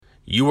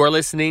You are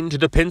listening to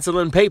the Pencil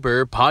and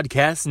Paper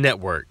Podcast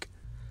Network.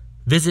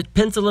 Visit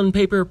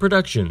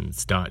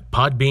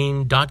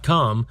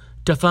pencilandpaperproductions.podbean.com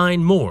to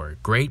find more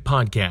great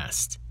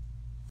podcasts.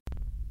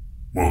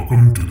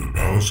 Welcome to the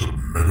Palace of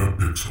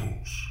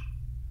Megapixels.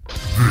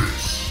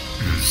 This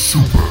is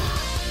Super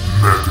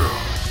Mega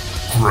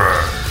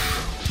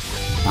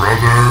Crash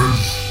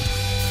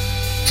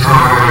Brothers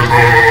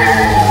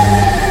Turbo!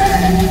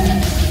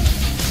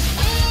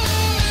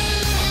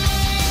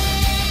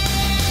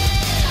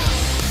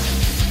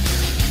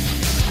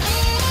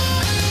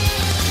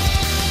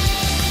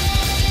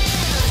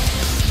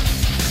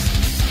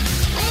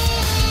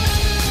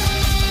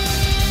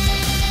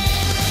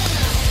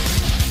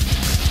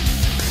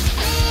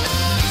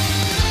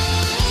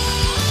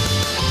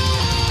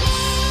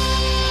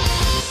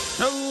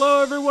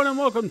 Hello, everyone, and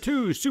welcome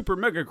to Super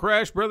Mega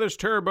Crash Brothers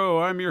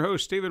Turbo. I'm your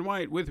host, Stephen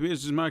White. With me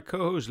is my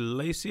co-host,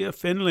 Lacey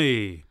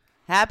Finley.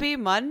 Happy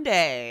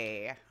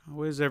Monday.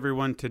 How is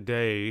everyone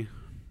today?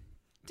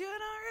 Doing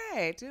all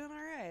right.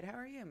 How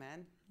are you,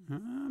 man?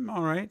 I'm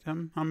all right.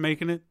 I'm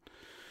making it.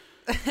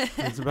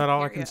 That's about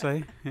all I can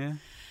say. Yeah.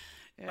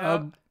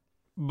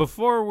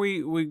 Before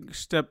we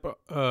step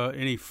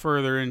any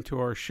further into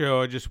our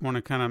show, I just want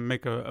to kind of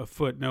make a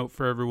footnote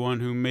for everyone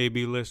who may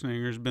be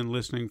listening or has been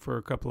listening for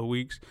a couple of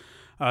weeks.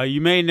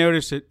 You may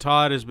notice that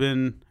Todd has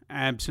been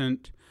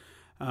absent.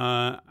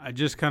 I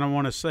just kind of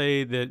want to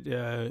say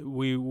that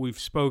we've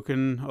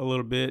spoken a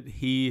little bit.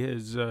 He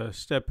is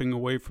stepping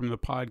away from the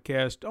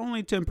podcast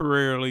only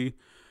temporarily.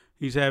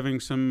 He's having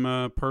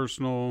some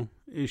personal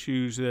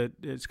issues that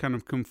it's kind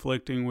of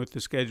conflicting with the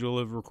schedule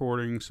of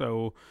recording,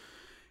 so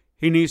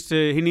he needs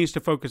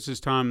to focus his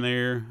time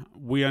there.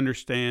 We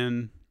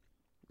understand.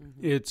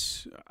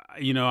 It's,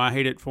 I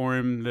hate it for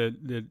him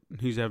that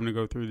he's having to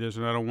go through this,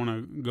 and I don't want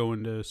to go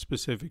into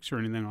specifics or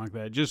anything like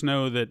that. Just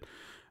know that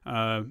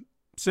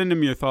send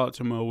him your thoughts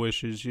and well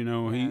wishes.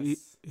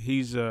 Yes.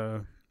 He's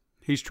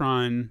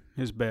trying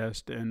his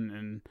best,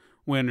 and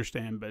we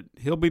understand. But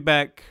he'll be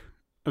back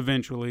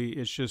eventually.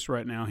 It's just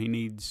right now he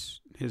needs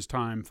his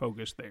time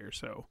focused there,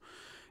 so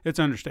it's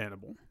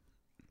understandable.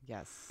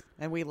 Yes,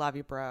 and we love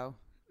you, bro.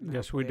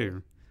 Yes, we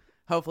do.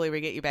 Hopefully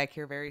we get you back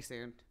here very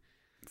soon.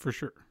 For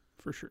sure.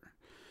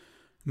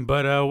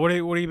 But what have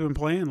you been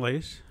playing,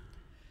 Lace?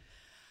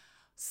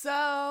 So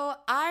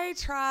I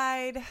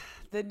tried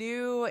the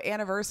new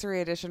anniversary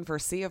edition for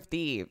Sea of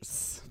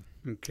Thieves.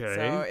 Okay.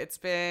 So it's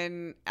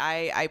been,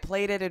 I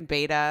played it in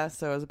beta,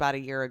 so it was about a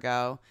year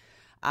ago.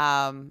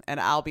 And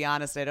I'll be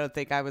honest, I don't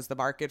think I was the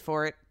market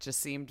for it.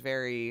 Just seemed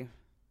very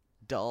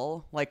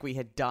dull. Like we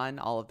had done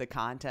all of the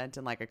content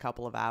in like a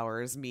couple of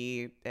hours,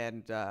 me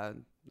and a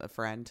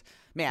friend,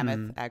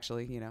 Mammoth,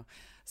 actually,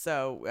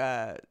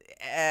 So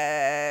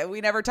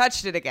we never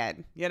touched it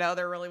again.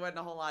 There really wasn't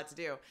a whole lot to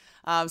do.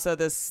 So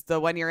the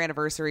 1 year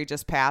anniversary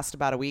just passed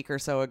about a week or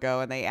so ago,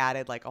 and they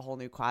added like a whole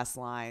new quest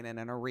line and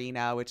an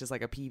arena, which is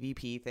like a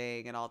PvP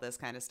thing and all this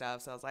kind of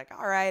stuff. So I was like,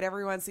 all right,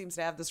 everyone seems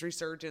to have this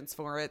resurgence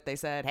for it. They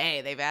said, hey,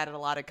 they've added a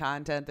lot of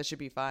content. This should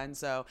be fun.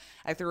 So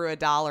I threw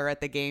 $1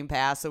 at the Game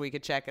Pass so we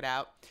could check it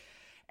out.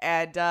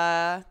 And,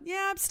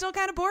 I'm still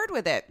kind of bored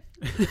with it.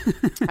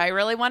 I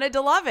really wanted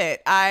to love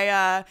it.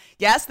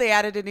 Yes, they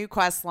added a new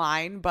quest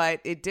line, but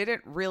it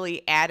didn't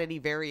really add any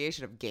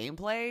variation of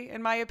gameplay,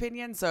 in my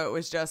opinion. So it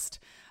was just,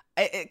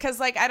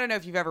 because, I don't know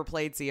if you've ever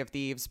played Sea of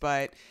Thieves,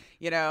 but,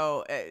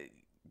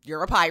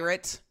 you're a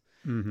pirate.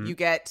 Mm-hmm. You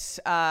get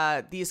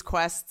these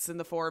quests in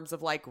the forms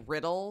of,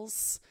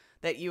 riddles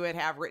that you would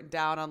have written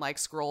down on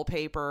scroll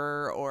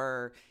paper,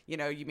 or, you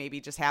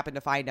maybe just happen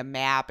to find a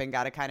map and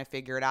got to kind of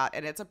figure it out.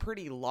 And it's a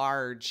pretty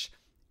large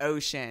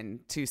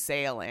ocean to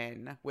sail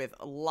in with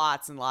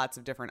lots and lots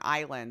of different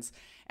islands,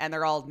 and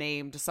they're all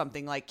named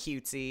something like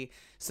cutesy.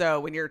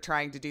 So when you're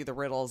trying to do the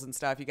riddles and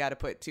stuff, you got to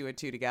put 2 and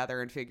 2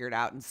 together and figure it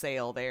out and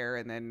sail there,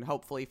 and then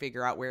hopefully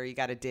figure out where you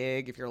got to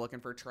dig if you're looking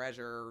for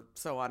treasure,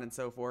 so on and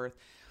so forth.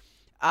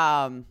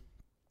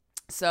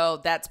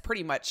 So that's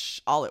pretty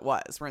much all it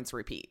was, rinse,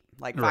 repeat.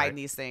 Find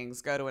these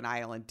things, go to an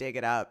island, dig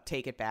it up,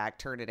 take it back,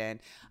 turn it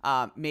in,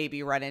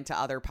 maybe run into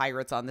other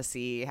pirates on the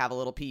sea, have a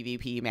little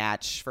PvP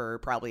match for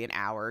probably an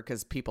hour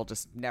because people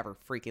just never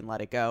freaking let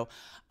it go,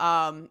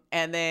 and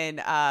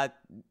then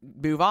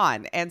move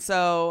on. And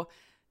so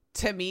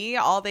to me,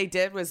 all they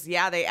did was,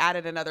 they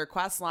added another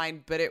quest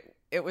line, but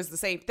it was the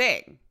same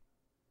thing.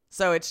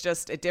 So it's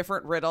just a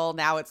different riddle.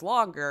 Now it's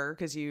longer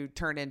because you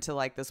turn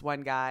into this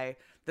one guy,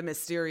 the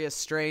mysterious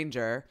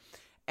stranger.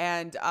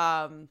 And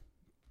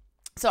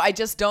so I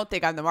just don't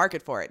think I'm the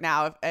market for it.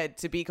 Now,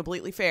 to be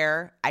completely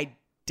fair, I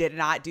did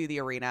not do the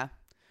arena,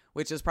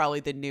 which is probably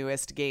the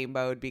newest game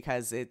mode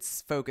because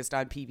it's focused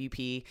on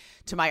PvP.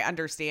 To my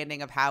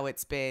understanding of how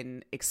it's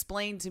been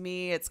explained to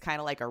me, it's kind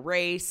of like a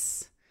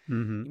race.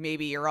 Mm-hmm.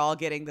 Maybe you're all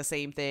getting the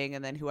same thing,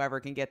 and then whoever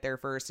can get there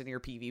first, and you're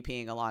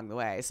PvPing along the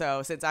way.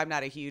 So since I'm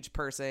not a huge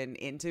person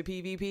into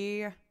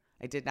PvP,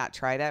 I did not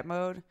try that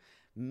mode.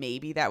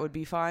 Maybe that would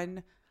be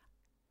fun.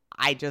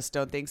 I just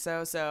don't think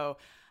so. So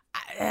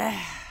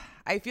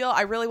I feel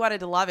I really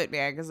wanted to love it,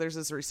 man, because there's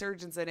this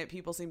resurgence in it.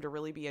 People seem to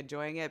really be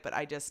enjoying it, but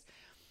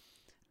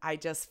I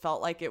just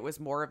felt like it was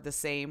more of the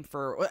same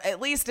for,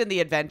 at least in the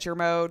adventure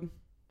mode,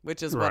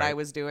 which is what I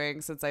was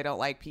doing since I don't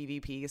like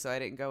PvP, so I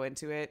didn't go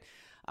into it.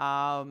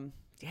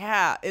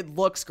 Yeah, it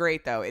looks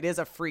great though. It is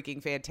a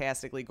freaking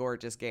fantastically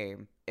gorgeous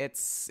game. It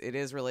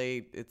is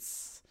really,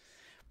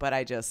 but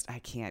I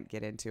can't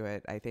get into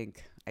it. I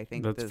think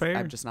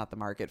I'm just not the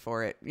market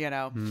for it, you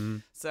know? Mm-hmm.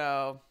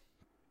 So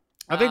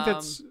I think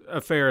that's a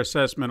fair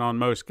assessment on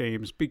most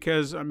games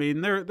because, I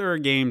mean, there are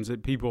games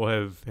that people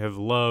have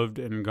loved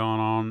and gone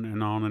on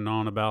and on and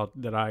on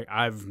about that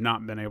I've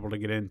not been able to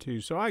get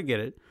into. So I get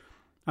it.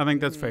 I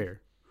think that's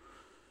fair.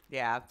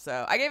 Yeah,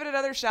 so I gave it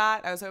another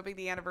shot. I was hoping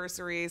the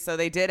anniversary. So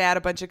they did add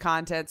a bunch of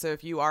content. So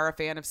if you are a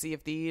fan of Sea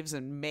of Thieves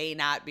and may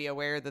not be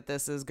aware that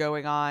this is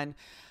going on,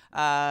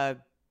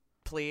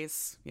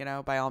 please,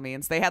 by all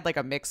means. They had like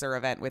a mixer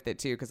event with it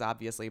too, because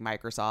obviously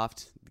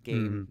Microsoft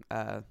game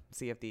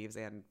Sea of Thieves,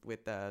 and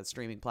with the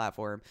streaming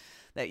platform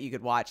that you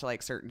could watch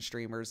like certain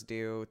streamers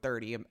do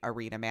 30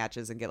 arena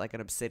matches and get like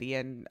an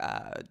Obsidian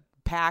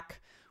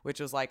pack,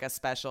 which was like a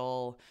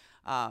special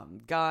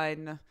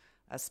gun,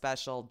 a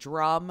special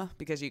drum,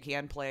 because you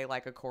can play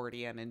like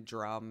accordion and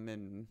drum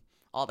and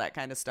all that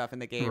kind of stuff in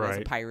the game as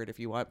a pirate if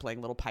you want, playing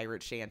little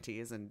pirate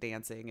shanties and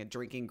dancing and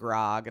drinking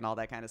grog and all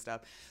that kind of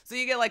stuff. So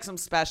you get like some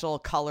special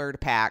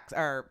colored packs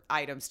or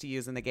items to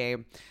use in the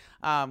game,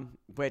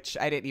 which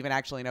I didn't even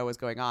actually know was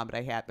going on, but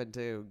I happened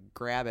to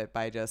grab it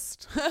by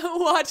just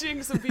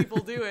watching some people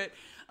do it.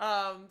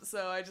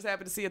 So I just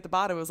happened to see at the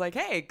bottom, it was like,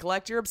 hey,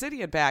 collect your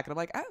Obsidian pack. And I'm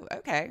like, oh,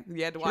 okay.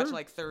 You had to watch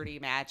like 30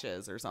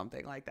 matches or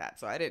something like that.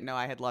 So I didn't know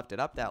I had left it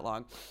up that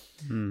long.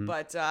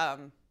 But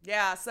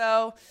yeah,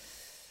 so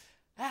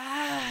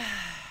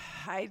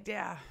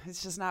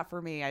it's just not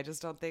for me. I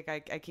just don't think I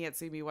can't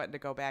see me wanting to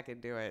go back and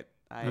do it.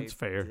 That's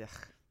fair.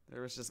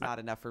 There was just not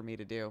enough for me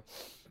to do.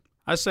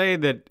 I say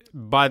that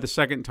by the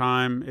second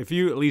time, if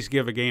you at least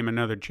give a game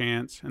another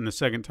chance and the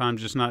second time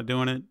just not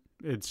doing it,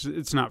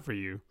 it's not for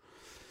you.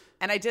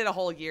 And I did a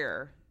whole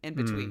year in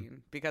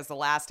between because the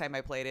last time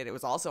I played it, it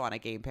was also on a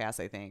Game Pass,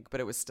 I think, but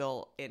it was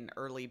still in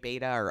early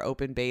beta or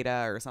open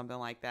beta or something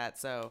like that.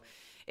 So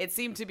it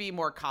seemed to be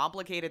more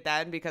complicated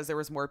then because there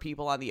was more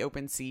people on the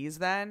open seas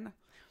then.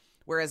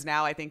 Whereas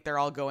now I think they're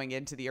all going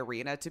into the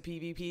arena to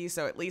PvP.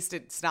 So at least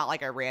it's not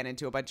like I ran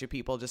into a bunch of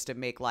people just to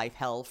make life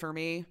hell for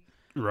me.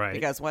 Right.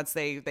 Because once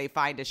they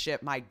find a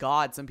ship, my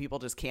God, some people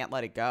just can't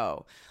let it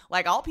go.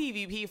 Like I'll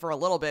PvP for a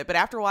little bit, but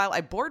after a while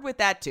I'm bored with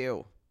that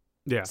too.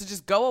 Yeah. So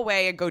just go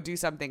away and go do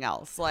something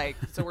else. Like,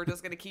 so we're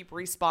just going to keep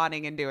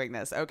respawning and doing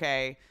this.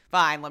 Okay,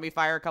 fine. Let me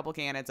fire a couple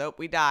cannons. Oh,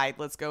 we died.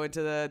 Let's go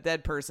into the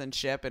dead person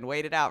ship and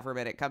wait it out for a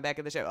minute. Come back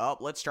in the ship. Oh,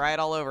 let's try it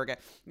all over again.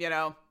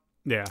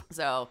 Yeah.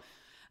 So,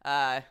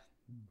 bleh.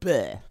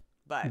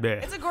 But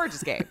bleh. It's a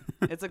gorgeous game.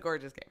 It's a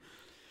gorgeous game.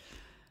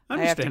 I have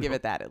to Understandable. give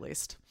it that at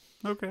least.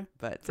 Okay.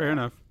 But fair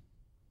enough.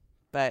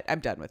 But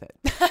I'm done with it.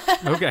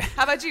 Okay.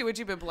 How about you? What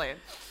you been playing?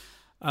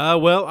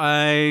 Well,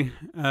 I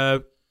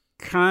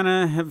kind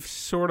of have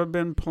sort of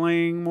been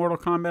playing Mortal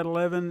Kombat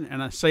 11,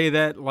 and I say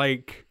that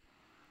like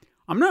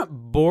I'm not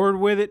bored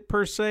with it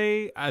per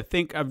se. I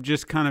think I've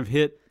just kind of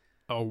hit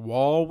a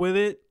wall with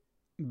it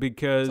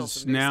because Until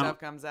some new now stuff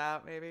comes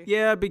out, maybe.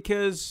 Yeah,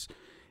 because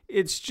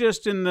it's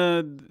just in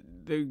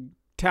the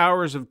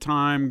Towers of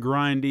Time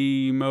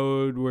grindy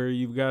mode where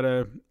you've got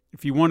to,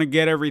 if you want to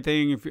get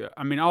everything,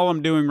 all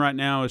I'm doing right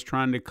now is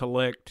trying to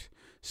collect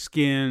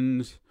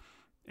skins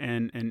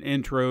and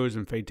intros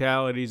and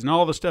fatalities and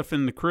all the stuff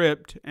in the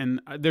crypt, and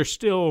there's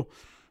still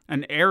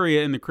an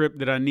area in the crypt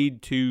that I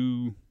need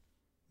to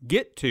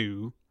get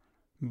to,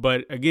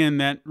 but again,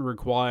 that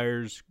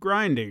requires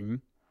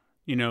grinding.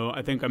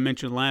 I think I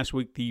mentioned last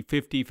week the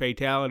 50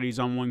 fatalities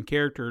on one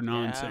character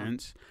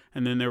nonsense,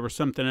 and then there was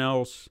something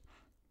else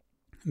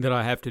that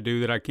I have to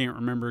do that I can't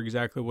remember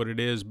exactly what it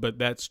is, but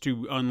that's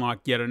to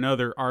unlock yet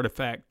another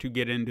artifact to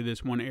get into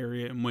this one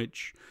area in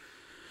which...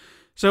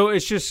 So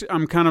it's just,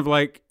 I'm kind of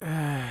like,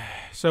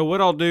 so what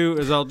I'll do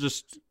is I'll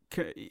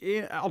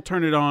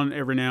turn it on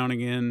every now and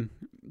again,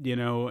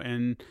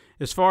 and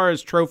as far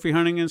as trophy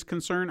hunting is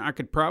concerned, I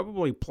could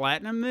probably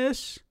platinum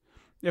this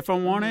if I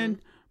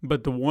wanted,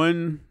 but the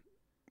one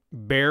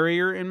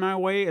barrier in my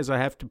way is I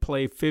have to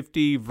play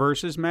 50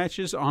 versus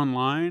matches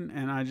online,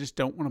 and I just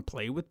don't want to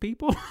play with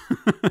people.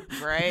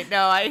 Right.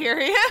 No, I hear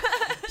you.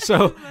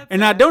 So,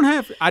 and I don't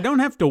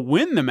have to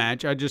win the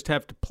match. I just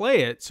have to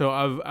play it. So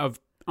I've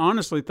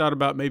honestly thought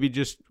about maybe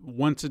just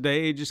once a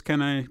day, just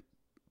kind of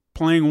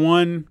playing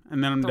one,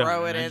 and then I'm done.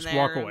 Throw it in just there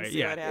walk and away. see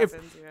Yeah. what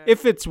happens,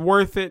 If it's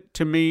worth it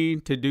to me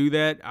to do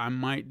that, I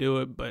might do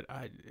it. But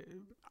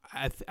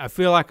I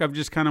feel like I've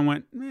just kind of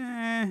went,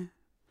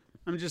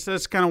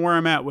 that's kind of where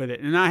I'm at with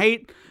it. And I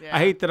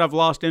hate that I've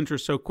lost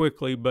interest so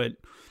quickly, but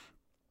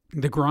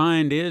the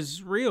grind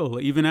is real.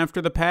 Even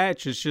after the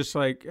patch, it's just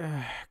like,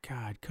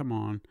 God, come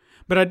on.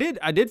 But I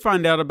did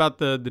find out about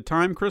the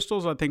time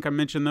crystals. I think I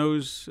mentioned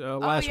those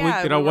last week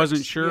that I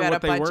wasn't sure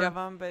what they were. You had a bunch of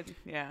them, but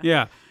yeah.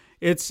 Yeah.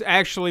 It's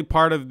actually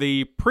part of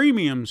the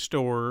premium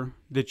store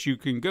that you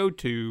can go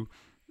to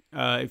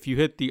if you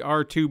hit the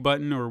R2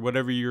 button or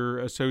whatever your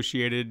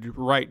associated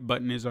right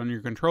button is on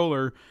your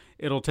controller,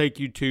 it'll take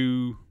you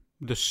to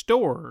the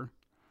store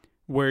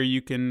where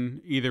you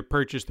can either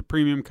purchase the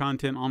premium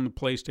content on the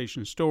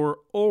PlayStation Store,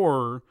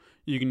 or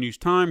you can use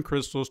time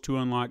crystals to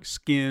unlock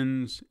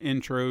skins,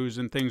 intros,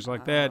 and things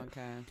like that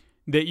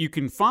that you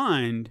can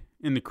find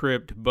in the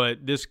crypt.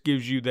 But this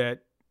gives you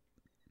that,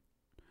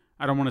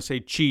 I don't want to say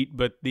cheat,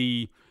 but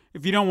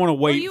if you don't want to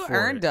wait for it. You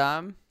earned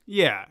them.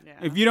 Yeah.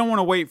 If you don't want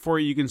to wait for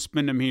it, you can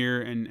spend them here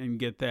and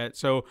get that.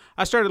 So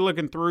I started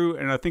looking through,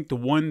 and I think the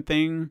one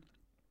thing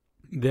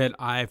that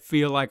I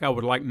feel like I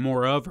would like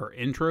more of are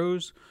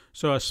intros.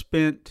 So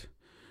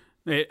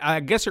I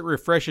guess it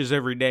refreshes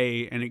every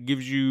day, and it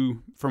gives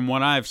you, from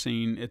what I've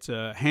seen, it's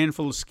a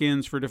handful of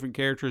skins for different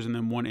characters and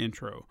then one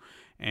intro.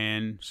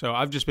 And so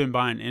I've just been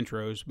buying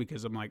intros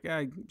because I'm like,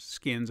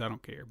 skins, I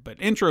don't care. But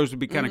intros would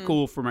be kind of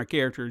cool for my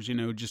characters,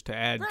 just to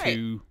add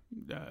to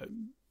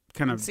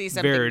kind of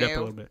vary it up a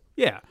little bit.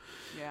 Yeah.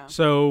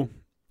 So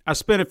I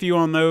spent a few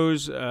on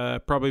those,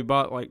 probably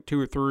bought like 2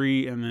 or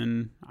 3, and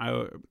then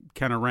I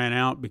kind of ran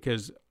out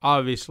because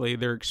obviously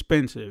they're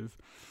expensive.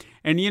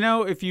 And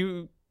if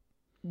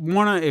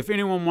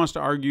anyone wants to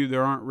argue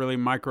there aren't really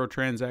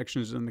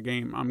microtransactions in the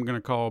game, I'm going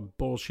to call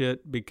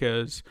bullshit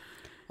because...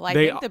 Well, I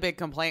think the big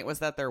complaint was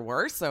that there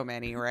were so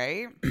many,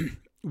 right?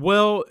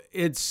 Well,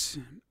 it's,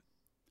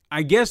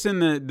 I guess in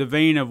the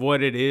vein of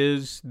what it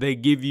is, they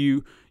give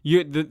you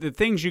the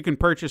things you can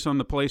purchase on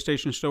the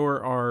PlayStation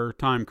Store are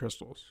time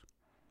crystals.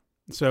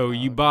 So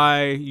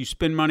you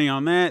spend money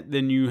on that,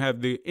 then you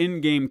have the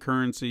in-game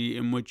currency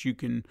in which you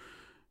can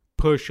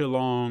push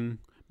along.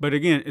 But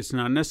again, it's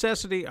not a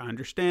necessity. I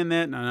understand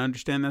that, and I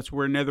understand that's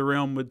where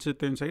NetherRealm would sit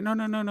there and say,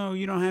 no,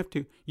 you don't have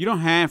to. You don't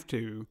have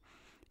to.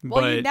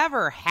 Well, you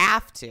never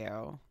have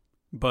to.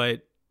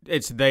 But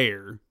it's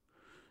there.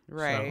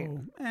 Right.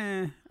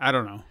 So, I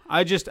don't know.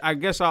 I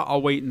guess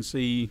I'll wait and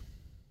see.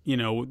 The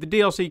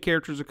DLC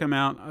characters will come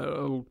out.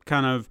 It'll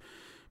kind of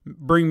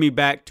bring me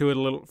back to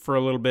it for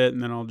a little bit,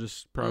 and then I'll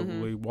just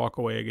probably walk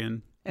away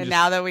again. And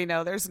now that we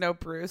know there's no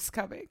Bruce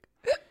coming.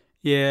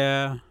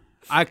 Yeah.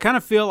 I kind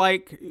of feel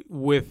like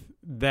with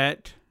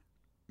that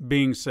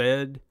being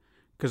said...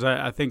 Because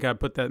I think I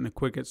put that in the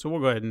quickest, so we'll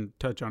go ahead and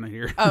touch on it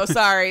here. Oh,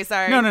 sorry.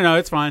 No,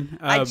 it's fine.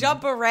 I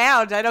jump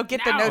around. I don't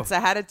get the notes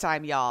ahead of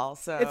time, y'all.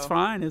 So it's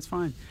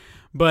fine.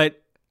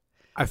 But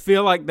I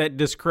feel like that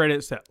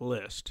discredits that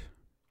list.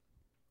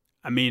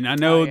 I mean, I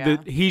know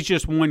that he's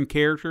just one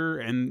character,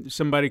 and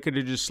somebody could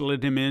have just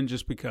slid him in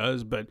just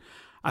because, but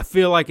I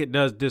feel like it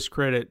does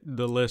discredit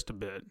the list a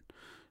bit.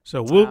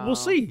 So we'll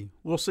see.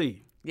 We'll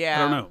see. Yeah. I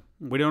don't know.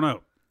 We don't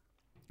know.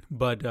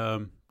 But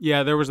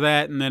there was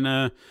that, and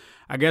then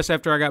I guess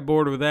after I got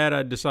bored with that,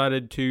 I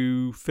decided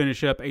to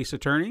finish up Ace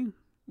Attorney,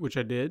 which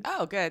I did.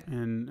 Oh, good.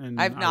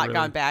 And I've not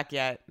gone back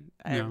yet.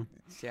 No.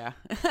 Yeah.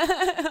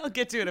 I'll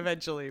get to it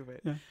eventually.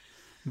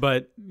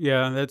 But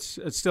it's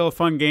still a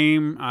fun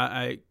game.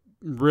 I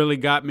really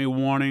got me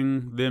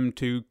wanting them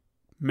to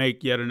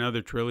make yet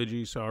another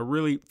trilogy. So I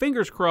really,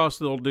 fingers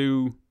crossed they'll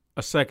do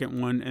a second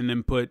one and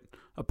then put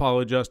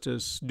Apollo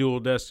Justice,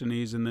 Dual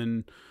Destinies, and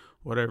then...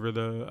 whatever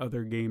the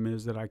other game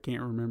is that I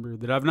can't remember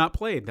that I've not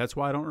played. That's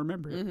why I don't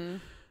remember it. Mm-hmm.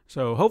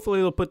 So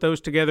hopefully they'll put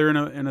those together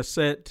in a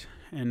set,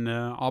 and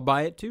I'll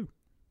buy it too.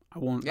 I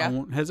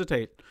won't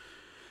hesitate.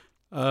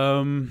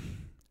 And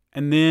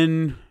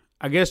then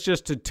I guess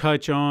just to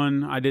touch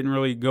on, I didn't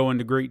really go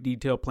into great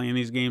detail playing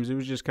these games. It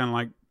was just kind of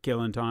like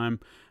killing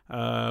time.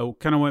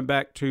 Kind of went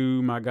back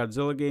to my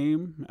Godzilla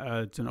game.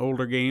 It's an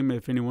older game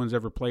if anyone's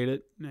ever played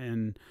it,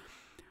 and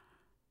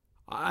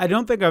I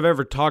don't think I've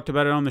ever talked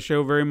about it on the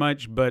show very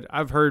much, but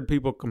I've heard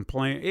people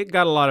complain. It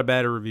got a lot of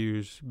bad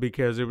reviews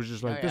because it was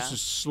just like, this is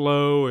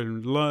slow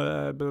and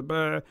blah, blah,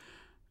 blah.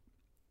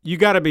 You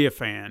got to be a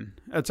fan.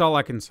 That's all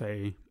I can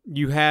say.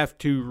 You have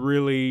to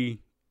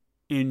really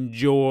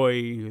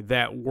enjoy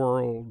that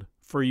world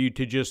for you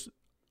to just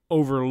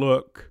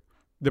overlook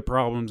the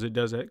problems it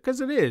does.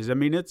 Because it is. I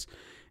mean,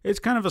 it's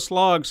kind of a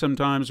slog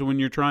sometimes when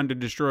you're trying to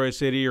destroy a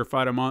city or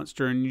fight a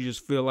monster and you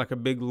just feel like a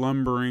big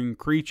lumbering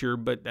creature,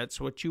 but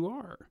that's what you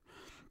are.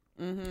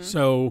 Mm-hmm.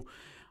 So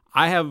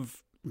I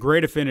have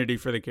great affinity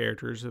for the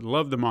characters. I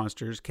love the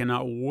monsters.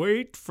 Cannot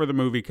wait for the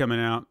movie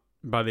coming out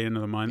by the end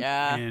of the month.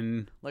 Yeah,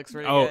 and looks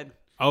really good.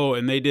 Oh,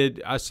 and they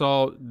did. I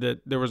saw that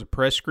there was a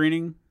press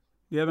screening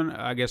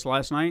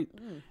last night.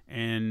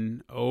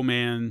 And oh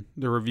man,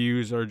 the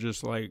reviews are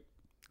just like...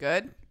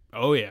 good?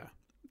 Oh yeah.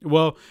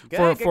 Well,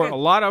 for a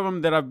lot of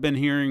them that I've been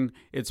hearing,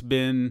 it's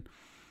been,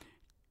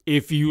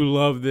 if you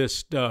love this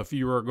stuff,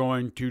 you are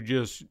going to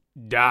just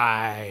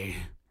die.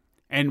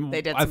 And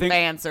they did some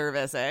fan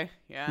service, eh?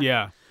 Yeah.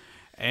 Yeah.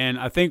 And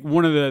I think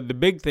one of the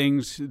big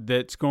things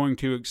that's going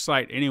to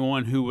excite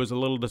anyone who was a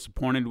little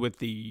disappointed with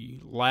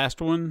the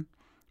last one,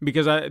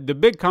 because the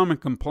big common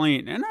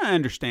complaint, and I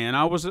understand,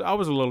 I was a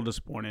little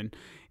disappointed,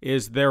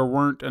 is there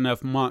weren't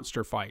enough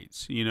monster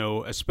fights,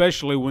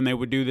 especially when they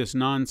would do this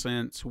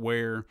nonsense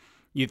where...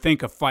 you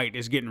think a fight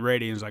is getting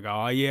ready, and it's like,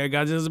 oh, yeah,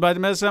 Godzilla's about to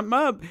mess something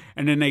up.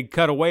 And then they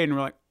cut away, and we're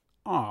like,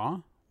 aw,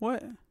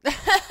 What?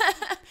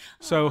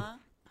 So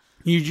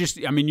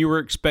you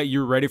were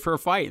ready for a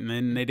fight, and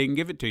then they didn't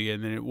give it to you,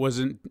 and then it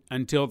wasn't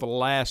until the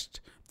last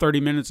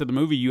 30 minutes of the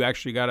movie you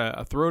actually got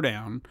a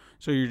throwdown.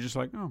 So you're just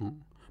like, oh.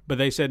 But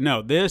they said,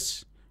 no,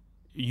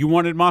 you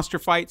wanted monster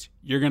fights,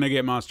 you're going to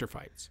get monster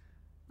fights.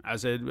 I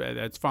said,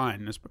 that's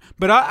fine.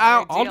 But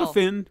I'll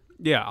defend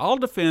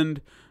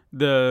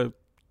the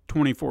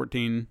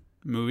 2014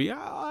 movie.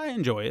 I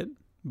enjoy it,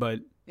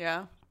 but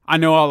Yeah. I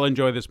know I'll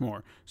enjoy this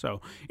more.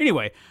 So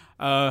anyway,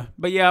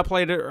 but yeah, I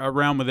played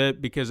around with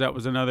it because that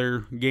was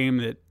another game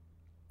that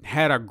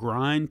had a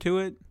grind to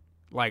it.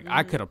 Like,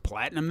 I could have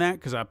platinumed that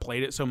because I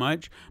played it so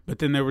much. But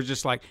then there was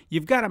just like,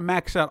 you've got to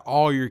max out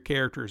all your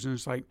characters. And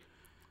it's like,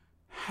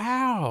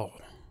 how?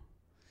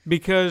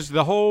 Because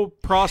the whole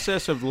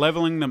process of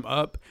leveling them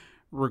up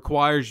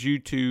requires you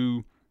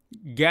to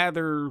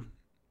gather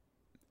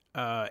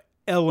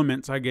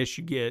elements, I guess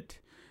you get,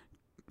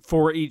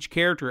 for each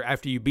character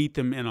after you beat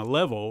them in a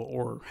level,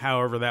 or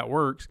however that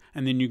works.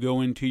 And then you go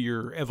into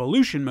your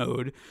evolution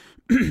mode.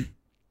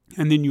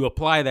 And then you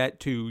apply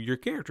that to your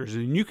characters.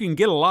 And you can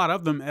get a lot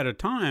of them at a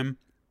time,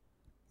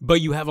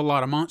 but you have a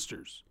lot of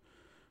monsters.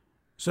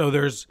 So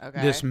there's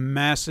this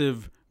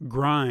massive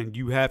grind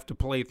you have to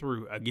play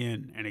through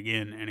again and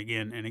again and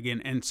again and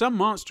again. And some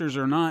monsters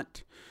are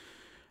not,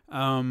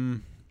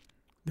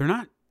 they're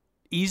not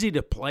easy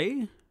to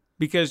play.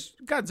 Because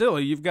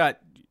Godzilla, you've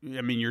got,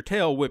 your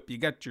tail whip, you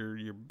got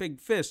your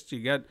big fists,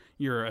 you got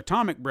your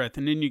atomic breath,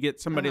 and then you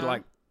get somebody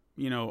like,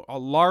 a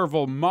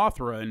larval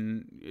Mothra,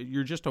 and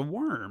you're just a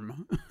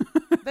worm.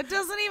 That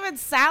doesn't even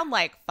sound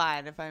like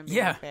fun, if I'm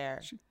being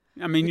fair.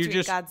 Between you're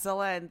just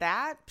Godzilla and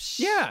that.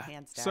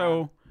 Hands down.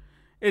 So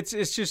it's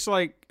just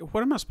like,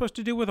 what am I supposed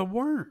to do with a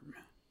worm?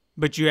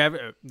 But you have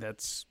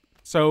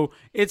so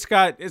it's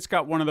got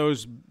one of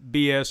those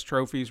BS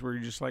trophies where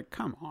you're just like,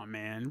 come on,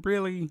 man,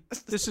 really?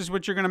 This is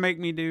what you're gonna make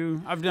me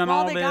do? I've done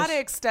all this. Well, they gotta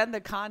extend the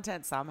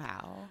content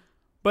somehow.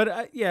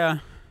 But yeah.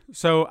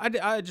 So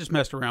I just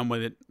messed around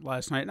with it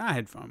last night, and I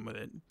had fun with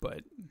it,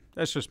 but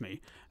that's just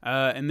me.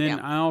 And then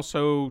I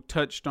also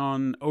touched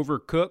on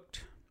Overcooked,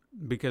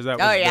 because that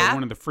was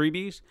one of the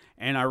freebies,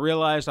 and I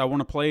realized I want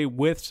to play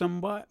with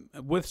someone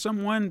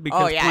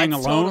because playing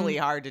it's alone, totally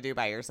hard to do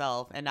by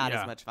yourself and not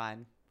as much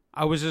fun.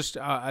 I was just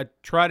I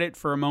tried it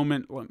for a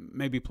moment,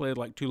 maybe played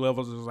like 2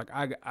 levels. I was like,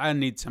 I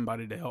need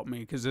somebody to help me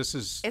because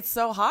it's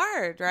so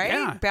hard, right?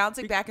 Yeah.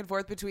 Bouncing back and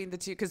forth between the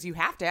two, because you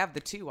have to have the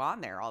two on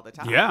there all the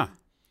time. Yeah.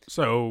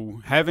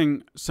 So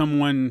having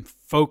someone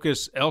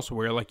focus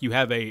elsewhere, like you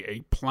have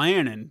a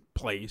plan in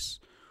place,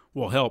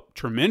 will help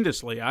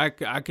tremendously. I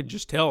could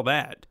just tell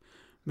that.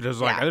 But it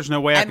was like, there's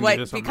no way I can do this on my own.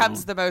 And what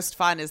becomes the most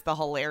fun is the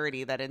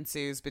hilarity that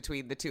ensues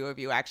between the two of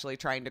you actually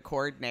trying to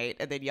coordinate,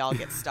 and then y'all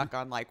get stuck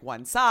on like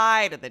one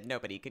side, and then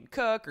nobody can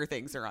cook, or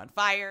things are on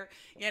fire,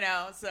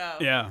 so.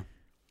 Yeah.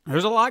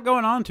 There's a lot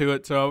going on to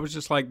it, so I was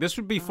just like, this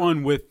would be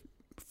fun with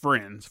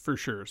friends, for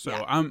sure.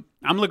 So I'm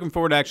looking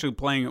forward to actually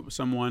playing it with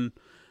someone.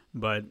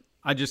 But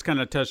I just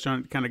kind of touched on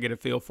it, kind of get a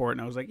feel for it,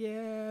 and I was like,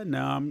 I'm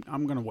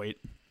going to wait.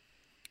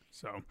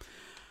 So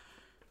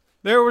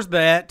there was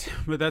that,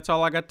 but that's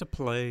all I got to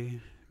play.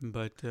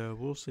 But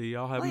we'll see.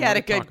 I'll have. We had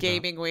a good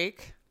gaming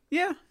week.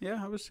 Yeah,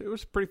 it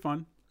was pretty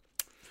fun.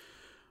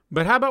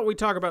 But how about we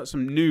talk about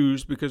some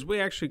news, because we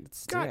actually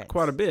got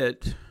quite a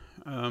bit.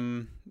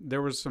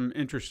 There was some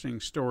interesting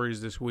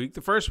stories this week.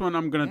 The first one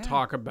I'm going to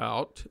talk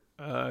about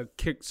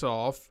kicks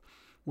off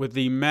with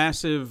the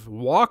massive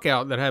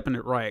walkout that happened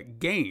at Riot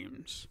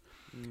Games.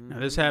 Now,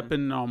 this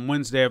happened on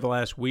Wednesday of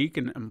last week,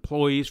 and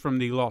employees from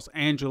the Los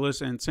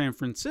Angeles and San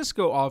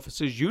Francisco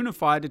offices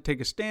unified to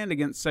take a stand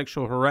against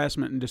sexual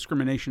harassment and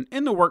discrimination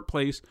in the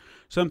workplace,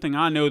 something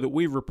I know that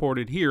we've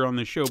reported here on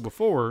the show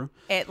before.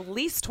 At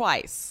least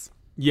twice.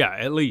 Yeah,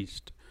 at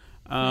least.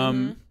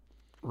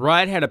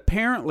 Riot had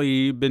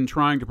apparently been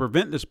trying to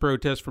prevent this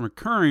protest from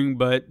occurring,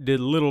 but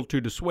did little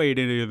to dissuade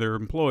any of their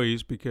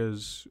employees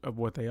because of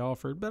what they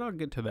offered, but I'll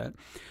get to that.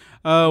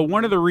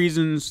 One of the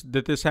reasons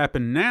that this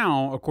happened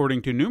now,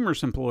 according to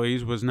numerous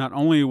employees, was not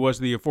only was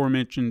the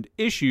aforementioned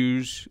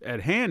issues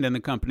at hand in the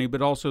company,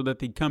 but also that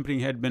the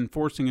company had been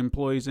forcing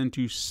employees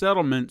into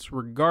settlements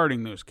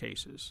regarding those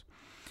cases.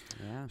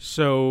 Yeah.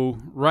 So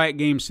Riot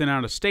Games sent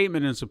out a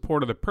statement in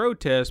support of the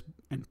protest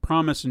and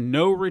promised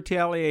no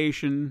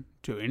retaliation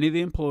to any of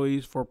the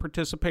employees for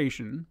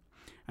participation.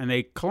 And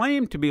they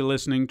claimed to be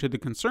listening to the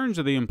concerns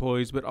of the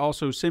employees, but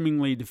also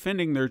seemingly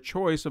defending their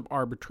choice of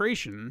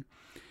arbitration.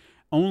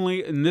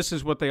 Only, and this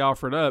is what they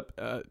offered up,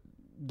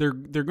 they're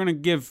going to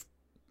give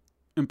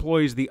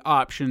employees the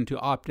option to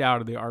opt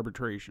out of the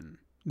arbitration.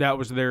 That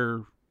was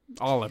their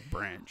olive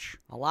branch.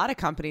 A lot of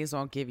companies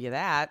won't give you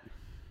that.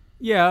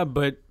 Yeah,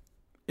 but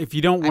if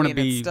you don't want to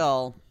be, it's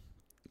still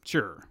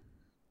sure.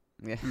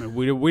 Yeah. I mean,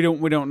 we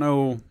don't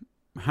know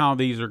how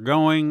these are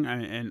going,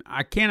 and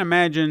I can't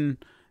imagine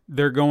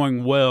they're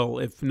going well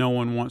if no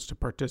one wants to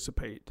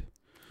participate.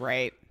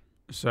 Right.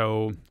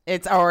 So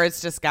it's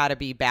just got to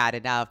be bad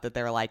enough that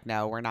they're like,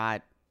 no, we're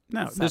not.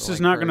 No, this is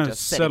not going to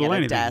settle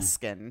anything.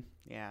 Desk and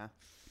yeah.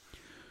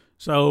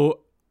 So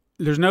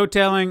There's no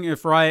telling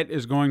if Riot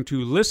is going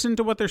to listen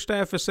to what their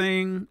staff is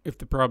saying, if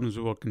the problems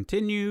will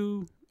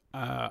continue.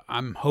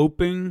 I'm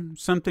hoping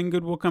something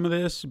good will come of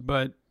this,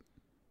 but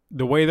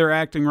the way they're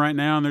acting right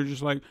now, and they're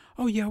just like,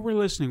 oh, yeah, we're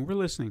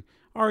listening.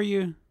 Are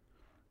you?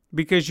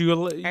 Because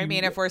I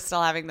mean, if we're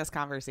still having this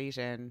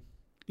conversation.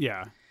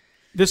 Yeah.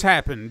 This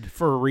happened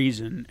for a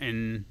reason,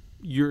 and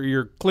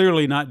you're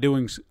clearly not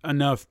doing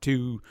enough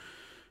to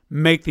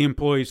make the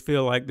employees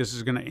feel like this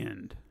is going to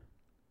end.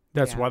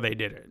 That's why they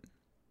did it.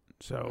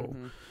 So,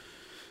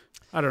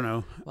 I don't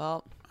know.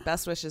 Well,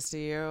 best wishes to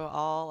you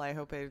all. I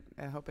hope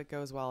it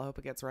goes well. I hope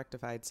it gets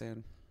rectified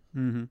soon.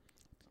 Mm-hmm.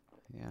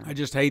 Yeah. I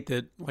just hate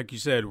that, like you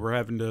said, we're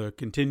having to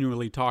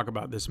continually talk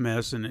about this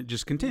mess, and it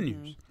just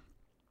continues.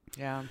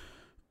 Yeah.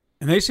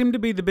 And they seem to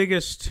be the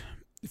biggest,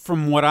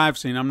 from what I've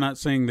seen. I'm not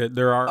saying that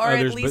there are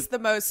others, or at least the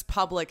most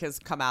public has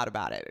come out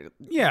about it.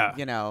 Yeah.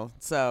 You know,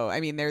 so,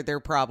 I mean, there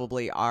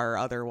probably are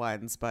other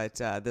ones, but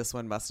this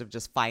one must have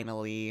just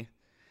finally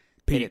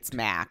hit its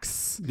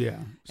max. Yeah.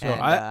 So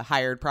and I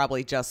hired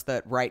probably just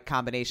the right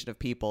combination of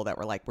people that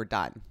were like, we're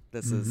done.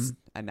 This is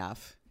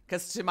enough.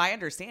 Because to my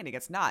understanding,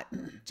 it's not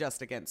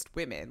just against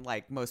women.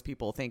 Like most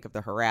people think of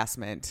the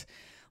harassment.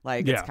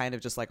 Like it's kind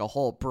of just like a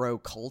whole bro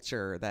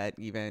culture that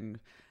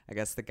even, I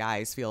guess, the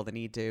guys feel the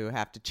need to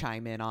have to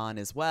chime in on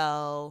as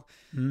well.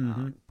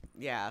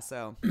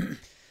 So.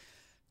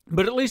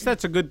 But at least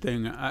that's a good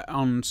thing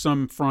on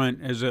some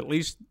front, as at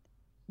least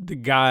the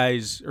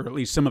guys, or at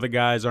least some of the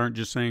guys, aren't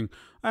just saying,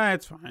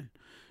 it's fine,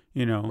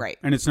 you know. Right.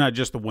 And it's not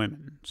just the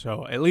women.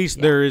 So at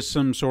least there is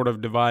some sort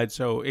of divide,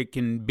 so it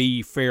can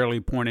be fairly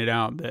pointed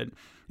out that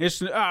it's,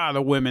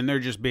 the women, they're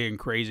just being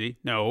crazy.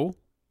 No.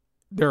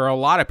 There are a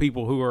lot of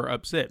people who are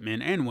upset,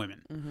 men and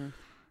women.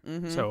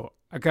 So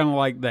I kind of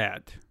like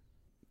that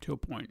to a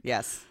point.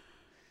 Yes.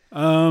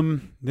 The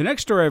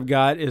next story I've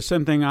got is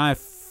something I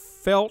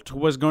felt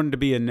was going to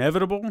be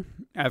inevitable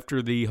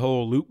after the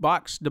whole loot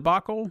box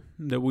debacle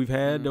that we've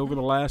had over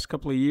the last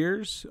couple of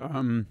years.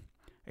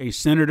 A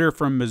senator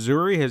from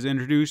Missouri has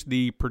introduced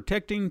the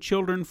Protecting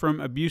Children from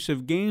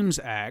Abusive Games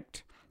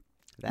Act,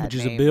 which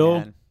is a bill.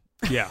 Man.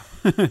 Yeah.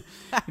 It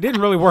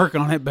didn't really work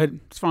on it, but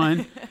it's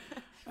fine.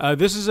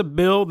 This is a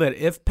bill that,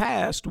 if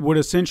passed, would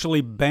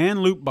essentially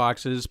ban loot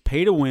boxes,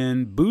 pay to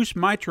win, boost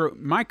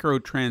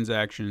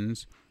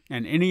microtransactions,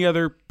 and any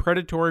other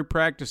predatory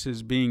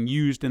practices being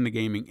used in the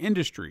gaming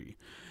industry.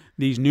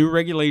 These new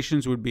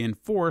regulations would be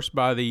enforced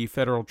by the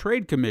Federal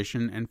Trade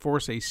Commission and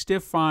force a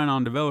stiff fine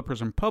on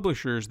developers and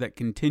publishers that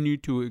continue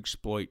to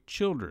exploit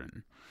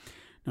children.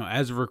 Now,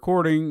 as of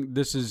recording,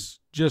 this is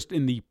just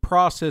in the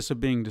process of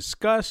being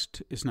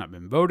discussed. It's not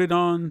been voted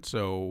on,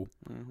 so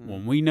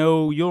when we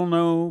know, you'll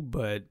know,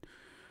 but...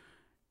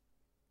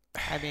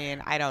 I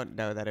mean, I don't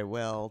know that it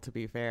will, to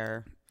be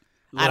fair.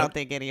 I don't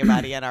think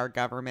anybody in our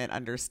government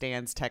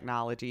understands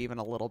technology even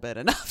a little bit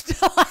enough to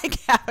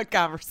have a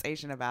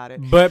conversation about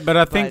it. But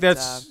I think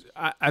that's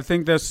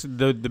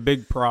the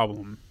big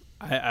problem.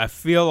 I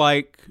feel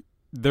like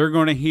they're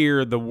going to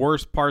hear the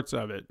worst parts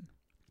of it.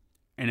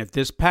 And if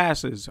this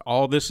passes,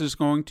 all this is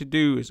going to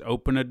do is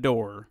open a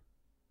door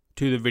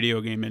to the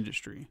video game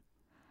industry.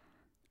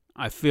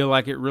 I feel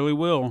like it really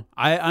will.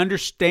 I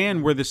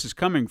understand where this is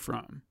coming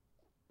from.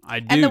 I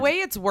do. And the way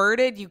it's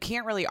worded, you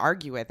can't really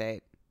argue with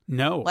it.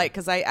 No. Like,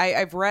 because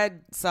I've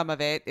read some of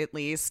it, at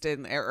least,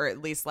 or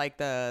at least like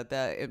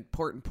the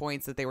important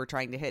points that they were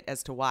trying to hit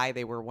as to why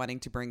they were wanting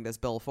to bring this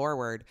bill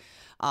forward.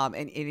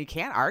 And you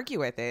can't argue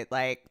with it.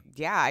 Like,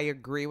 yeah, I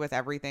agree with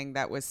everything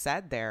that was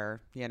said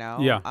there, you know?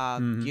 Yeah.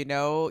 You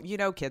know,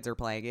 kids are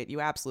playing it.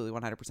 You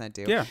absolutely 100%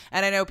 do. Yeah.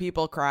 And I know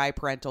people cry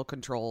parental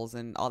controls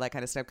and all that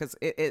kind of stuff because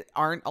it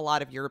aren't a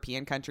lot of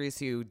European countries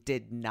who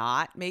did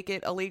not make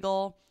it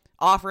illegal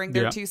offering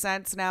their 2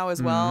 cents now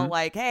as well.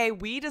 Like, hey,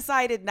 we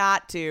decided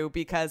not to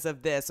because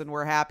of this, and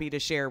we're happy to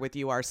share with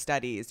you our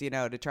studies, you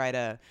know, to try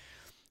to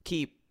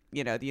keep,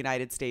 you know, the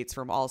United States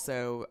from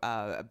also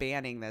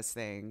banning this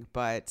thing.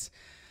 But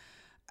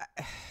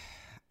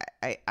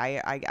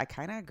I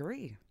kind of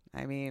agree.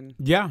 I mean,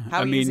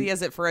 how easy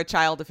is it for a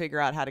child to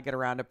figure out how to get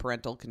around a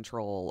parental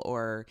control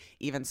or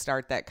even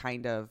start that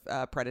kind of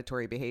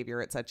predatory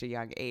behavior at such a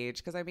young age?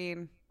 Because, I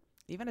mean,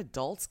 even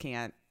adults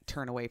can't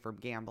turn away from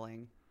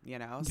gambling. You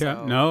know,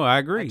 yeah, no, I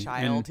agree. A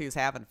child who's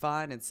having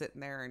fun and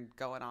sitting there and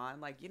going on,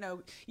 like, you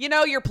know,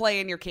 you're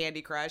playing your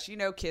Candy Crush. You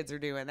know, kids are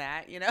doing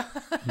that. You know,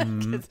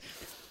 kids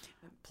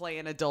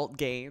playing adult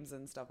games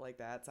and stuff like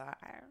that. So,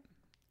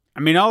 I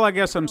mean, all I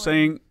guess I'm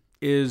saying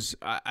is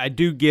I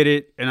do get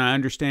it and I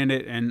understand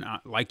it, and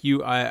like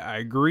you, I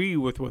agree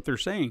with what they're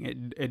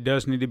saying. It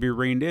does need to be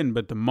reined in,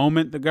 but the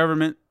moment the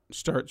government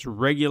starts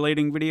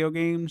regulating video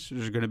games,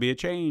 there's going to be a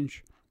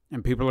change.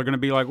 And people are going to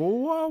be like,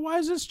 well, why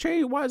is this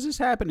change? Why is this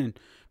happening?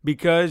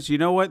 Because you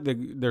know what?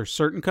 There are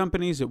certain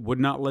companies that would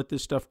not let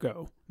this stuff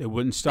go. They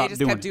wouldn't stop doing it.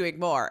 They just kept doing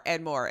more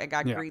and more and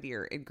got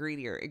greedier and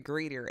greedier and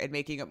greedier and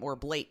making it more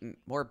blatant.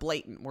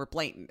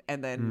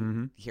 And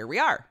then here we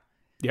are.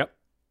 Yep.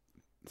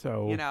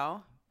 So, you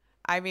know,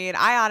 I mean,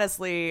 I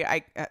honestly,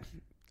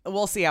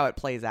 we'll see how it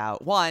plays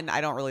out. One, I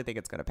don't really think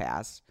it's going to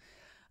pass.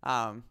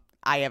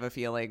 I have a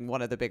feeling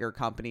one of the bigger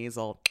companies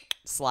will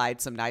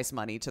slide some nice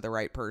money to the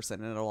right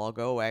person and it'll all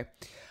go away.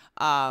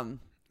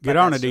 Get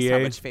on it, EA. How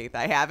much faith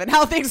I have in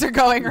how things are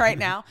going right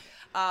now,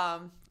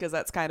 because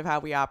that's kind of how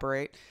we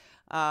operate.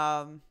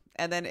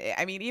 And then,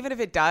 I mean, even if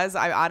it does,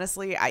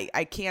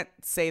 I can't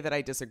say that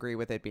I disagree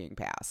with it being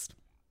passed.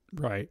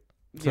 Right.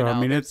 So, I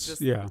mean, it's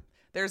just, yeah.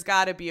 There's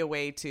got to be a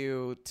way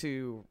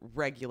to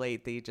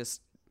regulate the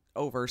just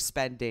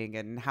overspending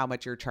and how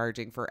much you're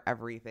charging for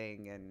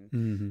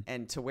everything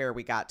and to where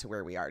we got to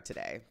where we are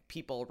today.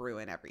 People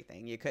ruin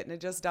everything. You couldn't have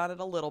just done it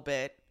a little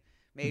bit,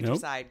 made your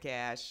side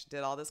cash,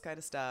 did all this kind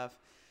of stuff.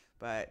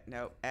 But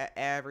no,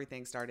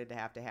 everything started to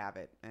have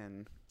it.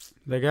 And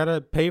they got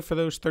to pay for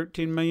those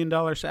 $13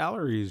 million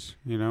salaries,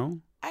 you know?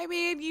 I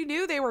mean, you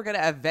knew they were going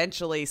to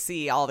eventually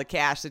see all the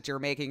cash that you're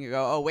making and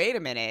go, oh, wait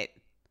a minute,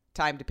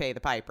 time to pay the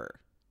piper.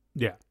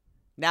 Yeah.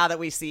 Now that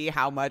we see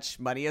how much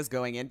money is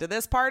going into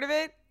this part of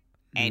it,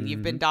 and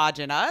you've been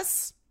dodging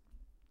us,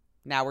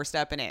 now we're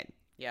stepping in.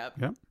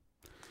 Yep.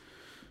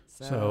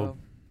 So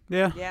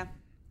yeah. Yeah.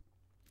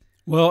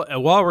 Well,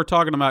 while we're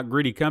talking about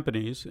greedy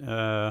companies,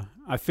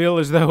 I feel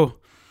as though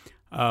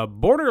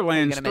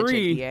Borderlands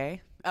 3...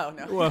 EA? Oh,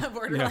 no. Well,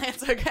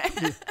 Borderlands, okay.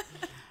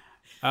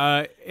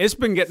 It's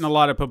been getting a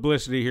lot of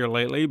publicity here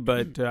lately,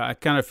 but I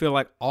kind of feel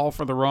like all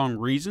for the wrong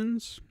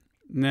reasons.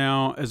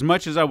 Now, as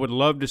much as I would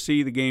love to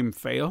see the game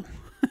fail,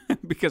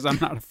 because I'm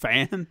not a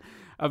fan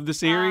of the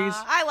series.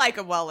 I like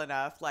them well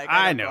enough. Like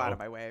I know. Go out of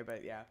my way,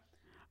 but yeah.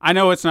 I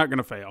know it's not going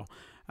to fail.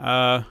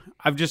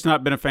 I've just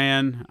not been a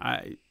fan.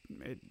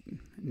 It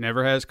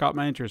never has caught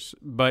my interest.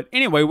 But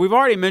anyway, we've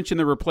already mentioned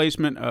the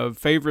replacement of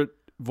favorite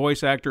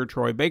voice actor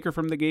Troy Baker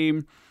from the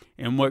game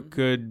in what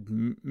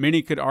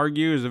many could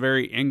argue is a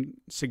very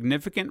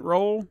insignificant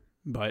role,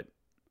 but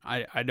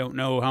I don't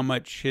know how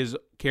much his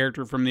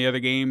character from the other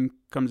game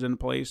comes into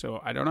play,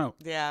 so I don't know.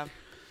 Yeah.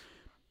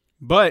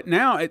 But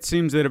now it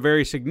seems that a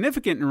very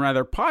significant and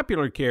rather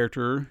popular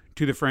character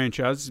to the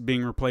franchise is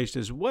being replaced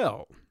as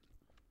well.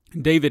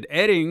 David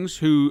Eddings,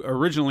 who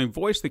originally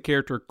voiced the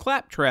character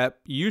Claptrap,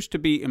 used to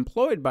be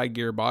employed by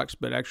Gearbox,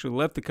 but actually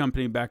left the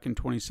company back in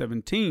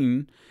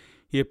 2017.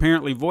 He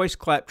apparently voiced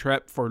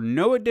Claptrap for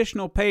no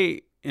additional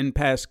pay in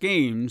past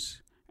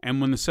games,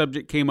 and when the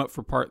subject came up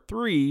for Part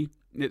 3,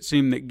 it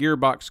seemed that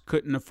Gearbox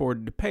couldn't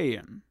afford to pay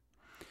him.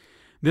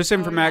 This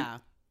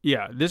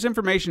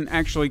information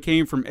actually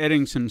came from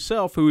Eddings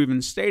himself, who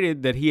even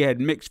stated that he had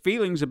mixed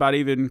feelings about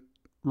even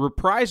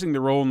reprising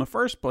the role in the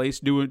first place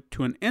due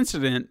to an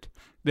incident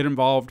that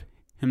involved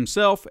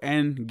himself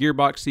and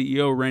Gearbox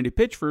CEO Randy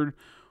Pitchford,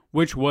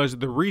 which was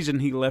the reason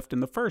he left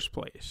in the first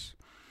place.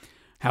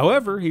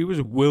 However, he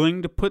was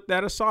willing to put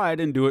that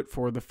aside and do it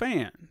for the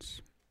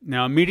fans.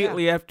 Now,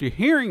 immediately after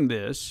hearing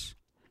this,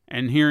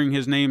 and hearing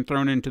his name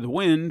thrown into the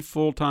wind,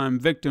 full-time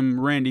victim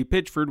Randy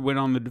Pitchford went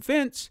on the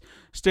defense,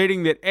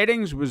 stating that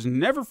Eddings was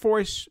never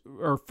forced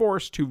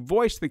to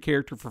voice the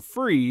character for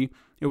free.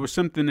 It was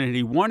something that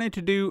he wanted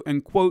to do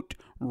and, quote,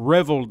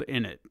 reveled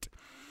in it.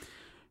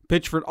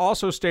 Pitchford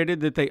also stated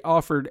that they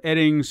offered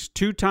Eddings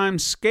 2x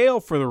scale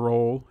for the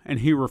role, and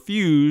he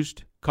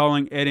refused,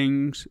 calling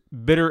Eddings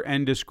bitter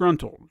and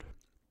disgruntled.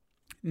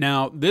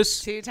 Now,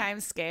 this...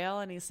 2x scale,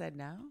 and he said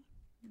no?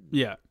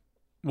 Yeah.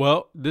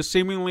 Well, this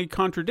seemingly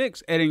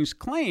contradicts Eddings'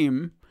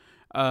 claim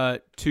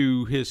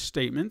to his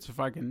statements. If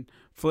I can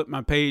flip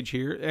my page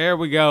here. There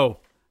we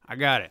go. I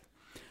got it.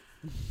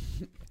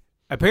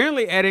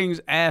 Apparently, Eddings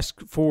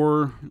asked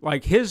for,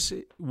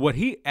 what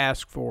he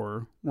asked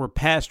for were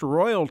past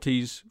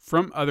royalties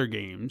from other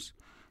games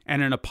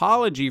and an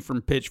apology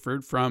from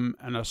Pitchford from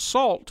an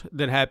assault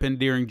that happened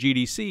during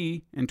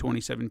GDC in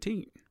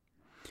 2017.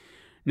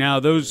 Now,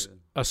 those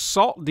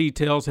assault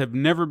details have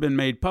never been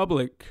made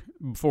public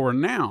before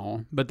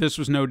now, but this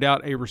was no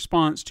doubt a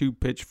response to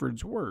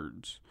Pitchford's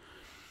words.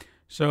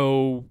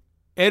 So,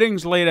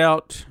 Eddings laid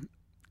out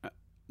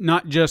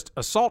not just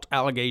assault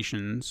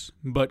allegations,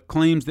 but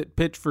claims that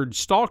Pitchford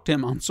stalked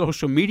him on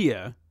social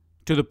media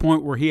to the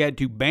point where he had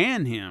to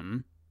ban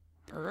him.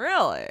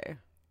 Really?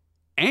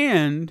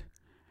 And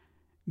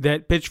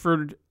that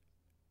Pitchford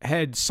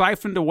had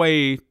siphoned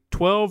away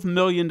 $12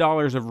 million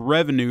of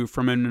revenue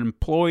from an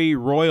employee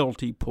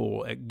royalty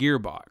pool at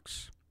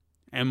Gearbox.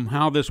 And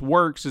how this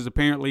works is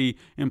apparently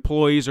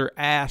employees are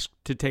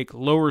asked to take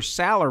lower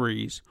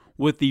salaries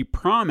with the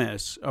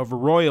promise of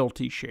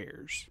royalty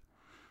shares.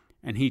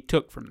 And he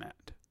took from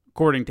that,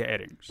 according to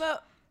Eddings.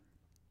 But,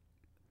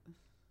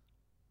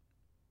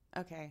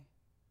 okay.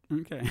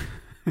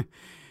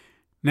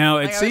 Now,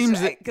 it seems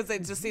that... Because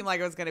it just seemed like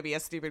it was going to be a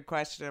stupid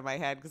question in my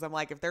head. Because I'm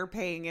like, if they're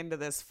paying into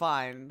this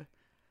fund,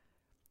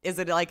 is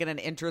it like in an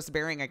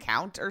interest-bearing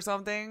account or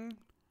something?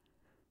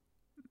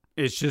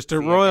 It's just a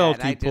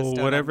royalty pool,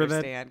 whatever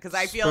that. Because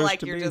I feel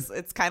like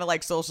it's kind of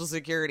like Social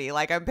Security.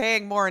 Like, I'm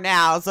paying more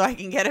now so I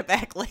can get it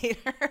back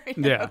later.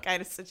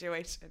 Kind of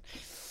situation.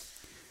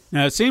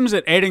 Now, it seems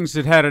that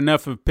Eddings had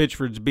enough of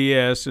Pitchford's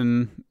BS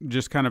and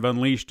just kind of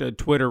unleashed a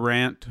Twitter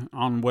rant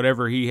on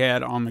whatever he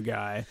had on the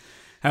guy.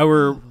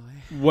 However,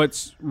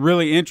 what's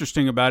really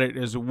interesting about it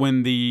is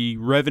when the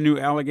revenue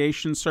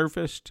allegations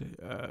surfaced,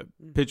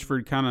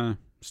 Pitchford kind of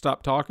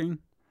stopped talking,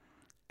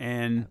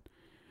 and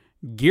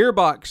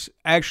Gearbox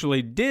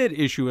actually did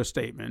issue a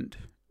statement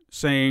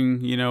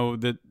saying,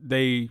 that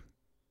they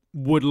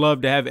would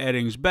love to have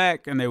Eddings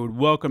back and they would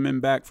welcome him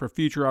back for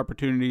future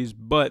opportunities,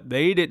 but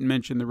they didn't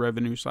mention the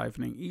revenue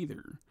siphoning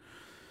either.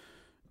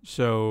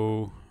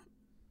 So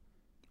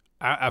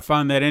I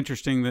find that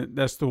interesting that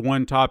that's the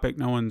one topic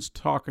no one's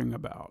talking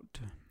about.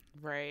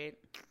 Right.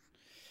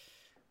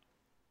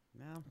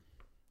 No.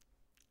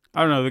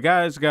 I don't know. The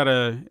guy's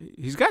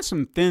he's got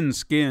some thin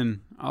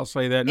skin. I'll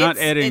say that. Not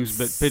Eddings,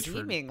 but Pitchford.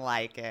 Seeming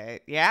like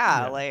it.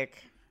 Yeah.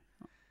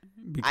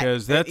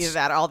 Because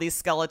that all these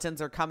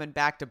skeletons are coming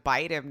back to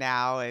bite him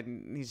now,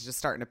 and he's just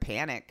starting to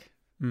panic.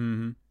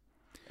 Mm-hmm.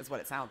 Is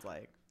what it sounds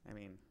like. I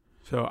mean,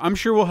 so I'm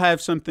sure we'll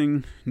have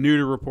something new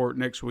to report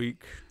next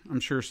week. I'm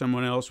sure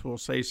someone else will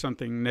say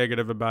something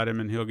negative about him,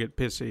 and he'll get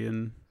pissy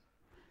and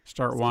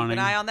start whining. Keep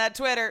an eye on that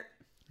Twitter.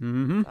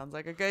 Mm-hmm. Sounds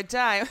like a good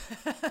time.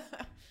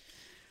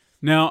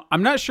 Now,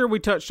 I'm not sure we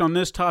touched on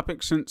this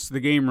topic since the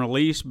game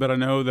release, but I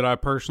know that I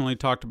personally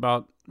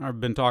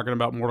I've been talking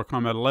about Mortal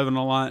Kombat 11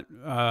 a lot.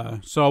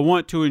 So I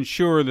want to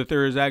ensure that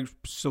there is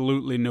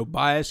absolutely no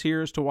bias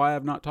here as to why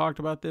I've not talked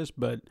about this,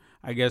 but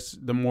I guess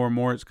the more and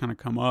more it's kind of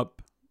come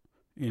up,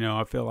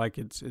 I feel like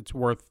it's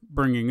worth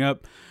bringing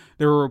up.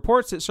 There were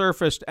reports that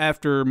surfaced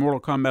after Mortal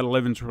Kombat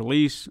 11's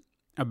release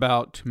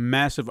about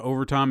massive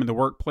overtime in the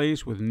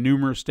workplace, with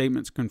numerous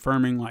statements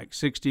confirming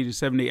 60 to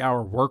 70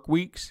 hour work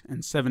weeks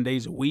and 7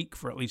 days a week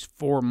for at least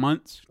 4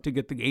 months to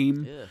get the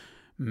game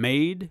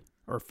made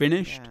or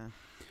finished.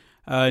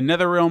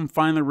 NetherRealm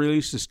finally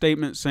released a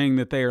statement saying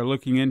that they are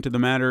looking into the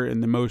matter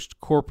in the most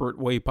corporate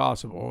way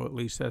possible. At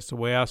least that's the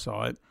way I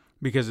saw it,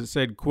 because it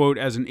said, quote,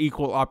 "As an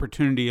equal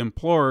opportunity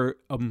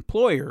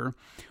employer,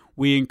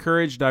 we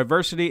encourage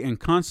diversity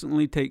and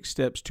constantly take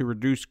steps to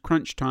reduce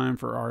crunch time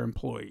for our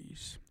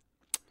employees."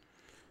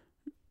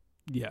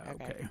 Yeah,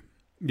 okay.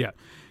 Yeah.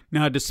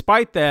 Now,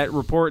 despite that,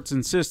 reports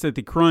insist that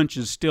the crunch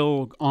is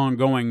still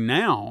ongoing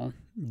now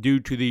due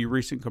to the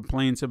recent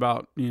complaints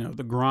about,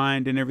 the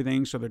grind and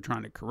everything. So they're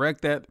trying to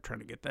correct that. They're trying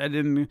to get that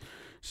in.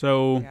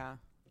 So,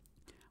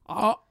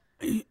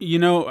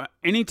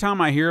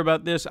 anytime I hear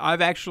about this,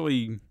 I've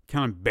actually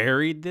kind of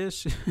buried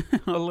this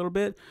a little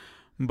bit.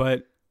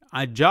 But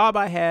a job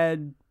I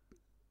had,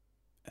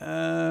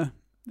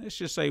 let's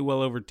just say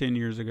well over 10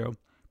 years ago.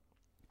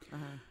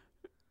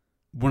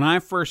 When I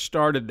first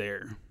started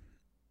there,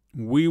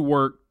 we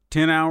worked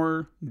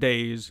 10-hour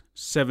days,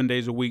 7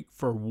 days a week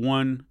for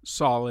one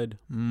solid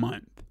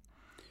month.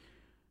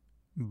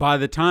 By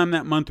the time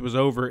that month was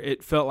over,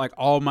 it felt like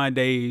all my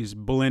days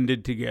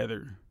blended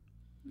together.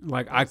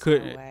 I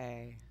couldn't. No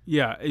way.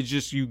 Yeah, it's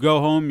just you go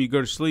home, you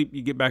go to sleep,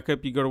 you get back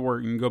up, you go to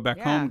work, you go back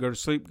home, go to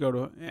sleep,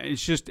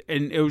 it's just,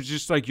 and it was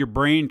just like your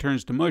brain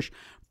turns to mush.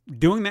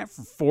 Doing that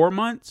for 4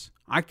 months,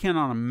 I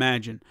cannot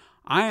imagine.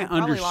 I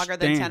Probably understand. longer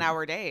than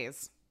 10-hour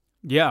days.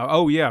 Yeah.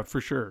 Oh, yeah, for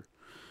sure.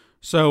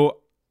 So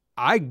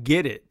I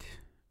get it.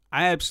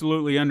 I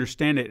absolutely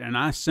understand it, and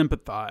I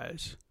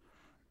sympathize.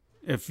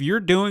 If you're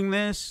doing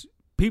this,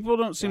 people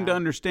don't seem to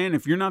understand.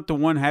 If you're not the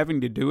one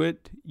having to do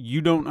it,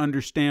 you don't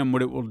understand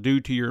what it will do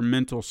to your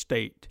mental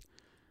state.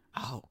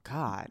 Oh,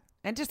 God.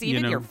 And just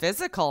even your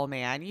physical,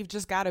 man. You've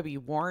just got to be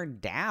worn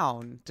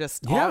down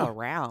all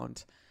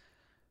around.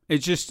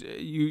 It's just,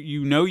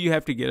 you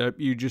have to get up.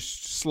 You're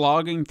just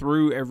slogging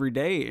through every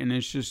day, and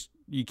it's just,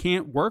 you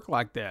can't work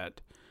like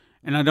that.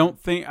 And I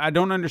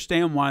don't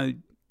understand why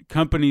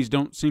companies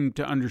don't seem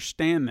to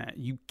understand that.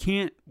 You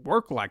can't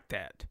work like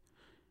that.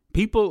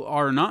 People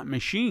are not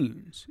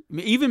machines.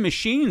 Even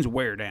machines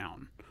wear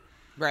down.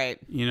 Right.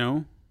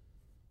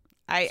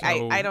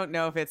 I don't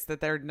know if it's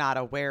that they're not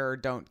aware or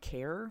don't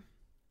care.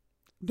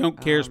 Don't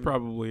care is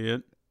probably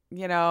it.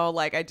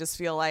 I just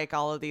feel like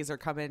all of these are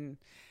coming.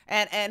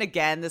 And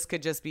again, this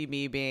could just be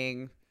me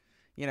being,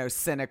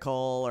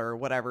 cynical or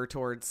whatever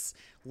towards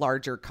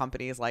larger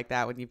companies like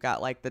that, when you've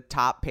got the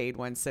top paid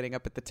ones sitting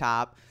up at the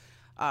top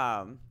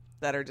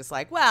that are just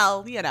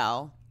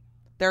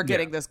they're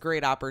getting this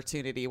great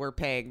opportunity. We're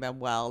paying them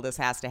well. This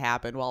has to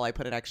happen while I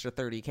put an extra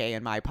 $30K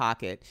in my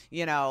pocket.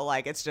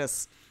 It's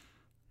just,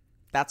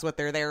 that's what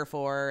they're there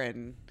for.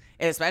 And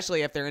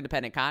especially if they're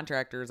independent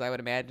contractors, I would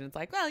imagine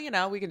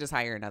it's we can just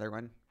hire another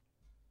one.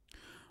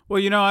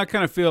 Well, I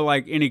kind of feel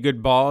like any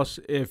good boss,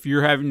 if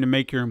you're having to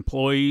make your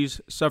employees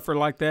suffer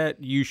like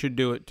that, you should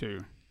do it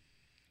too.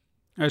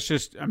 That's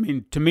just,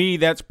 to me,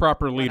 that's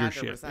proper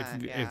leadership.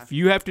 If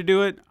you have to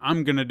do it,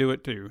 I'm going to do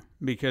it too,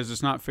 because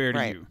it's not fair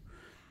to you.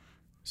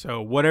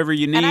 So whatever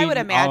you need. And I would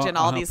imagine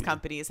all these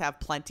companies have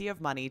plenty of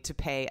money to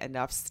pay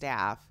enough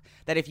staff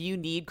that if you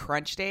need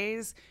crunch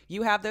days,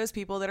 you have those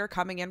people that are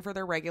coming in for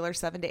their regular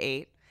 7 to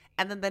 8.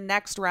 And then the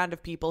next round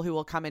of people who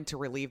will come in to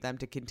relieve them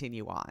to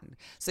continue on.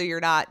 So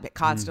you're not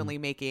constantly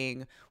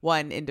making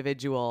one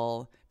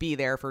individual be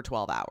there for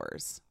 12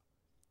 hours.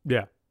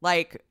 Yeah.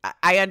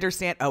 I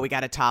understand, we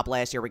got a top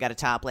last year, we got a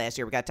top last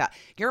year, we got top.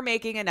 You're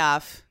making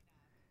enough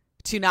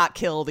to not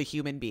kill the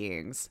human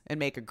beings and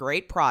make a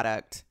great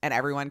product and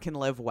everyone can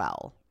live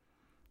well.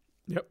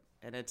 Yep.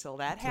 And until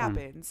that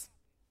happens,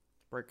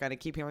 we're going to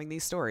keep hearing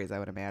these stories, I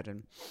would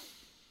imagine.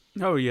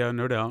 Oh, yeah,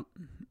 no doubt.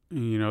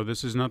 You know,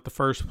 this is not the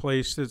first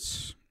place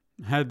that's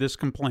had this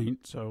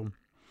complaint, so.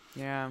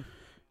 Yeah.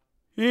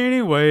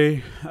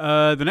 Anyway,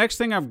 the next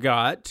thing I've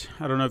got,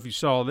 I don't know if you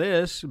saw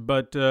this,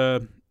 but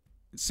it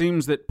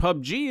seems that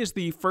PUBG is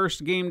the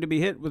first game to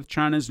be hit with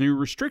China's new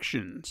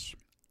restrictions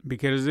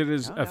because it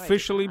has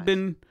officially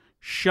been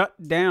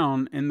shut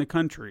down in the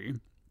country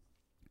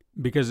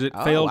because it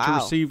failed to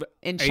receive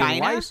in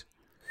China?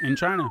 In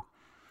China.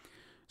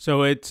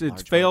 So it's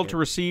failed to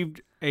receive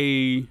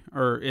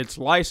its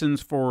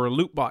license for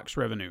loot box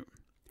revenue.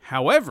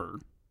 However,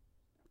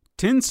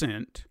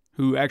 Tencent,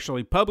 who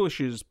actually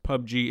publishes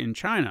PUBG in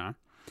China,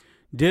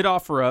 did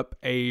offer up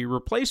a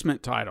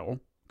replacement title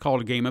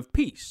called Game of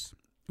Peace,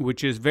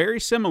 which is very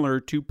similar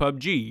to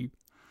PUBG.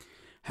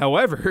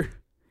 However,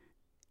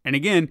 and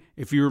again,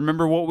 if you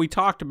remember what we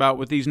talked about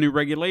with these new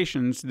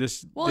regulations,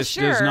 this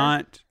does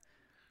not.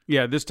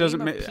 Yeah, this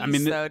doesn't. Game of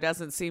Peace, though,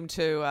 doesn't seem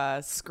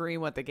to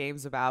scream what the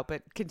game's about.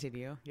 But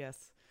continue.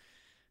 Yes.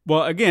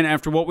 Well, again,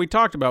 after what we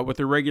talked about, what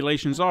the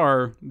regulations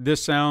are,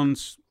 this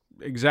sounds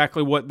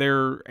exactly what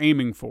they're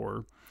aiming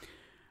for.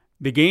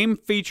 The game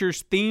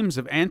features themes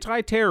of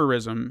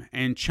anti-terrorism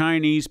and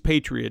Chinese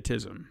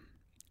patriotism.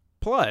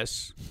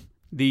 Plus,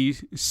 the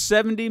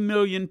 70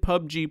 million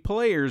PUBG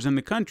players in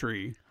the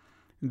country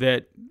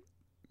that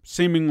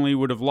seemingly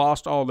would have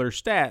lost all their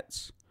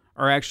stats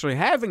are actually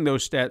having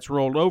those stats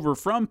rolled over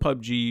from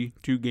PUBG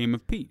to Game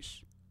of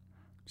Peace.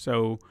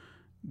 So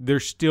they're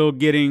still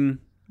getting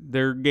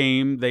their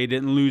game. They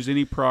didn't lose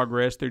any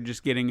progress. They're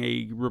just getting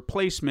a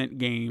replacement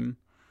game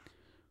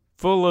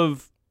full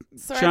of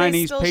Chinese are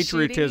they still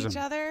patriotism.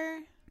 Shooting each other?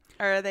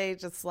 Or are they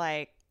just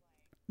like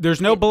there's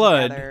no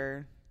blood.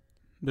 Together?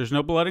 There's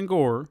no blood and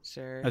gore.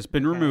 Sure. That's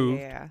been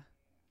removed. Yeah.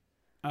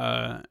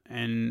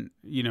 And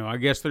you know, I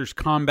guess there's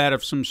combat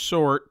of some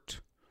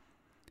sort,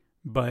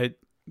 but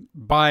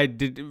by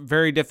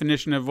very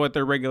definition of what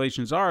their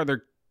regulations are,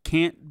 there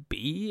can't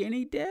be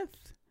any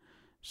death.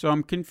 So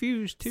I'm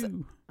confused too.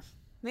 So,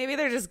 maybe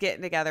they're just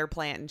getting together,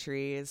 planting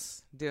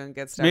trees, doing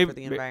good stuff for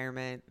the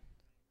environment.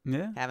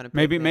 Yeah. Having a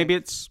picnic. Maybe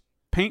it's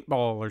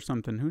paintball or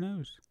something. Who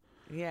knows?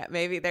 Yeah,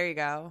 maybe there you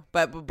go.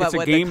 But would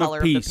the color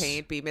of the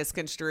paint be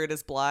misconstrued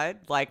as blood?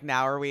 Like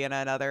now are we in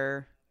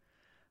another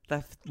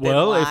thin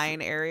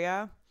line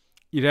area?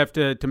 You'd have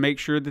to make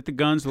sure that the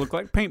guns look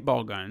like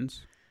paintball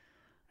guns.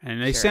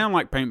 And they sound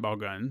like paintball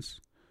guns.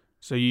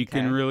 So you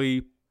can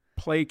really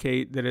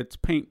placate that it's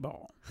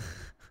paintball.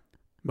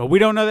 But we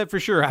don't know that for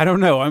sure. I don't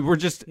know. We're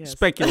just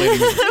speculating.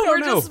 We're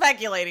just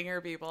speculating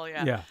here, people.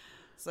 Yeah. Yeah.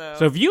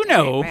 So if you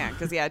know,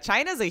 because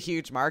China's a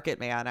huge market,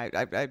 man.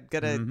 I'm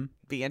gonna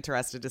be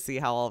interested to see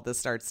how all of this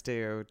starts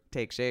to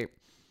take shape.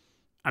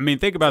 I mean,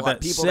 think about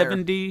that.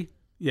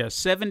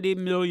 70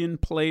 million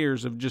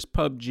players of just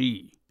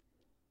PUBG.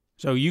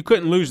 So you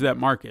couldn't lose that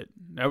market.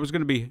 That was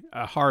going to be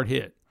a hard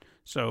hit.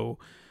 So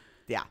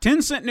yeah,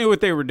 Tencent knew what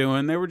they were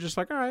doing. They were just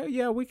like, all right,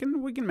 yeah, we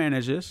can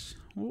manage this.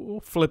 We'll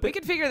flip it. We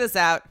can figure this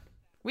out.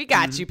 We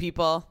got you,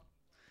 people.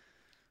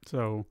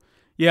 So.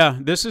 Yeah,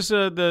 this is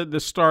the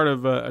start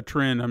of a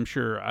trend, I'm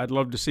sure. I'd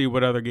love to see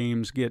what other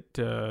games get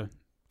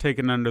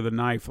taken under the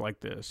knife like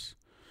this.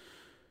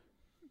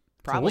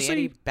 Probably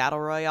any Battle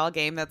Royale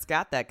game that's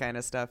got that kind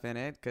of stuff in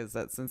it, because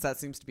since that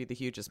seems to be the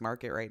hugest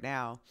market right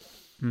now.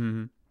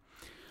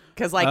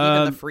 Because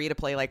even the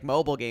free-to-play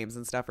mobile games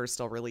and stuff are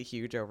still really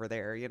huge over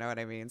there, you know what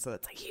I mean? So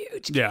it's a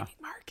huge gaming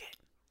market.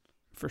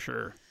 For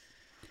sure.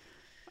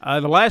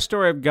 The last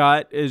story I've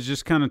got is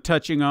just kind of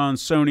touching on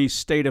Sony's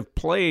State of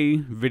Play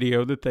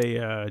video that they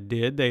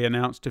did. They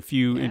announced a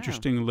few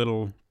interesting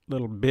little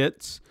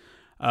bits.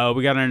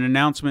 We got an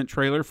announcement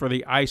trailer for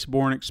the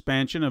Iceborne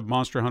expansion of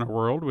Monster Hunter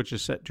World, which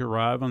is set to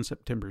arrive on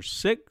September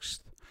 6th,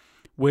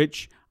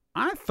 which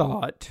I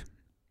thought,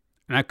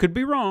 and I could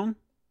be wrong,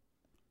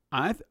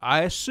 I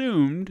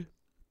assumed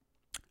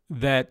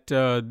that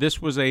this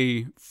was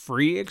a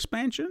free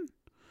expansion,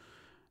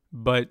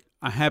 but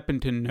I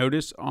happened to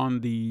notice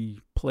on the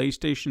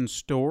PlayStation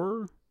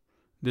Store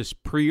this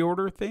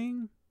pre-order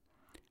thing.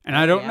 And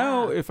I don't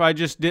know if I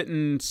just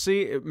didn't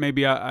see it.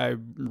 Maybe I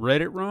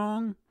read it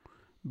wrong,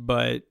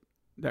 but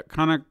that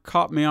kind of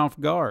caught me off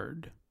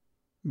guard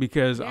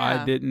because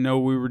I didn't know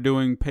we were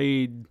doing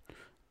paid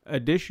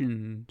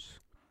editions.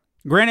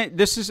 Granted,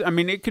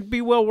 it could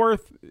be well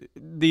worth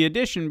the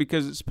edition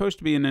because it's supposed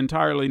to be an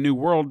entirely new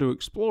world to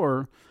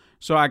explore,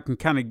 so I can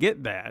kind of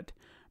get that.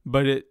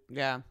 But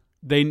I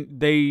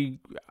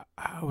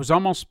was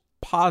almost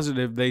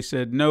positive they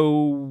said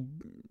no,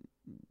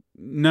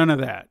 none of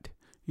that.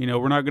 You know,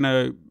 we're not going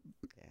to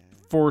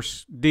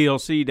force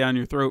DLC down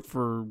your throat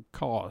for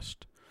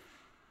cost.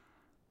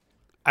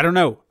 I don't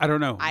know. I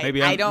don't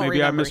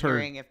remember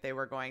hearing if they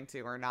were going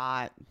to or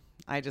not.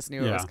 I just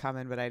knew it was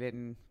coming, but I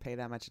didn't pay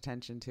that much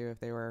attention to if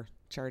they were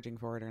charging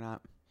for it or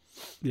not.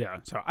 Yeah,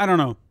 so I don't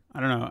know.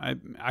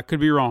 I could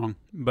be wrong,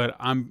 but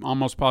I'm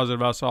almost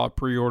positive I saw a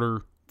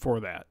pre-order for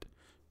that.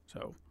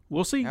 So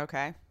We'll see.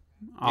 Okay.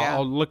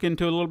 I'll look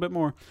into it a little bit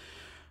more.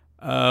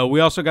 We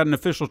also got an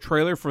official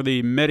trailer for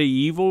the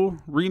Medieval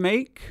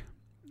remake.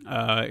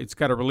 It's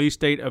got a release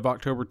date of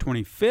October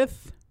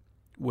 25th,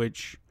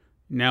 which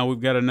now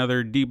we've got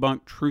another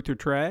debunked Truth or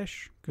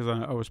Trash, because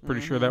I was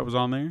pretty sure that was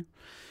on there.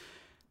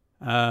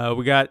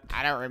 We got...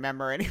 I don't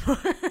remember anymore.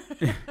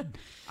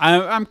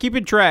 I'm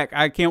keeping track.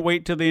 I can't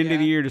wait till the end of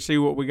the year to see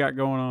what we got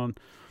going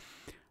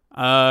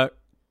on.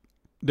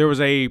 There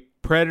was a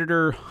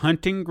Predator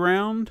Hunting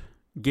Ground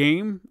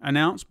game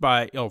announced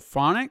by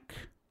Elphonic.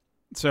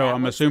 So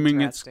I'm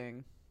assuming it's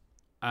going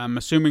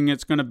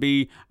to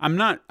be... I'm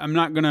not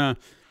going to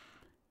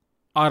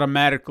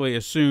automatically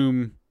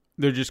assume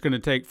they're just going to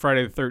take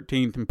Friday the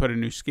 13th and put a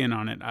new skin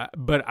on it.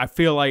 But I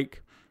feel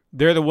like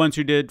they're the ones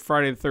who did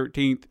Friday the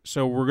 13th,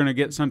 so we're going to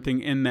get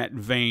something in that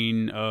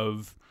vein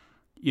of,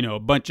 you know, a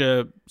bunch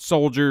of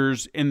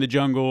soldiers in the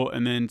jungle,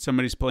 and then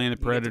somebody's playing the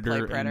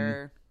Predator.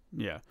 Predator.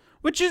 Yeah.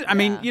 Which is, I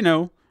mean, you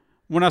know,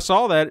 when I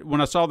saw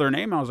their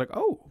name, I was like,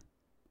 oh,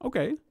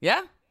 okay.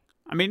 Yeah.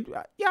 I mean,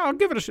 yeah, I'll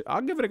give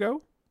it a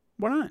go.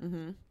 Why not?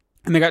 Mm-hmm.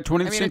 And they got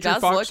 20th Century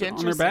Fox on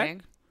their back.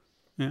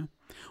 Yeah.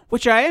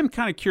 Which I am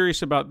kind of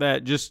curious about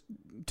that, just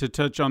to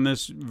touch on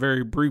this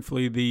very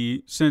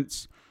briefly.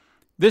 Since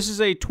this is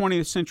a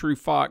 20th Century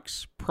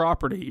Fox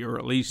property, or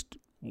at least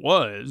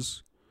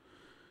was,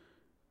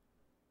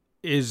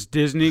 is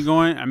Disney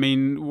going? I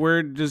mean,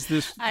 where does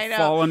this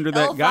fall under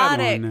that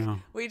guideline now?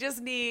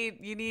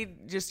 You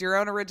need just your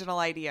own original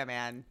idea,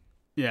 man.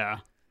 Yeah.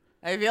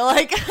 I feel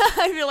like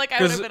I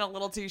would have been a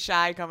little too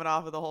shy coming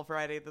off of the whole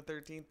Friday the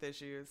 13th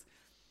issues.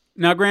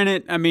 Now,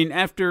 granted, I mean,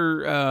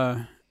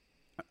 after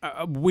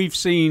we've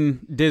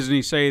seen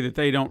Disney say that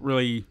they don't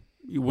really,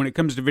 when it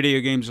comes to video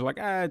games, they're like,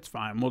 it's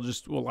fine.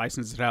 We'll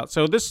license it out.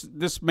 So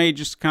this may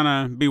just kind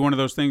of be one of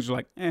those things. You're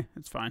like,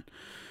 it's fine.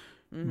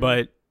 Mm-hmm.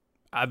 But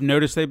I've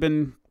noticed they've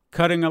been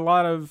cutting a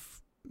lot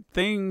of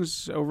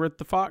things over at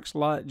the Fox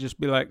lot. Just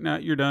be like, no,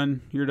 you're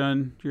done. We're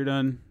done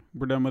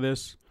with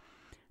this.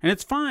 And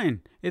it's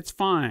fine.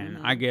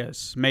 Mm-hmm. I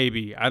guess.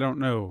 Maybe. I don't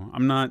know.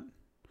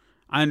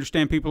 I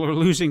understand people are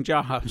losing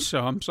jobs,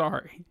 so I'm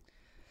sorry.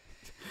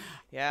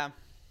 Yeah.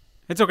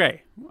 It's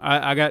okay.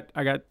 I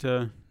got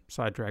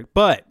sidetracked.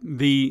 But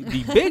the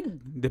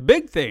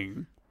big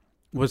thing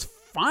was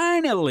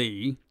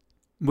finally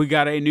we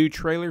got a new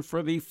trailer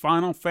for the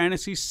Final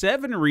Fantasy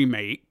VII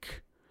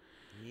remake,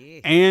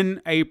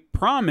 and a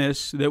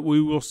promise that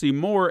we will see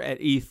more at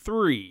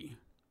E3.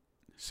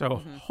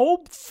 So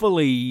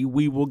hopefully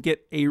we will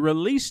get a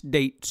release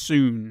date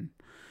soon.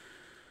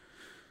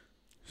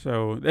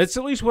 So that's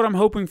at least what I'm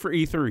hoping for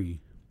E3.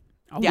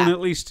 I want to at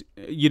least,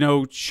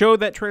 show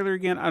that trailer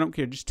again. I don't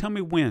care. Just tell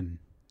me when.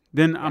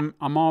 Then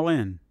I'm all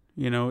in.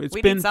 We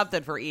need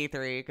something for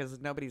E3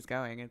 because nobody's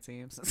going, it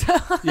seems.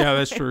 Yeah,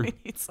 that's true. We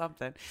need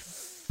something.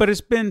 But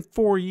it's been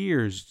 4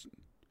 years.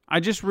 I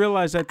just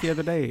realized that the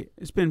other day.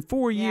 It's been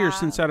 4 years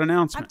since that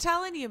announcement. I'm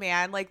telling you,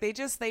 man. Like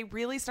they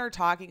really start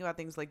talking about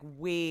things like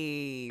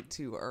way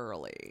too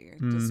early.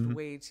 Mm-hmm. Just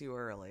way too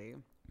early.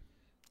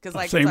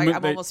 Because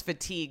I'm almost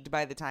fatigued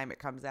by the time it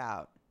comes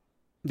out.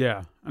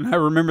 Yeah. And I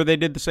remember they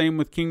did the same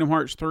with Kingdom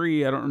Hearts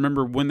 3. I don't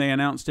remember when they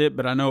announced it,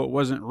 but I know it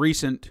wasn't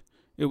recent.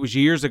 It was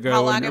years ago.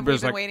 How long have we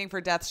been waiting for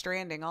Death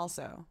Stranding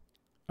also?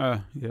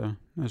 Yeah,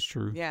 that's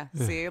true. Yeah.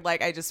 See,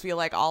 I just feel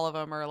like all of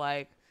them are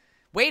like,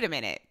 wait a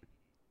minute.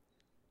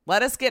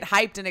 Let us get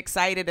hyped and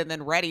excited and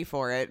then ready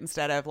for it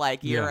instead of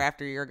year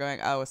after year going,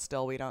 oh,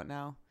 still we don't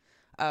know.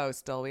 Oh,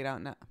 still we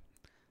don't know.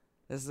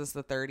 Is this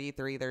the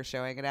 33 they're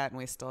showing it at and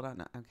we still don't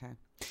know? Okay.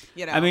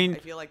 I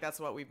feel like that's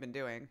what we've been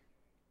doing.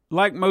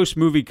 Like most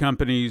movie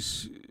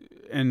companies,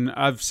 and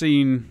I've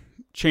seen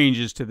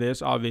changes to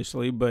this,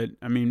 obviously, but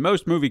I mean,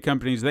 most movie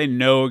companies, they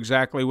know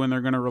exactly when they're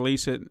going to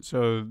release it,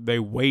 so they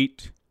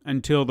wait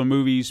until the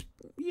movie's,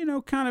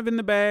 kind of in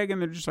the bag,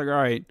 and they're just like, all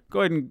right, go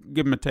ahead and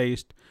give them a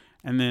taste,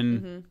 and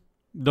then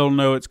they'll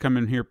know it's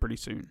coming here pretty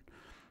soon.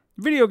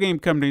 Video game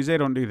companies, they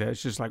don't do that.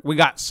 It's just like, we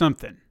got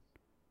something.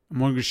 I'm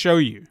going to show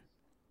you.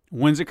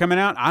 When's it coming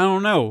out? I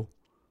don't know,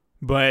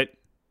 but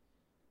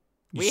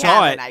we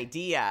have an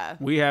idea.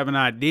 We have an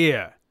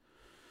idea.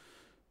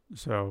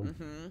 So,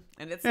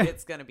 and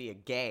it's going to be a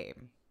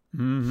game.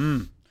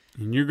 And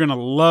you're going to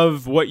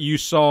love what you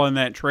saw in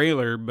that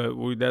trailer,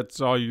 but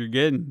that's all you're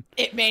getting.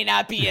 It may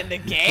not be in the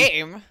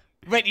game,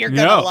 but you're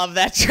going to love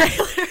that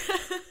trailer.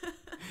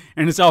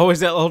 And it's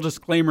always that little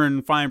disclaimer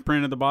in fine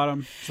print at the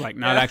bottom. It's like,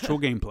 not actual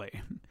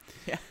gameplay.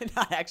 Yeah,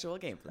 not actual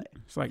gameplay.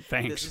 It's like,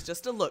 thanks. This is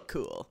just to look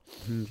cool.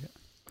 Okay.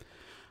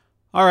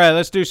 All right,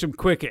 let's do some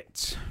quick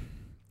hits.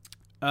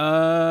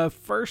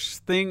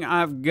 First thing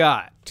I've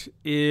got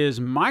is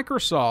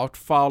Microsoft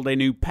filed a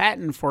new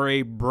patent for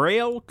a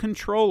Braille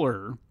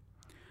controller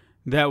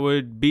that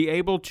would be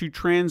able to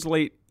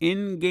translate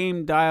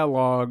in-game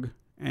dialogue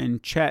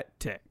and chat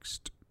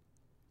text.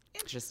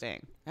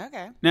 Interesting.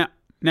 Okay.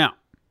 Now,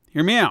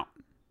 hear me out.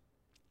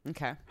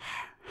 Okay.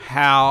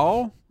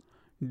 How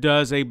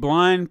does a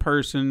blind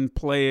person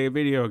play a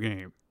video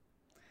game?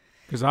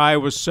 Because I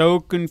was so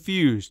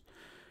confused.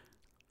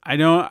 I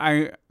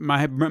don't.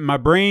 My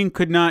brain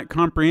could not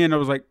comprehend. I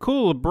was like,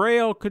 cool, a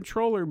Braille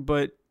controller,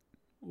 but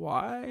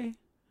why?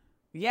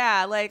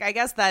 Yeah, like I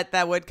guess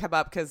that would come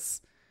up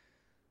because,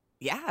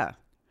 yeah.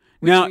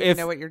 Now, you if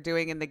know what you're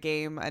doing in the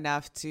game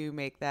enough to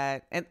make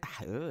that, and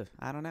I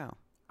don't know.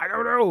 I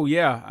don't know.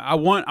 Yeah, I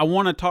want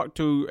to talk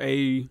to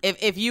a.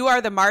 If you are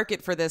the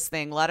market for this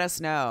thing, let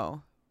us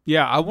know.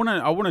 Yeah, I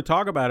want to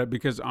talk about it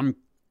because I'm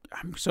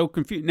so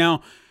confused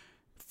now.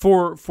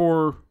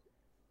 For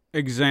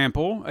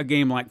example, a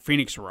game like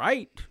Phoenix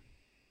Wright,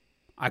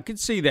 I could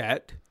see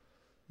that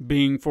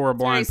being for a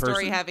blind person.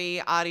 Very story heavy,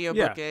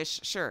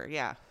 audiobookish. Sure,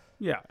 yeah.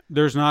 Yeah,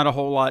 there's not a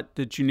whole lot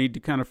that you need to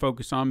kind of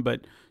focus on,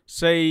 but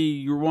say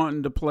you're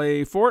wanting to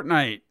play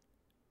Fortnite.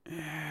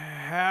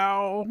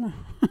 How?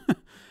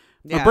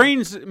 Yeah.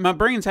 My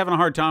brain's having a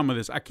hard time with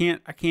this. I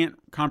can't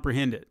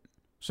comprehend it.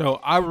 So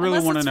I really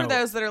want to know. For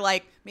those that are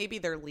like, maybe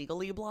they're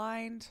legally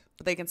blind,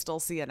 but they can still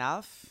see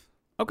enough.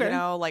 Okay. You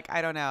know, like,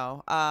 I don't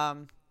know.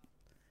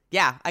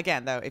 Yeah,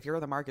 again, though, if you're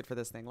the market for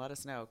this thing, let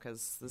us know,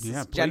 because this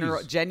is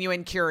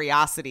genuine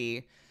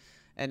curiosity.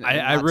 And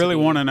I really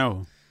want to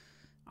know.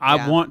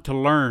 I want to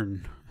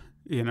learn,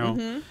 you know.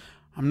 Mm-hmm.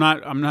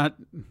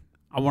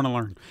 I want to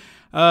learn.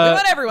 We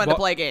want everyone to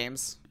play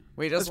games.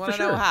 We just want to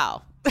know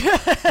how.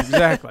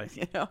 Exactly.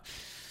 You know.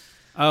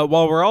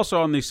 While we're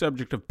also on the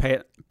subject of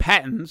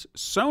patents,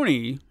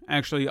 Sony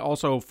actually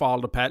also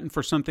filed a patent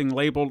for something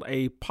labeled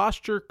a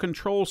posture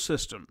control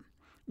system,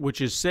 which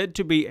is said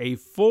to be a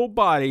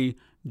full-body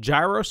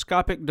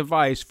gyroscopic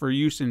device for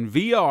use in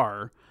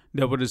VR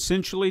that would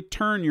essentially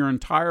turn your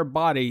entire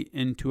body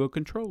into a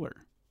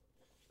controller.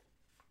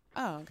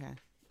 Oh, okay.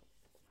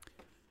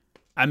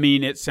 I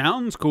mean, it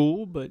sounds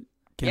cool, but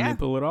can they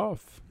pull it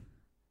off?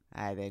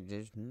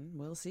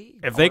 We'll see.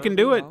 If they can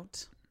do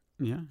it.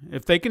 Yeah,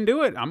 if they can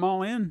do it, I'm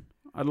all in.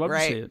 I'd love to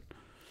see it.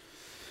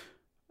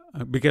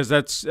 Because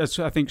that's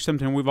I think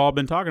something we've all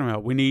been talking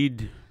about. We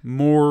need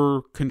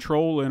more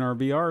control in our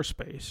VR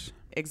space.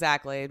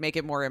 Exactly. Make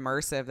it more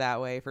immersive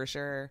that way, for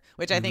sure.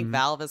 Which I think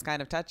Valve is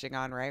kind of touching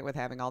on, right? With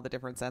having all the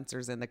different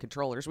sensors in the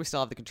controllers. We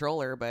still have the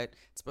controller, but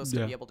it's supposed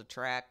to be able to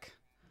track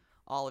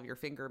all of your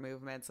finger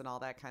movements and all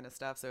that kind of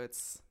stuff. So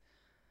it's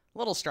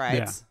little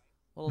strides.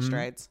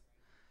 Strides.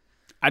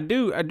 I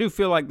do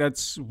feel like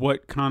that's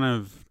what kind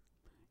of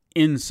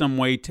in some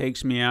way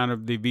takes me out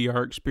of the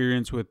VR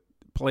experience with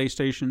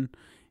PlayStation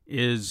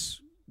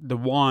is the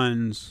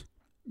wands.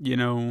 You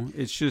know,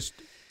 it's just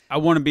I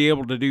want to be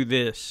able to do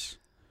this.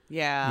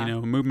 Yeah. You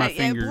know, move my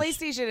fingers.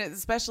 PlayStation,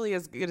 especially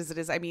as good as it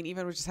is, I mean,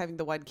 even with just having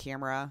the one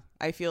camera,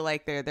 I feel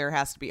like there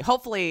has to be,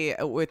 hopefully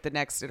with the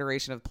next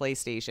iteration of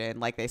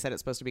PlayStation, like they said,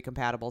 it's supposed to be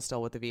compatible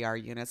still with the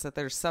VR units, that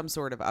there's some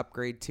sort of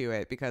upgrade to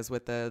it, because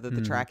with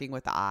the tracking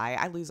with the eye,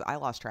 I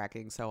lost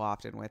tracking so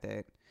often with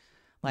it.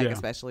 Like,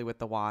 especially with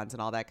the wands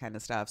and all that kind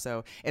of stuff.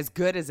 So as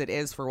good as it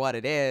is for what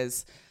it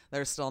is,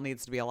 there still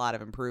needs to be a lot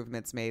of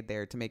improvements made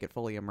there to make it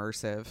fully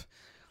immersive.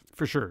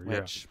 For sure,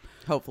 which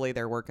hopefully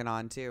they're working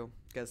on too,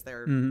 because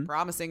they're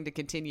promising to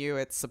continue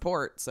its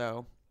support.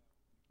 So,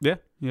 yeah.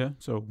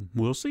 So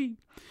we'll see.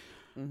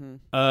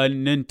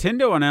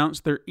 Nintendo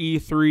announced their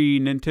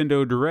E3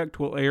 Nintendo Direct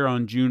will air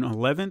on June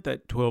 11th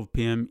at 12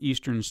 p.m.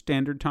 Eastern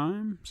Standard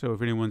Time. So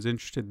if anyone's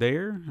interested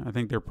there, I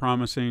think they're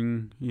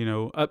promising, you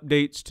know,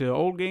 updates to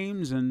old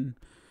games and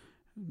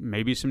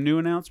maybe some new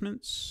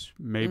announcements.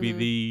 Maybe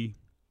the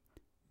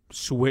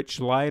Switch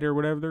Lite or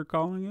whatever they're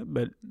calling it,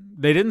 but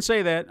they didn't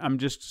say that. I'm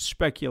just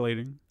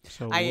speculating.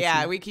 So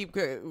we keep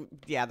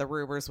the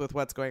rumors with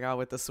what's going on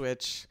with the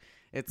Switch.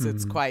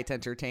 It's quite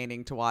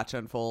entertaining to watch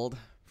unfold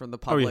from the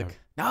public.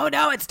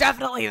 No, it's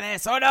definitely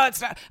this. Oh no, it's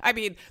not. I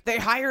mean, they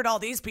hired all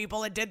these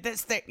people and did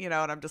this thing, you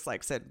know, and I'm just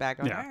like sitting back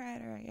going, all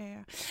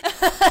right,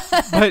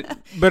 yeah.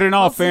 But in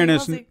all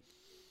fairness,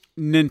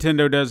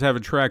 Nintendo does have a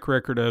track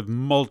record of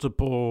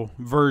multiple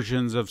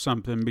versions of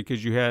something,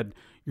 because you had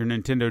your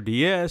Nintendo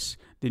DS,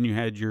 then you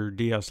had your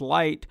DS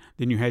Lite,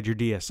 then you had your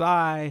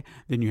DSi,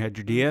 then you had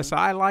your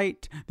DSi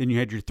Lite, then you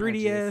had your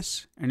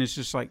 3DS, and it's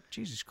just like,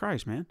 Jesus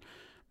Christ, man.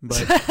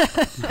 But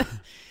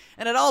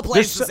and it all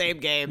plays the same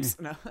games.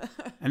 No.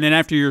 And then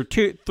after your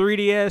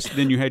 3DS,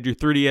 then you had your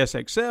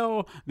 3DS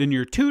XL, then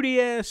your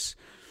 2DS.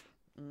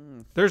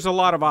 There's a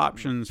lot of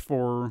options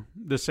for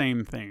the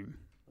same thing.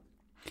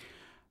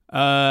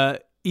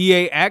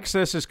 EA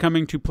Access is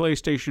coming to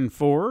PlayStation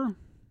 4.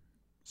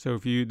 So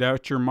if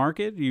that's your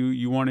market,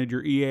 you wanted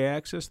your EA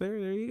Access there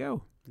you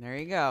go. There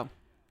you go.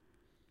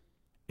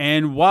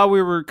 And while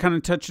we were kind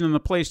of touching on the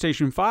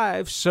PlayStation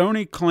 5,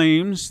 Sony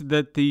claims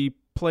that the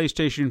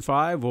PlayStation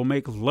 5 will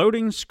make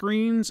loading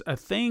screens a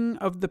thing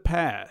of the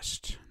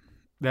past.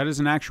 That is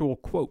an actual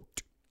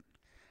quote.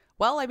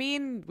 Well, I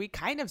mean, we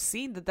kind of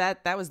seen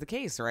that was the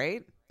case,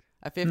 right?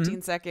 A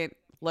 15-second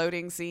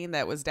loading scene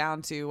that was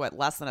down to,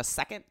 less than a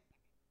second?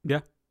 Yeah.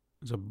 It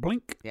was a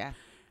blink. Yeah.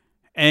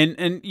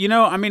 And you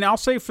know, I mean, I'll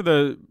say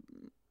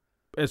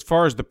as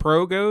far as the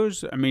Pro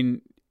goes, I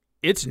mean,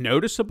 it's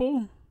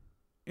noticeable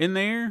in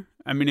there.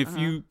 I mean, if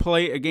you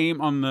play a game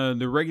on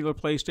the regular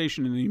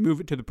PlayStation and then you move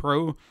it to the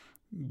Pro,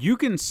 you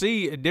can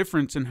see a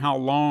difference in how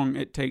long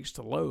it takes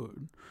to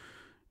load.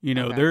 You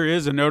know, Okay. there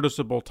is a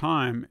noticeable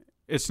time.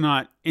 It's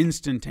not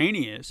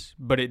instantaneous,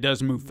 but it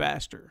does move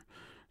faster.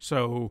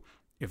 So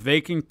if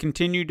they can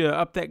continue to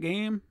up that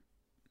game,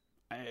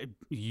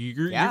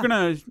 you're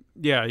gonna Let's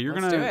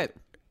do it.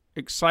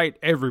 excite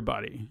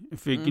everybody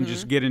if it can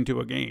just get into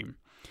a game.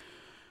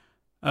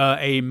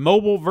 A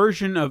mobile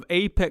version of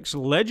Apex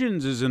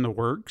Legends is in the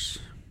works,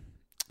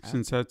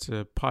 since that's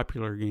a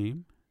popular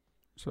game.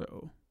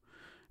 So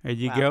there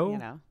you go. You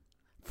know,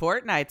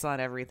 Fortnite's on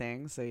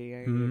everything, so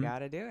you got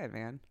to do it,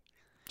 man.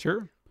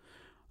 Sure.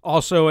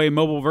 Also, a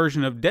mobile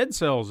version of Dead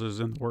Cells is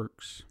in the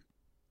works.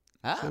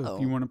 Oh, So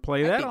if you want to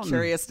play that, I'd be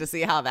curious to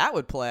see how that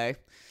would play.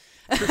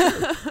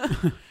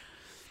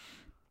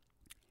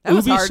 That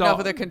was hard enough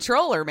with a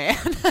controller, man.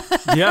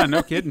 Yeah,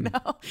 no kidding.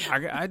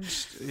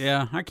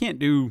 I can't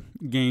do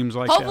games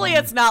like Hopefully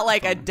that. it's not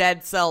like a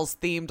Dead Cells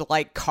themed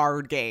like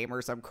card game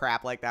or some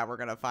crap like that. We're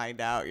gonna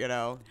find out, you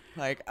know.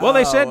 Like, Well,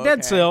 they said Dead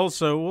okay. Cells,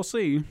 so we'll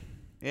see.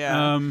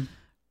 Yeah.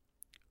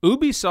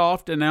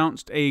 Ubisoft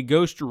announced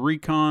Ghost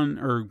Recon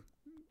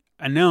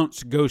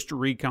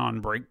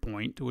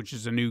Breakpoint, which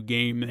is a new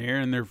game there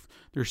in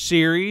their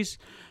series.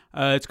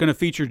 It's going to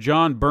feature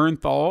John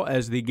Bernthal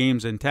as the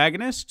game's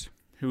antagonist,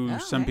 who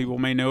some people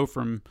may know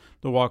from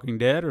The Walking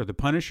Dead or The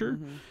Punisher.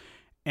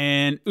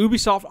 And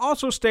Ubisoft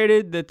also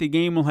stated that the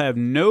game will have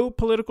no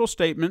political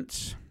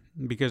statements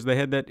because they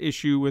had that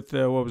issue with,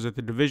 The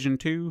Division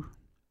 2,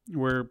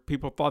 where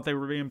people thought they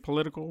were being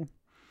political.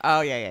 Oh,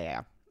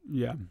 yeah.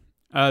 Yeah.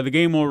 The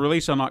game will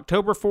release on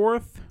October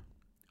 4th,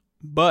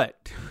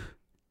 but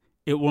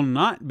it will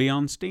not be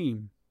on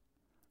Steam.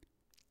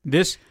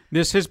 This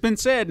has been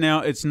said now.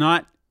 It's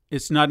not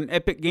an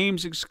Epic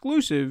Games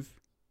exclusive.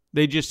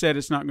 They just said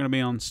it's not going to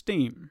be on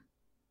Steam.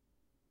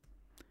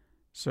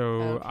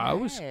 So I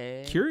was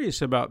Okay.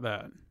 curious about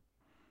that.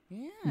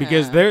 Yeah.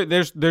 Because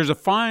there's a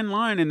fine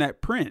line in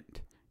that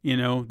print. You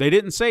know, they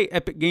didn't say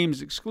Epic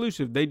Games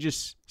exclusive. They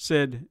just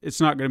said it's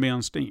not going to be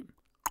on Steam.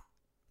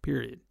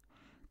 Period.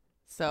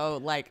 So,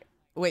 like,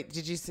 wait,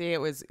 did you see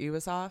it was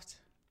Ubisoft?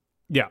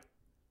 Yeah.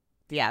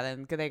 Yeah,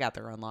 then they got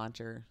their own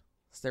launcher.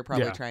 So they're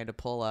probably Yeah. trying to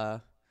pull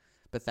a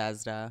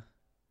Bethesda,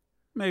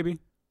 Maybe.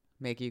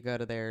 make you go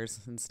to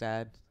theirs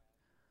instead.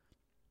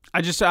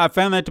 I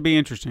found that to be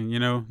interesting, you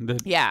know,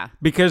 Yeah.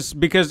 because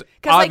Because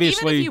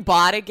obviously, like, even if you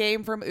bought a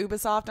game from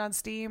Ubisoft on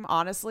Steam,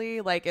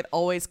 honestly, like, it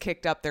always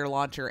kicked up their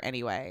launcher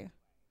anyway.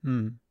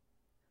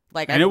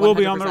 Like, And I it will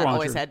be on their 100%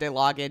 always launcher. had to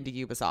log into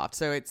Ubisoft.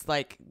 So it's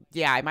like,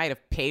 yeah, I might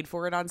have paid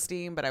for it on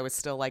Steam, but I was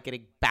still like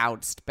getting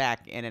bounced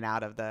back in and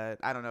out of the,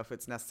 I don't know if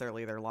it's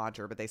necessarily their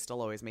launcher, but they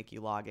still always make you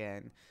log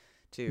in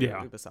to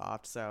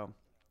Ubisoft. So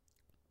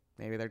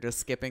maybe they're just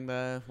skipping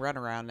the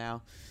runaround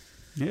now.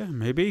 yeah,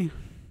 maybe.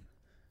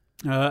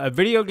 A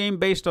video game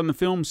based on the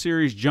film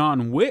series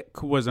John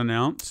Wick was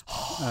announced.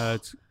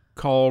 It's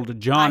called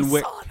John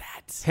Wick saw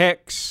that.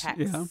 Hex.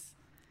 Yeah.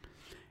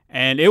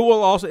 And it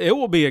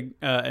will be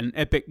an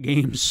Epic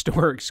Games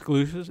Store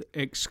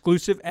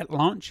exclusive at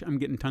launch. I'm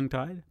getting tongue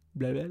tied.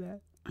 Blah blah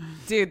blah.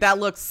 Dude, that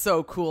looks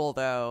so cool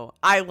though.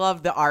 I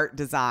love the art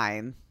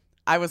design.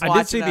 I was I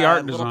watching did see the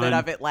art little bit design.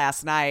 of it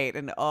last night,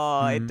 and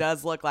it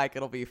does look like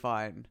it'll be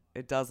fun.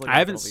 It does look I like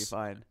haven't it'll be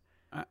fun.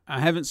 I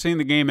haven't seen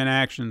the game in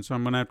action, so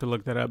I'm gonna have to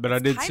look that up. But I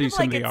did Kind see of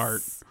some like of the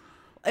art. it's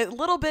a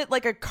little bit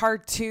like a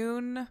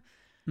cartoon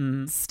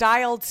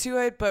style to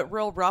it, but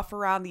real rough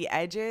around the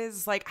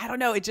edges. Like, I don't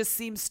know, it just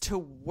seems to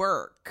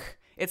work.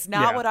 It's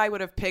not Yeah. what I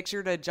would have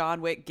pictured a John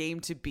Wick game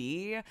to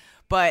be,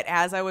 but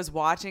as I was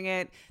watching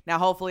it, now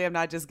hopefully I'm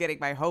not just getting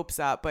my hopes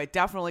up, but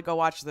definitely go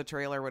watch the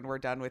trailer when we're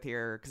done with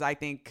here, because I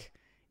think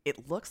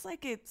it looks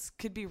like it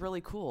could be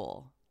really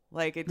cool.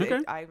 Like, Okay.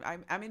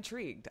 I'm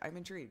intrigued. I'm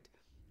intrigued.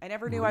 I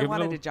never knew We'll I give it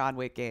wanted a- a John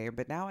Wick game,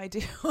 but now I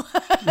do.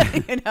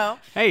 You know?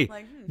 Hey,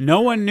 Like,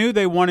 no one knew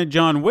they wanted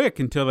John Wick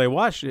until they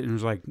watched it and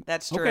was like,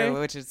 That's true, okay,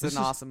 which is this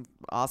an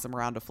awesome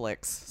round of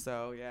flicks.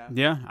 So, yeah.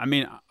 Yeah, I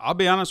mean, I'll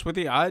be honest with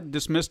you. I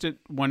dismissed it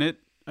when it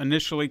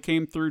initially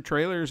came through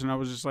trailers, and I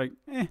was just like,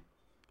 eh.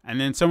 And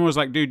then someone was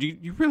like, dude,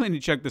 you really need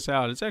to check this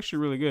out. It's actually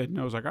really good. And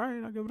I was like, all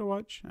right, I'll give it a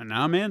watch. And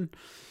now I'm in.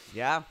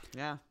 Yeah.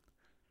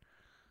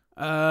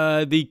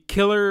 The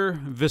killer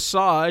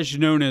Visage,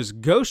 known as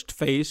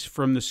Ghostface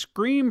from the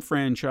Scream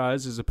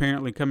franchise, is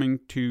apparently coming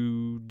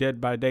to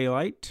Dead by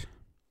Daylight.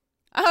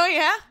 Oh,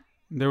 yeah?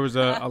 There was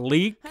a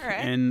leak, All right.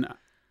 and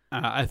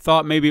I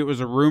thought maybe it was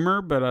a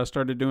rumor, but I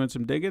started doing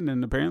some digging,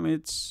 and apparently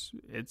it's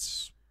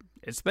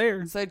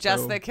there. So,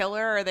 just the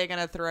killer, or are they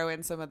going to throw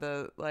in some of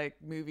the, like,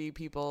 movie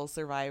people,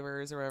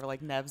 survivors, or whatever,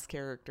 like Nev's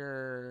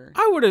character?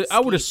 I would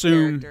Skeet's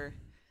assume. character?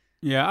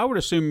 Yeah, I would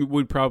assume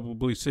we'd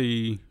probably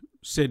see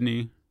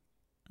Sydney.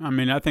 I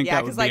mean, I think Yeah,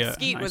 that would because, be like, a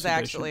Skeet nice was addition.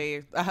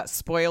 actually,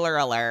 spoiler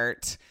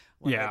alert,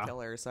 one of Yeah. the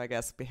killers. So, I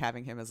guess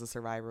having him as a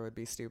survivor would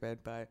be stupid,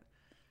 but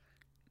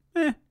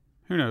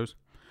Who knows?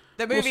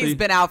 the We'll movie's see.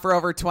 been out for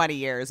over 20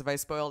 years. If I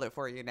spoiled it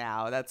for you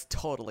now, that's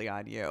totally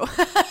on you.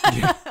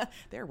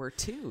 There were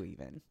 2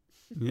 even.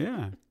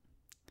 Yeah.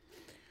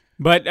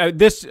 But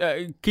this,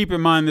 keep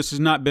in mind, this has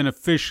not been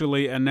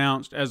officially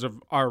announced as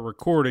of our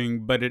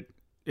recording, but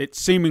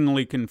it's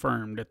seemingly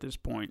confirmed at this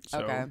point. So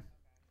Okay.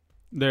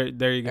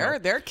 there you go.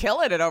 They're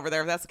killing it over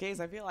there. If that's the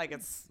case, I feel like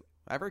it's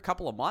every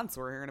couple of months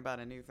we're hearing about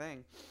a new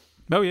thing.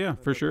 Oh yeah,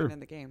 for They're sure. putting in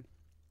the game.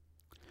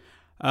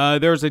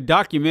 There's a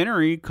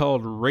documentary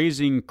called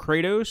Raising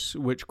Kratos,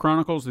 which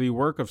chronicles the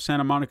work of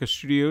Santa Monica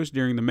Studios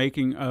during the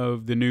making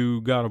of the new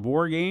God of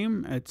War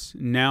game. It's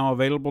now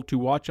available to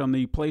watch on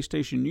the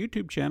PlayStation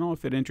YouTube channel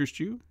if it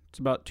interests you. It's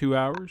about 2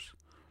 hours.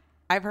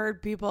 I've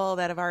heard people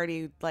that have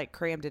already like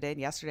crammed it in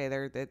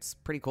yesterday. It's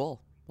pretty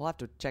cool. We'll have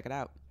to check it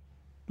out.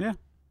 Yeah.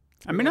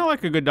 I mean, I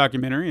like a good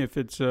documentary if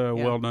it's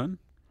well done.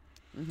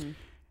 Mm-hmm.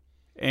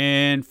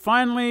 And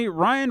finally,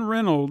 Ryan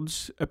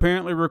Reynolds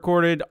apparently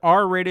recorded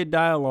R-rated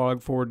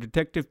dialogue for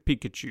Detective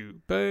Pikachu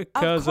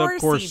because of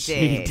course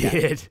he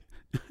did.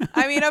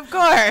 I mean, of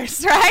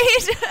course,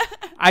 right?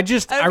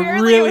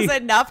 Apparently it was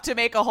enough to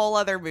make a whole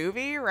other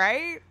movie,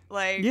 right?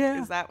 Like,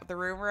 yeah. Is that the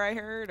rumor I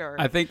heard? Or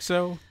I think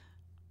so.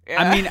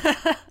 yeah. I mean,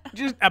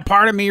 just a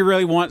part of me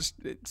really wants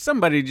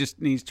somebody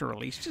just needs to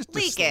release just a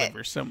Leak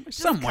sliver it. somewhere.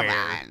 Come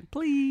on.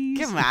 Please.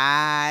 Come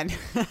on.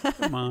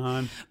 Come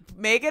on.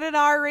 Make it an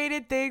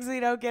R-rated thing so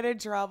you don't get in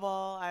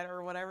trouble,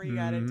 or whatever you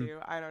got to Mm-hmm. do.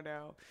 I don't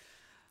know,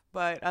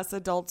 but us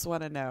adults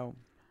want to know.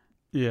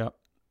 Yeah.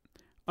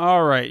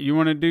 All right. You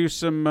want to do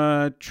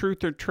some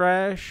truth or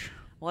trash?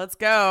 Let's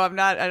go.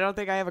 I don't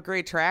think I have a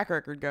great track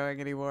record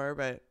going anymore,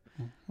 but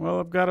Well,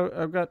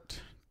 I've got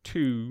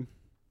two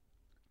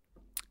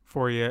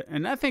for you,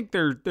 and I think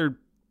they're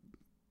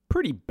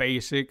pretty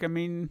basic. I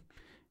mean,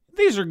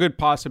 these are good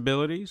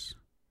possibilities.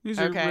 These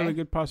are Okay. really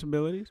good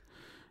possibilities.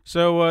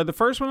 So the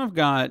first one I've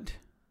got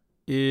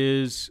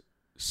is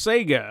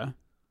Sega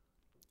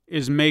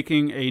is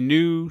making a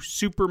new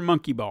Super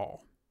Monkey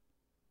Ball.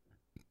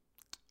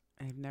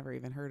 I've never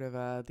even heard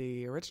of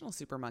the original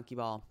Super Monkey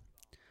Ball.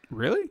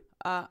 Really?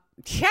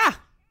 Yeah.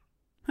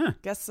 Huh.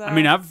 Guess. I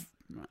mean, I've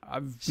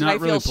should not I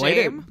really feel played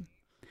shame?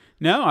 it.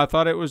 No, I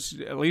thought it was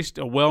at least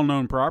a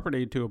well-known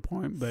property to a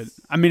point, but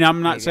I mean,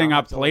 I'm not Maybe saying I'll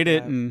I've have to played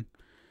look it, it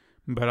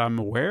but I'm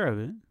aware of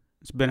it.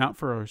 It's been out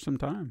for some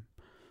time.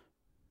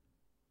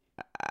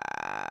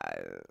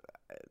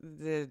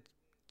 The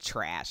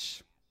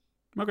trash.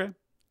 Okay.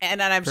 And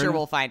then I'm Fair sure enough.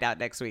 we'll find out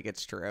next week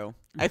it's true.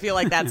 I feel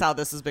like that's how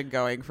this has been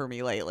going for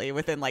me lately.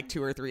 Within like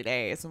 2 or 3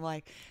 days, I'm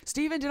like,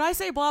 Steven, did I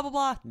say blah, blah,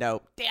 blah?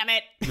 Nope. Damn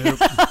it. Nope.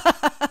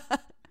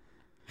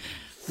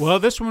 Well,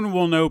 this one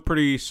we'll know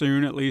pretty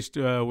soon, at least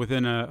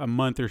within a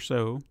month or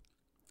so.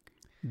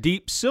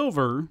 Deep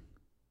Silver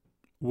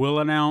will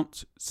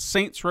announce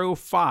Saints Row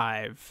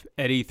 5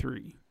 at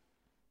E3.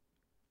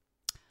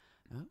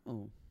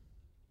 Oh.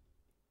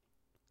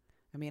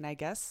 I mean, I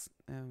guess.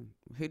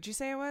 Who'd you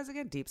say it was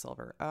again? Deep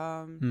Silver.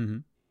 Mm-hmm.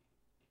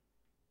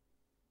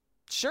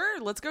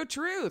 Sure, let's go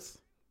truth.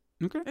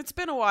 Okay. It's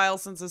been a while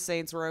since a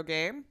Saints Row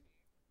game.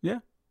 Yeah.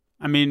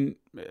 I mean,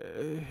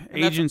 And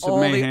Agents that's of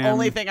Mayhem. the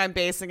only thing I'm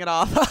basing it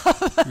off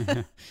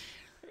of.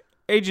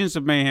 Agents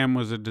of Mayhem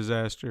was a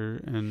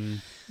disaster,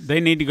 and they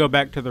need to go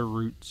back to their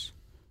roots.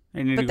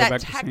 They need to But go that back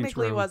to Saints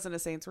technically Row. wasn't a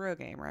Saints Row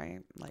game,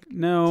 right? Like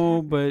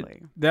No, but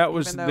technically. that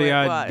was Even though the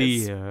it was.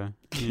 idea.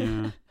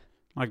 Yeah.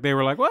 Like they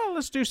were like, well,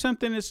 let's do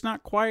something that's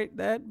not quite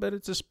that, but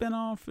it's a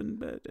spinoff,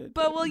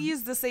 But we'll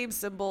use the same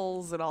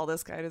symbols and all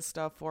this kind of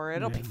stuff for it.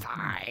 It'll be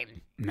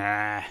fine.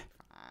 Nah,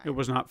 it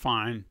was not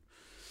fine.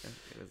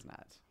 It was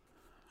not.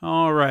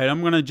 All right,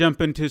 I'm going to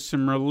jump into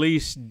some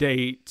release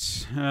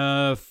dates.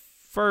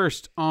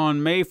 First,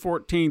 on May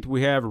 14th,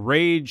 we have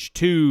Rage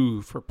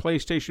 2 for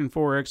PlayStation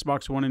 4,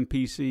 Xbox One, and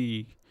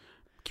PC.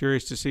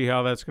 Curious to see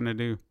how that's going to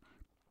do.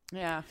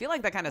 Yeah, I feel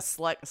like that kind of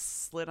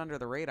slid under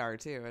the radar,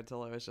 too,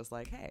 until it was just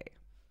like, hey.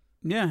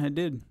 Yeah, it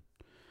did.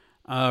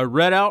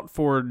 Redout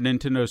for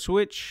Nintendo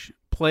Switch,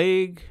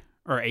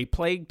 A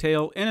Plague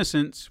Tale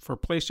Innocence for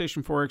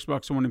PlayStation 4,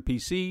 Xbox One, and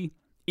PC,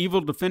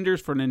 Evil Defenders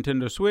for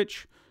Nintendo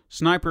Switch,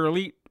 Sniper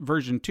Elite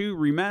version 2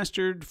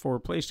 remastered for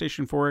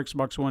PlayStation 4,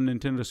 Xbox One,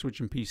 Nintendo Switch,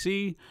 and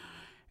PC,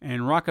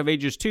 and Rock of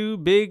Ages 2,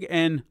 Big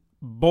and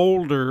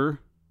Boulder,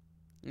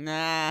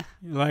 Nah.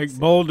 like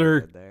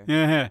Boulder, good there.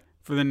 yeah,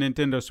 for the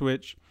Nintendo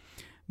Switch.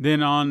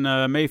 Then on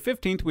May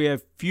 15th, we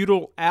have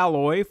Feudal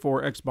Alloy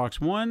for Xbox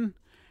One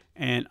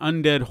and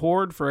Undead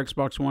Horde for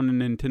Xbox One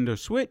and Nintendo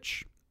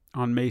Switch.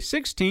 On May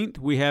 16th,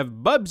 we have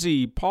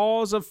Bubsy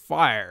Paws of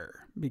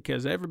Fire,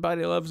 because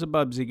everybody loves a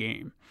Bubsy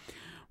game,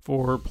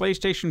 for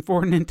PlayStation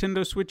 4,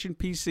 Nintendo Switch, and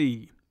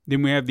PC.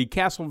 Then we have the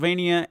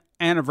Castlevania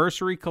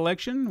Anniversary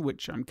Collection,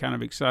 which I'm kind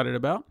of excited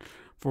about,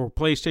 for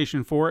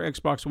PlayStation 4,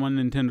 Xbox One,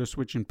 Nintendo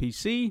Switch, and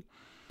PC.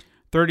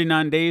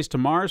 39 Days to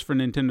Mars for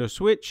Nintendo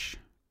Switch.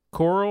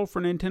 Coral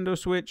for Nintendo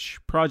Switch.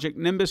 Project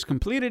Nimbus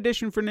Complete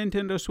Edition for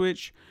Nintendo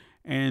Switch.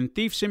 And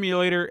Thief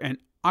Simulator and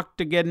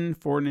Octageddon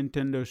for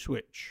Nintendo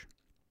Switch.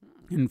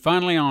 And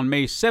finally, on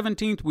May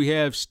 17th, we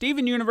have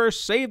Steven Universe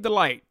Save the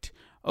Light.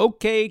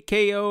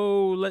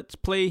 OKKO Let's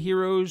Play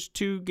Heroes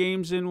 2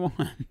 Games in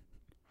 1.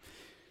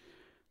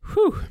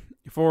 Whew.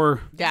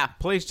 for Yeah.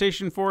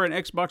 PlayStation 4 and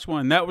Xbox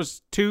One. That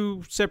was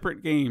 2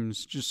 separate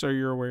games, just so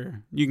you're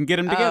aware. You can get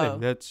them together.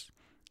 Oh.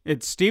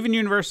 It's Steven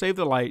Universe Save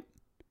the Light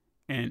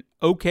and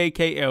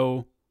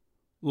OKKO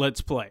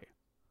Let's Play.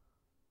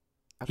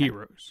 Okay.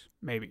 Heroes,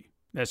 maybe.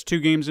 That's 2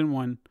 games in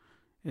one.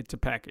 It's a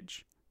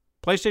package.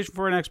 PlayStation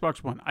 4 and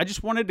Xbox One. I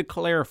just wanted to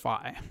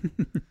clarify.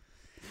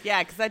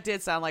 Yeah, because that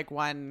did sound like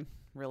one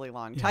really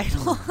long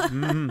title.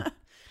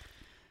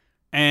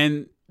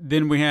 And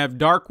then we have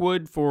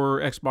Darkwood for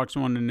Xbox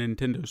One and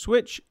Nintendo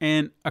Switch,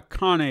 and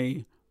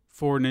Akane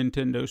for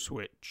Nintendo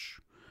Switch.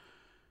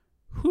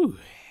 Whew.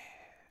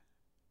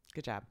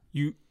 Good job.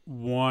 You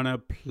want to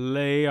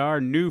play our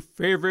new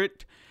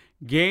favorite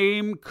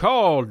game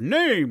called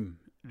Name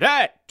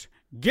That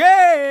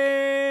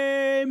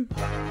Game?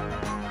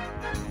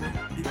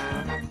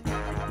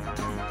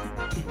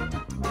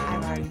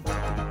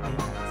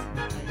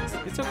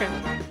 It's okay.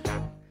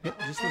 Yeah,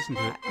 just listen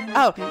to it.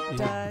 Oh.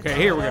 Okay,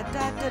 here we go.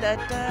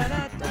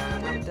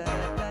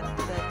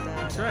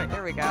 That's right.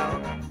 There we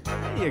go.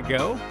 There you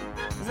go.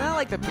 Isn't that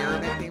like the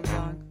Pyramid theme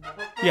song?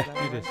 Yeah,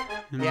 it is.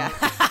 Yeah.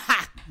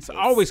 It's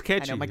always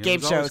catchy. I know, my It game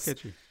was always shows.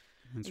 catchy.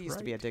 That's I used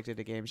to be right. addicted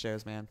to game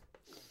shows, man.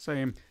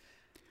 Same.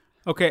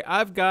 Okay,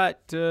 I've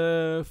got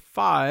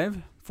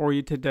 5 for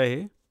you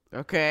today,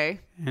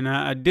 Okay. and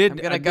I I'm going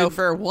to go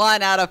for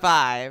 1 out of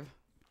 5.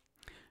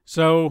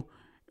 So,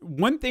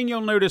 one thing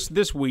you'll notice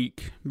this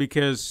week,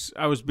 because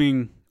I was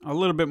being a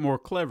little bit more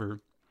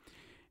clever,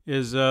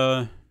 is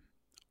a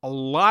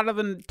lot of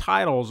the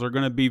titles are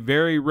going to be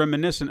very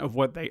reminiscent of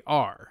what they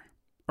are,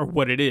 or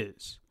what it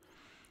is.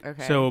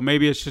 Okay. So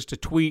maybe it's just a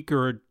tweak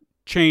or a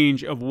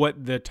change of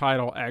what the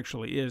title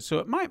actually is. So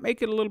it might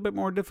make it a little bit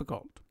more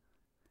difficult.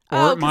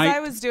 Oh, it because might, I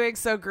was doing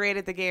so great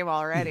at the game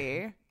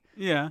already.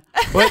 yeah.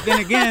 But then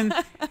again,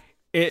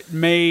 it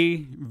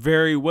may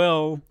very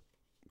well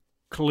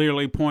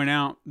clearly point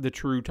out the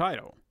true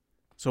title.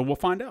 So we'll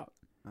find out.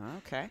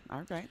 Okay.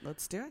 All right.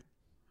 Let's do it.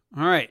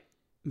 All right.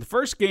 The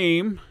first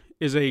game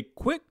is a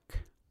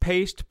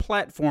quick-paced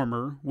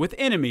platformer with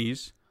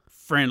enemies,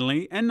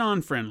 friendly and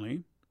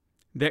non-friendly,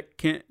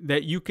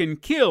 that you can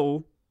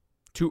kill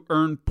to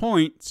earn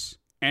points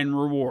and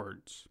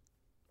rewards.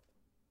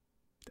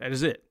 That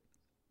is it.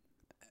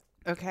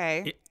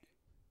 Okay.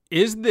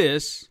 Is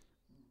this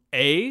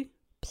A,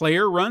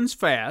 player runs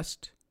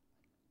fast,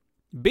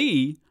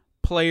 B,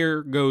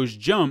 player goes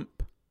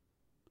jump,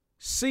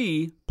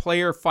 C,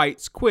 player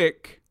fights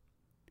quick,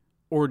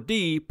 or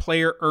D,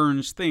 player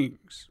earns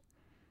things?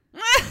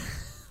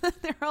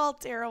 They're all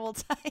terrible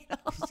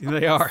titles.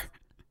 They are.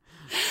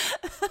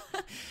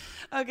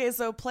 Okay,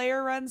 so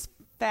player runs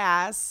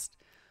fast.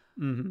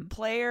 Mm-hmm.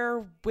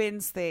 Player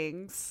wins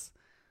things.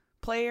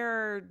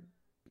 Player...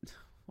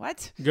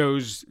 What?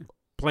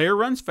 Player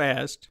runs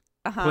fast,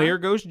 Uh-huh. player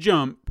goes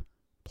jump,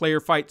 player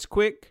fights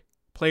quick,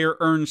 player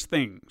earns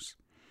things.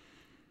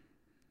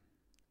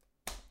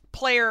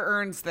 Player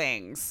earns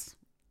things.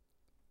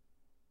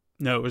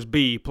 No, it was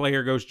B,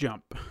 player goes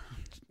jump.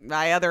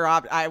 My other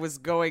I was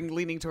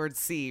leaning towards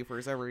C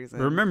for some reason.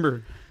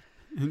 Remember,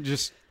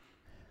 just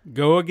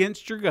go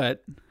against your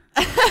gut.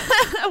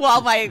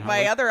 Well,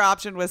 my other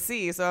option was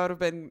C, so I would have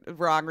been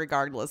wrong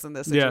regardless in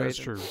this situation. Yeah, that's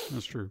true.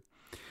 That's true.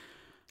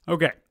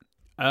 Okay.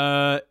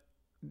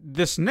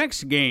 This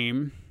next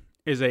game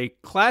is a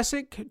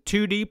classic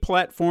 2D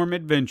platform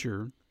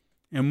adventure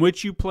in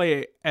which you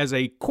play as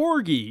a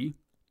corgi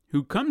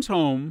who comes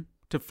home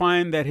to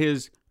find that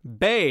his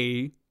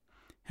bae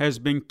has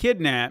been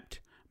kidnapped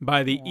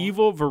by the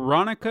evil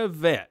Veronica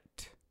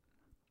Vet.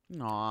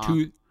 Aw.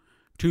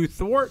 To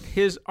thwart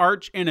his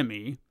arch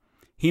enemy,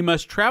 he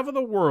must travel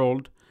the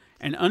world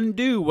and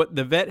undo what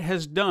the vet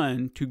has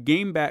done to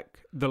gain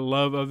back the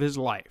love of his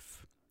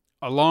life.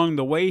 Along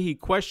the way, he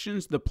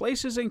questions the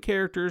places and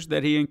characters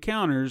that he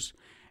encounters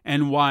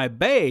and why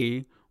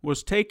Bae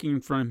was taken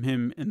from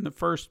him in the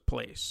first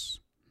place.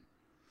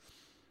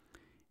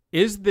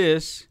 Is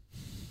this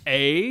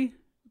A,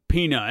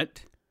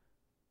 Peanut,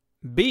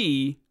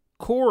 B,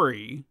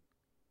 Corey,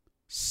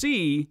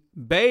 C,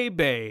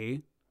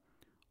 Bae,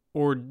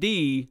 or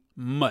D,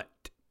 Mutt?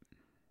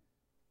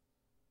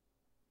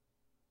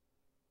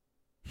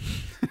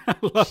 I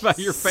love how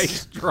your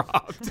face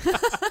dropped.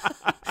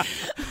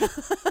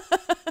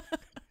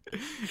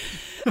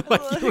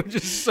 Like you were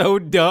just so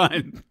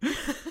done.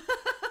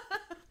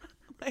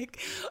 Like,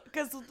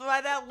 because by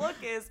that look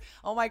is,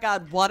 oh my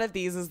God, one of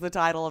these is the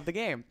title of the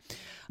game.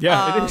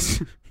 Yeah, it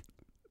is.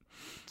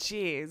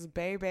 Jeez,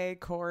 Bebe,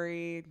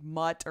 Corey,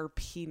 Mutt, or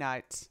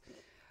Peanut.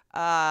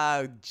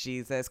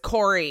 Jesus,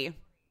 Corey.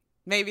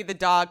 Maybe the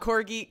dog.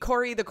 Corey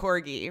the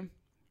corgi.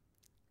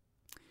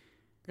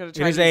 It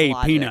is A,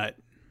 Peanut.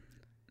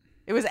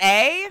 It was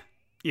A?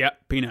 Yeah,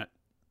 Peanut.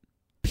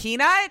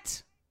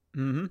 Peanut?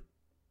 Mm-hmm.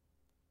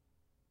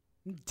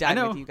 I'm I done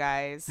know. with you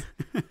guys.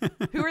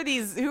 Who are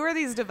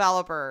these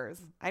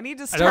developers? I need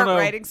to don't start know.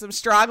 writing some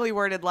strongly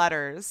worded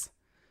letters.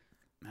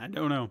 I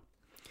don't know.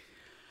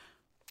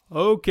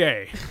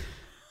 Okay.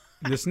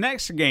 This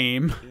next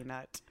game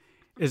Peanut.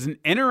 is an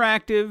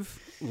interactive,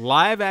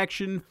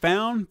 live-action,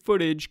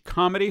 found-footage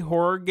comedy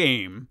horror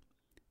game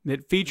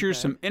that features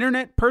some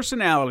internet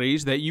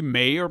personalities that you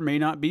may or may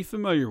not be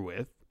familiar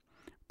with,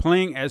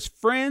 playing as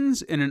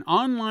friends in an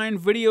online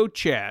video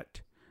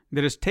chat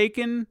that is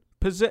taken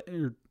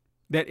possession.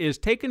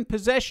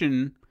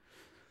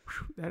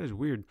 That is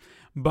weird.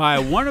 By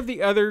one of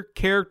the other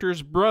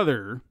character's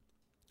brother,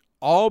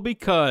 all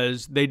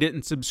because they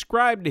didn't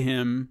subscribe to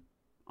him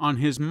on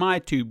his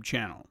MyTube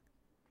channel.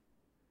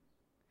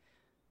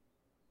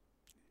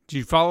 Did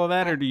you follow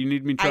that, or do you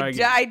need me to try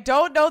again? I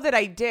don't know that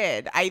I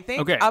did. I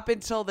think up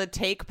until the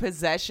take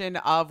possession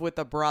of with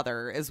the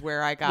brother is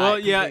where I got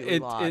completely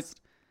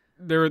lost.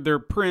 Their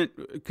print,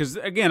 because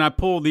again, I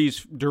pull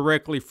these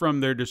directly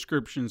from their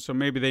description, so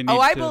maybe they need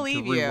I to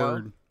believe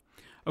reword. you.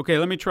 Okay,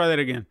 let me try that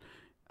again.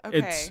 Okay.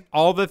 It's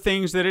all the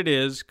things that it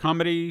is: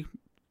 comedy,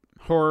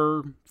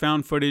 horror,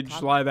 found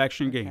footage, live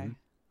action game.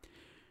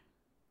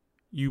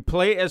 You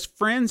play as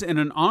friends in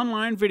an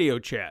online video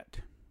chat.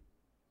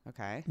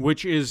 Okay.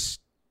 Which is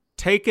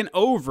taken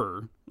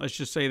over, let's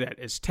just say that,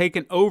 it's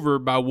taken over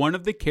by one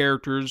of the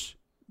characters'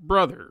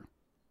 brother.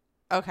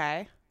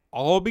 Okay.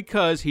 All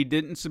because he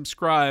didn't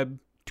subscribe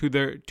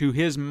to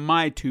his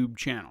MyTube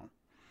channel.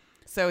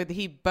 So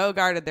he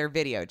bogarted their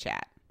video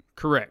chat.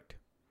 Correct.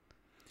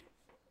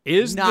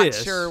 Not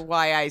sure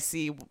why I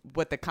see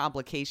what the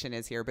complication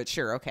is here, but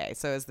sure, okay.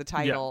 So is the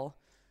title...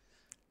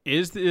 Yeah.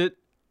 Is it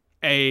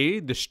A,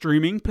 the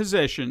streaming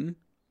possession,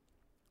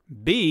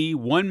 B,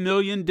 1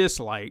 million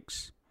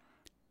dislikes,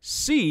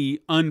 C,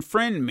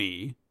 unfriend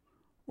me,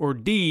 or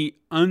D,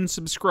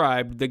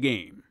 unsubscribe the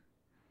game?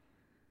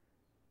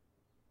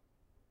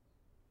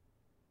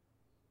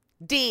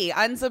 D,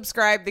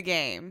 unsubscribe the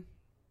game.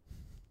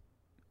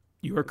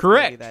 You are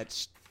correct.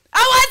 Was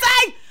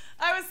I?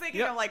 I was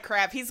thinking of like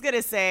crap. He's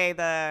gonna say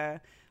the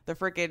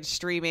freaking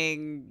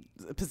streaming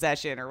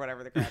possession or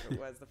whatever the crap it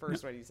was. The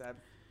first one you said.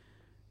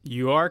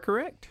 You are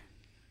correct.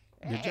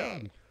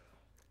 Good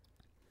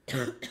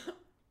job.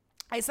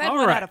 I said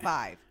 1 out of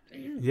 5.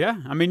 Yeah,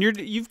 I mean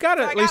you've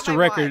got at least a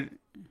record.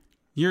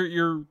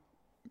 Your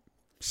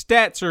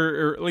stats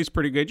are at least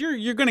pretty good.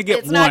 You're going to get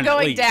one. It's not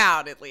going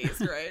down at least,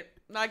 right?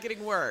 Not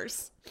getting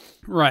worse.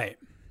 Right.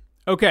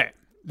 Okay.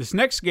 This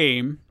next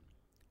game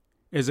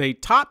is a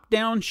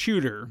top-down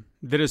shooter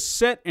that is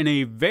set in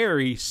a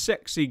very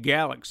sexy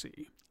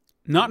galaxy,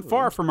 not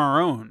far from our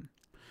own.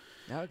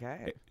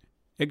 Okay.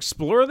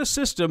 Explore the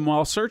system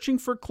while searching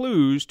for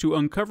clues to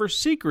uncover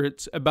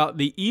secrets about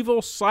the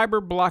evil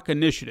Cyberblock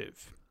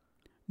Initiative.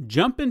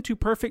 Jump into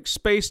perfect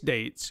space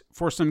dates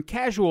for some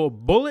casual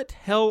bullet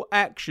hell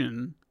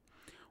action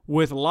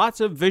with lots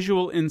of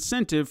visual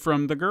incentive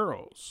from the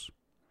girls.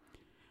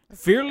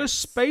 Fearless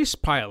space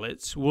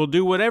pilots will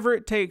do whatever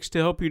it takes to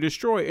help you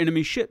destroy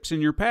enemy ships in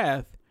your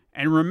path,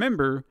 and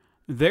remember,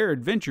 their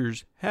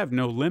adventures have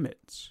no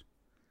limits.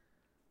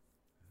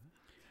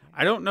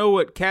 I don't know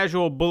what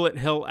casual bullet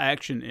hell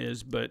action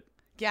is, but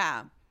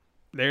yeah,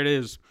 there it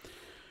is.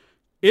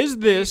 Is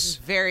this... He's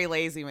very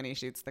lazy when he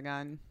shoots the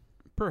gun.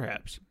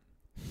 Perhaps.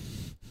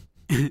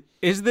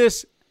 Is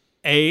this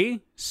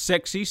A,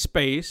 sexy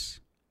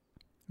space,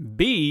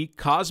 B,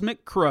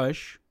 cosmic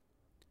crush,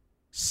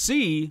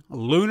 C,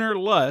 lunar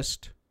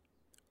lust,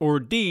 or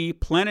D,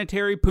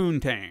 planetary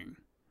poontang?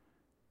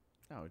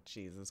 Oh,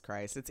 Jesus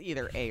Christ. It's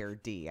either A or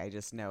D. I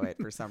just know it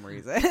for some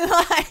reason.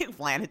 Like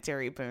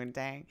planetary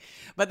poontang.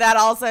 But that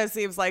also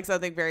seems like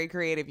something very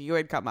creative you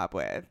would come up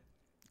with.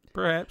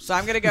 Perhaps. So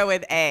I'm going to go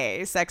with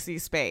A, sexy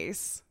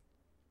space.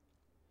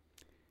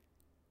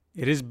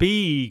 It is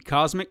B,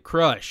 cosmic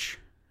crush.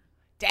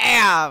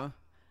 Damn.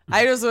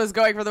 I just was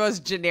going for the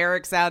most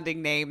generic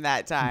sounding name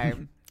that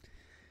time.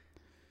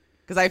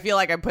 Because I feel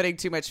like I'm putting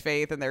too much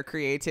faith in their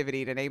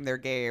creativity to name their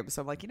game.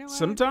 So I'm like, you know what?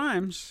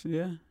 Sometimes,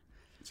 yeah.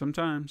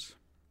 Sometimes.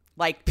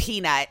 Like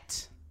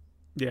Peanut.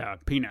 Yeah,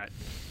 Peanut.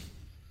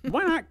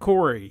 Why not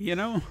Corey, you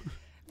know?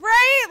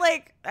 Right?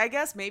 Like, I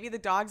guess maybe the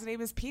dog's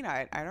name is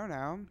Peanut. I don't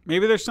know.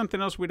 Maybe there's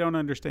something else we don't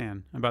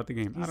understand about the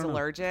game. He's I don't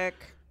allergic.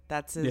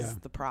 That's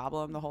the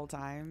problem the whole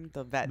time.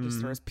 The vet just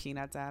throws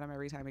peanuts at him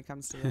every time he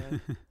comes to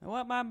the, I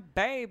want my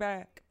bae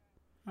back.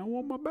 I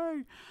want my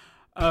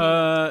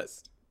bae.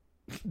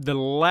 The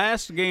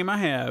last game I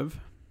have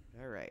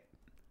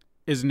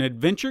is an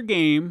adventure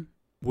game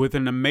with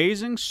an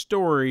amazing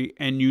story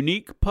and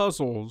unique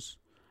puzzles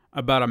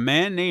about a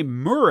man named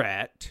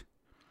Murat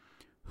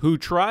who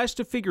tries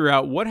to figure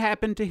out what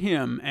happened to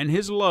him and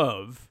his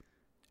love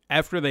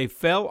after they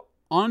fell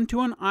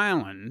onto an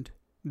island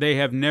they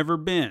have never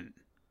been.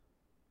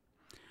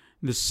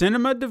 The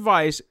cinema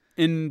device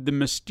in the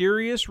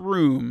mysterious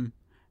room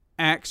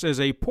acts as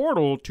a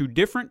portal to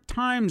different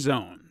time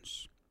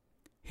zones.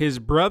 His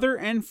brother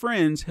and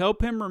friends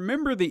help him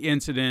remember the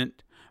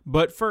incident,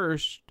 but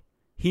first,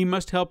 he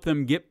must help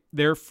them get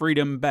their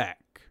freedom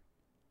back.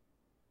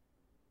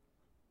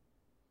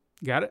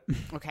 Got it?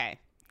 Okay.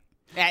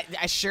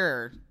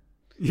 Sure.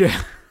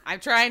 Yeah. I'm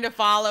trying to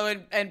follow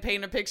and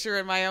paint a picture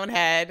in my own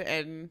head,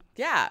 and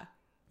yeah.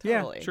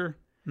 Totally. Yeah, sure.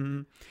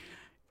 Mm-hmm.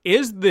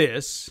 Is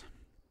this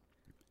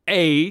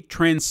A,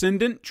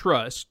 transcendent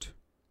trust,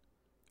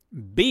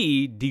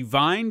 B,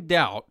 divine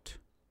doubt,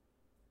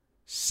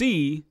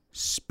 C,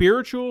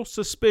 spiritual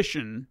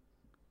suspicion,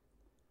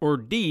 or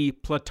D,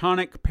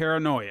 platonic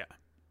paranoia?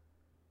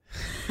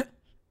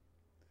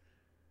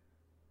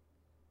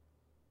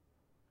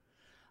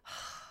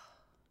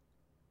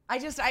 I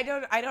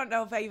don't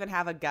know if I even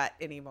have a gut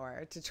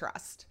anymore to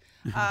trust.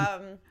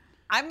 I'm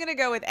going to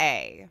go with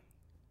A.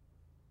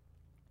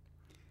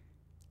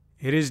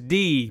 It is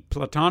D,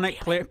 platonic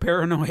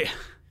paranoia.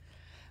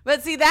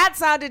 But see, that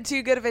sounded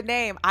too good of a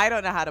name. I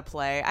don't know how to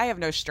play. I have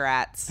no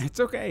strats. It's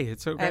okay.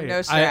 It's okay. I have no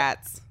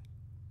strats.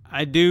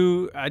 I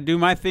do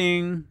my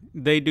thing.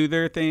 They do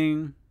their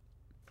thing.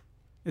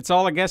 It's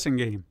all a guessing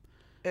game.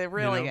 It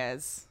really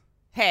is.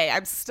 Hey,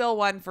 I'm still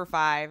 1 for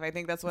 5. I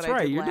think that's what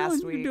I did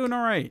last week. You're doing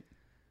all right.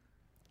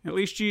 At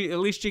least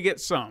you get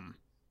some.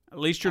 At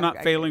least you're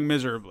not failing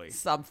miserably.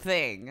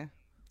 Something.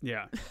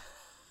 Yeah.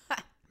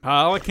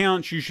 By all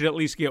accounts, you should at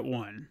least get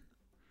 1.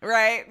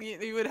 Right?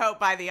 You would hope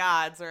by the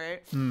odds,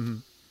 right? Mm-hmm.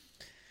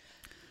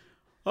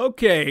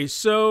 Okay,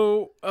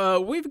 so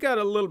we've got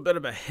a little bit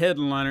of a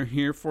headliner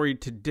here for you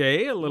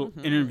today, a little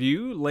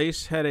interview.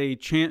 Lace had a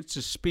chance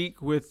to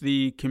speak with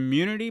the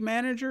community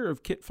manager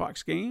of Kit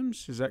Fox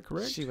Games. Is that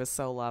correct? She was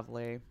so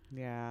lovely.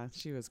 Yeah,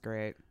 she was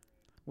great.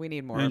 We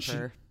need more of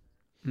her.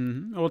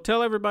 Mm-hmm. Well,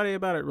 tell everybody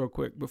about it real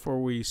quick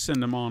before we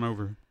send them on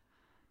over.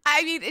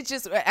 I mean, it's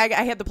just, I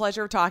had the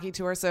pleasure of talking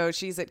to her. So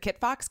she's at Kit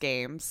Fox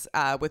Games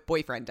with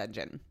Boyfriend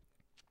Dungeon,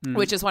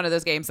 which is one of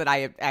those games that I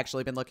have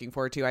actually been looking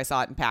forward to. I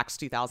saw it in PAX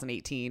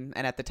 2018.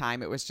 And at the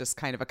time, it was just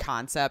kind of a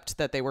concept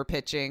that they were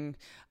pitching.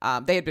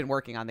 They had been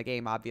working on the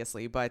game,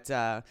 obviously, but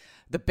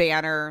the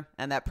banner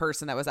and that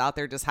person that was out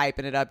there just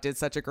hyping it up did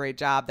such a great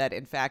job that,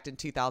 in fact, in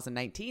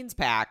 2019's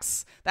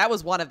PAX, that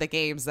was one of the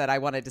games that I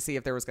wanted to see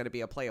if there was going to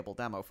be a playable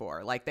demo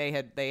for. Like they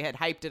had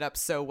hyped it up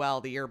so well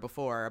the year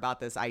before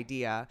about this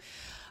idea.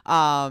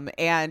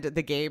 And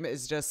the game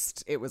is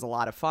just, it was a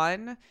lot of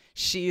fun.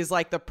 She's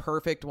like the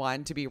perfect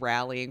one to be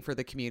rallying for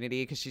the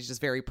community because she's just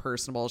very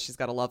personable. She's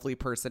got a lovely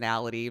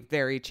personality,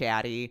 very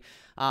chatty.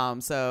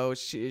 So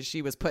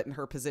she was put in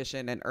her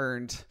position and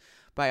earned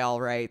by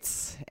all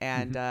rights.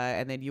 And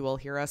then you will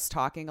hear us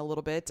talking a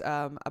little bit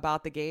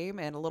about the game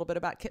and a little bit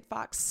about Kit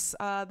Fox,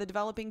 the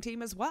developing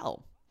team as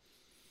well.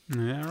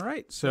 All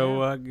right.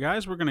 So,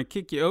 guys, we're going to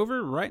kick you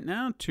over right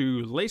now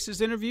to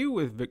Lace's interview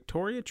with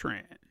Victoria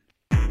Tran.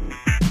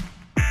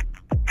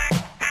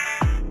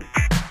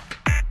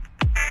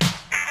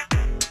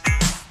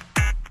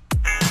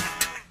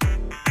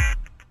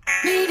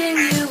 Meeting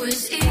you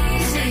was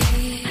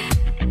easy.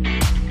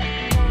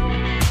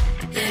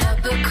 Lit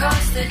up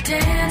across the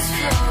dance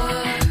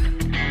floor.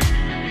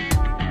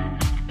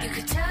 You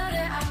could tell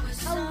that I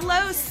was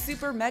Hello,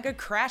 Super Mega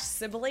Crash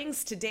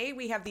siblings. Today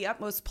we have the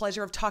utmost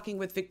pleasure of talking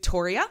with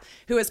Victoria,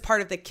 who is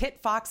part of the Kit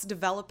Fox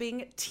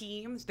developing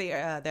team,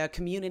 the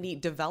community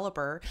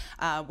developer,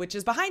 which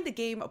is behind the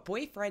game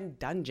Boyfriend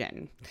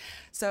Dungeon.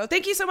 So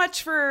thank you so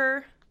much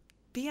for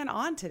being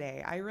on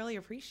today. I really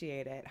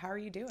appreciate it. How are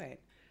you doing?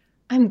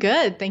 I'm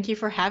good. Thank you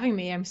for having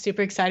me. I'm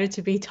super excited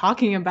to be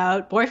talking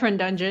about Boyfriend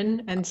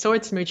Dungeon and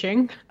sword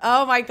smooching.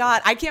 Oh my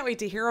God. I can't wait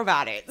to hear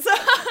about it.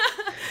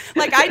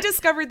 Like, I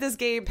discovered this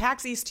game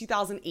PAX East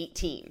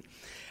 2018.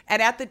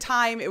 And at the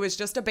time, it was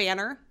just a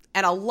banner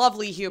and a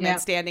lovely human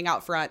standing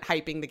out front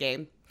hyping the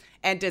game,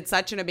 and did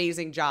such an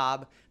amazing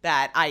job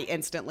that I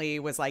instantly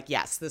was like,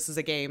 yes, this is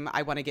a game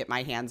I want to get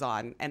my hands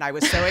on. And I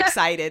was so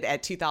excited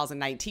at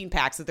 2019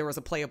 PAX that there was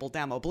a playable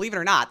demo. Believe it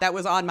or not, that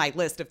was on my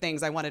list of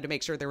things I wanted to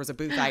make sure there was a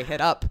booth I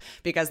hit up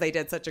because they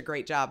did such a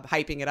great job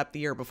hyping it up the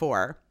year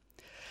before.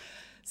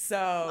 So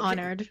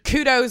honored.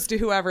 Kudos to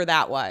whoever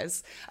that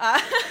was.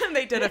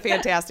 They did a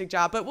fantastic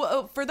job.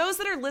 But for those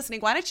that are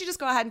listening, why don't you just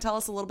go ahead and tell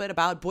us a little bit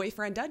about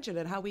Boyfriend Dungeon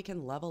and how we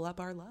can level up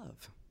our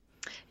love?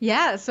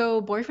 Yeah, so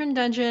Boyfriend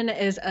Dungeon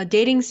is a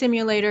dating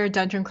simulator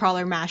dungeon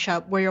crawler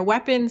mashup where your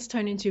weapons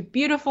turn into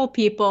beautiful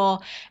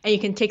people and you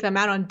can take them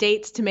out on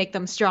dates to make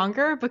them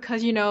stronger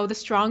because, you know, the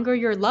stronger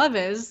your love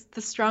is,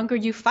 the stronger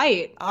you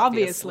fight,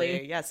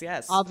 obviously. Yes.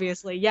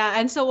 Obviously, yeah.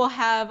 And so we'll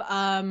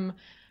have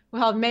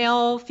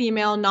male,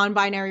 female,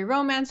 non-binary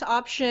romance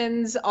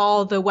options.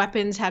 All the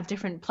weapons have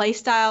different play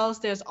styles.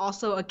 There's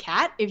also a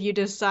cat if you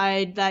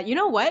decide that, you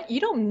know what, you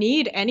don't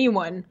need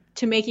anyone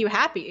to make you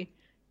happy.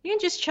 You can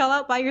just chill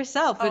out by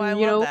yourself and,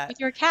 with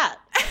your cat.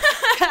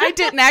 I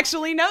didn't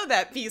actually know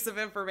that piece of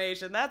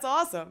information. That's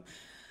awesome.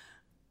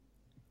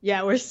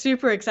 Yeah, we're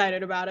super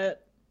excited about it.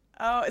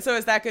 Oh, so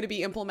is that going to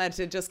be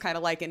implemented just kind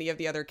of like any of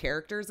the other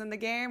characters in the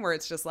game where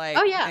it's just like,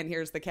 oh, yeah, and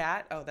here's the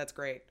cat? Oh, that's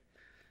great.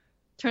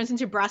 Turns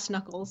into brass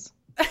knuckles.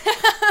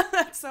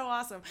 That's so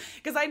awesome.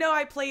 Because I know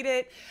I played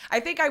it.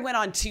 I think I went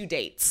on 2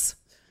 dates.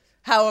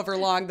 However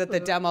long that the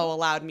demo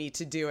allowed me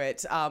to do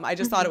it. I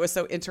just thought it was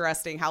so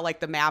interesting how like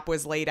the map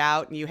was laid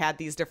out and you had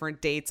these different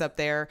dates up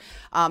there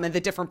and the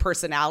different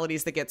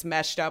personalities that gets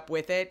meshed up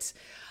with it.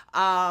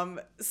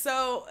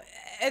 So,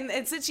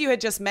 and since you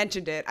had just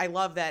mentioned it, I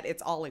love that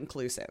it's all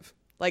inclusive.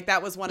 Like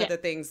that was one of Yeah.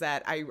 the things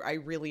that I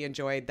really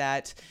enjoyed,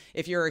 that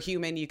if you're a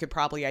human, you could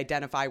probably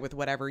identify with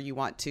whatever you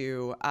want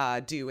to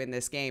do in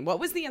this game. What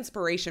was the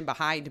inspiration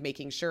behind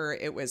making sure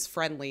it was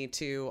friendly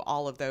to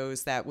all of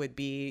those that would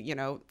be, you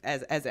know,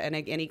 as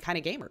any kind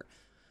of gamer?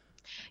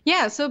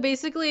 Yeah, so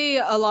basically,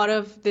 a lot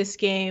of this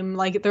game,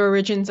 like the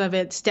origins of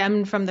it,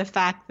 stemmed from the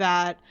fact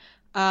that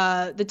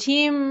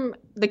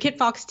the Kit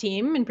Fox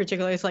team in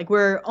particular, is like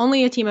we're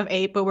only a team of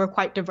 8, but we're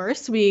quite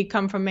diverse. We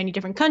come from many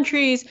different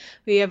countries.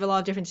 We have a lot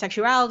of different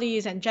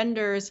sexualities and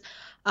genders.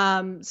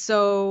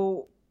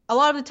 So a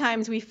lot of the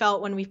times we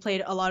felt when we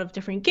played a lot of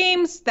different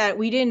games that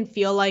we didn't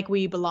feel like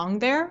we belonged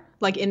there,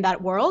 like in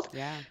that world.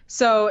 Yeah.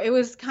 So it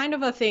was kind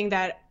of a thing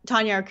that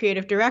Tanya, our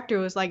creative director,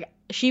 was like,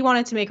 she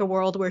wanted to make a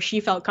world where she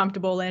felt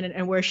comfortable in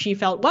and where she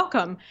felt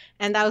welcome.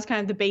 And that was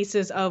kind of the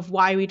basis of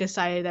why we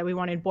decided that we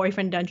wanted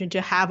Boyfriend Dungeon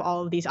to have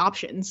all of these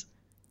options.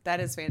 That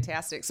is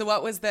fantastic. So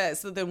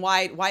then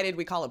why did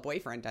we call it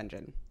Boyfriend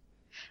Dungeon?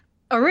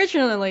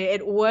 Originally,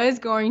 it was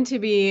going to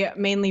be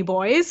mainly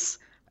boys.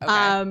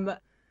 Okay.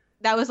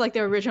 That was like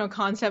the original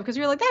concept, because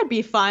we were like, that'd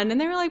be fun. And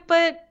they were like,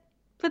 but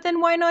then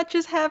why not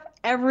just have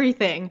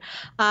everything?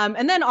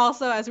 And then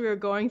also, as we were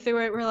going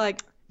through it, we're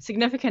like,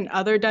 Significant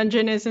Other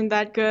Dungeon isn't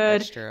that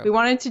good. That's true. We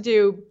wanted to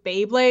do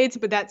Beyblades,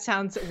 but that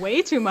sounds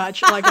way too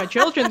much like a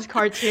children's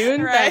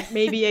cartoon Right. that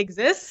maybe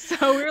exists.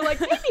 So we were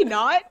like, maybe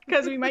not,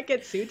 because we might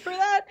get sued for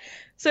that.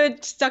 So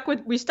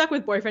we stuck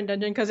with Boyfriend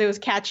Dungeon because it was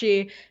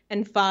catchy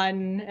and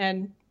fun,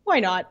 and why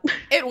not?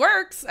 It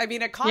works. I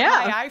mean, it caught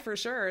Yeah. my eye for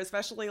sure,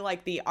 especially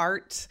like the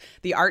art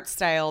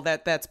style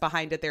that's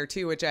behind it there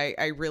too, which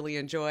I really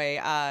enjoy.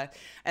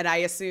 And I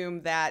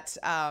assume that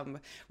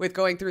with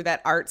going through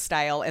that art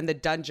style and the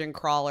dungeon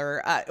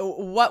crawler,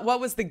 what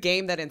was the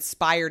game that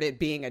inspired it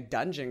being a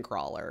dungeon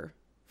crawler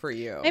for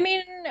you? I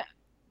mean,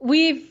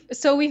 we've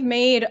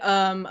made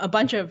a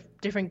bunch of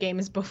different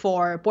games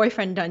before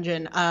Boyfriend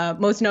Dungeon,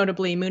 most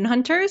notably Moon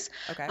Hunters.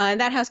 Okay.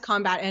 And that has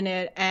combat in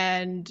it,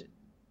 and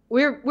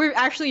we're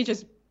actually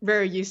just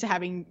very used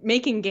to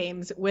making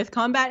games with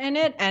combat in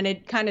it, and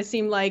it kind of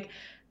seemed like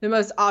the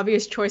most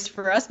obvious choice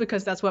for us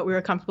because that's what we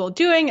were comfortable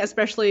doing,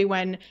 especially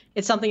when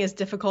it's something as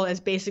difficult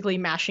as basically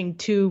mashing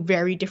 2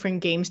 very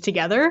different games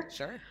together.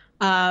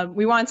 Sure.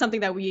 We wanted something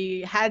that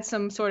we had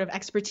some sort of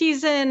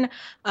expertise in,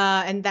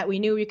 and that we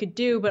knew we could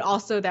do, but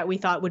also that we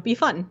thought would be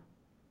fun.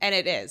 And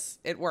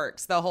it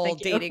works. The whole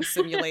Thank you. dating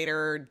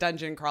simulator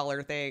dungeon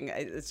crawler thing,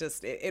 it's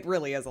just, it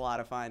really is a lot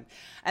of fun.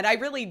 And I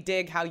really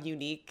dig how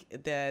unique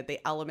the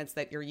elements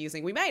that you're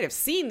using. We might have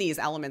seen these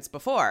elements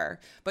before,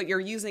 but you're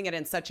using it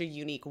in such a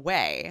unique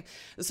way.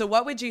 So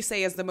what would you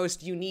say is the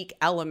most unique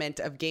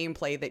element of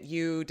gameplay that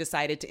you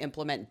decided to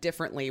implement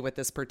differently with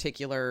this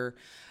particular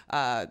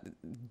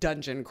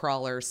dungeon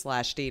crawler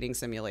 / dating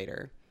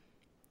simulator?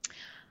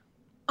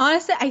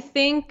 Honestly, I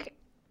think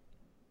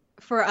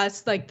for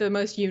us, like the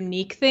most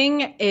unique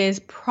thing is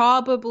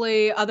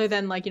probably, other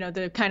than like, you know,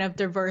 the kind of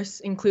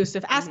diverse,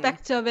 inclusive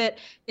aspects of it,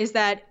 is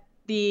that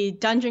the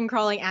dungeon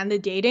crawling and the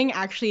dating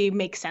actually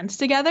make sense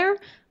together.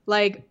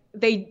 Like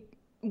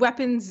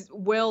weapons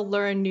will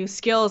learn new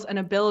skills and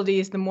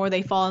abilities the more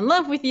they fall in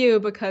love with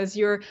you, because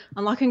you're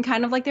unlocking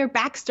kind of like their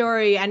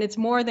backstory, and it's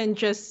more than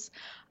just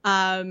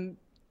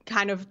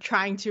kind of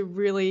trying to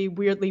really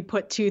weirdly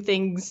put 2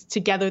 things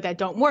together that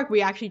don't work.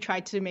 We actually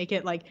tried to make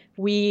it like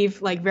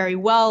weave like very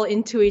well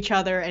into each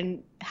other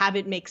and have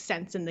it make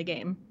sense in the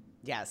game.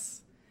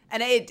 Yes.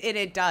 And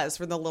it does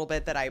from the little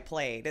bit that I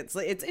played.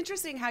 It's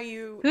interesting how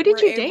you. Who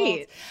did were you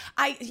date?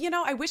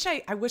 I wish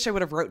I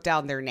would have wrote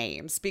down their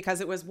names,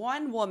 because it was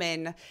one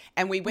woman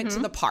and we went to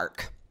the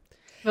park.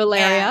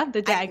 Valeria, And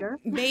the dagger.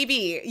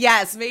 Maybe,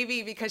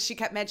 because she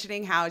kept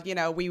mentioning how, you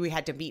know, we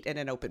had to meet in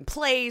an open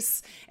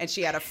place, and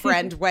she had a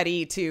friend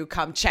ready to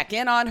come check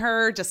in on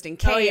her just in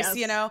case, yes.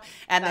 you know,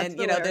 and That's then,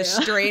 you know, this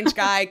Valeria. strange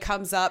guy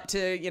comes up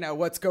to, you know,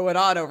 what's going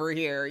on over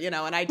here, you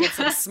know, and I did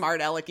some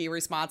smart alecky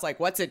response like,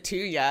 what's it to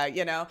ya,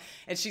 you know,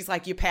 and she's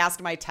like, you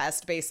passed my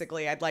test,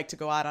 basically. I'd like to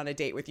go out on a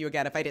date with you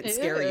again if I didn't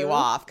scare you Ew.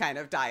 off, kind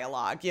of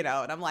dialogue, you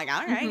know, and I'm like,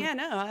 all right, yeah,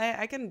 no,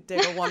 I can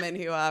dig a woman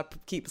who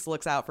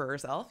looks out for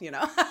herself, you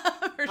know.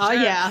 For Oh,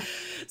 sure. yeah.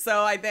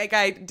 So I think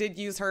I did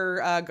use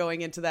her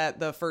going into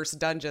the first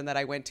dungeon that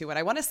I went to. And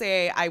I want to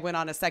say I went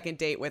on a second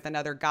date with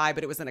another guy,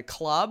 but it was in a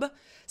club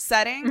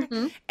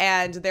setting.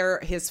 And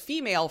his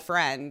female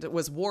friend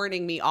was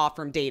warning me off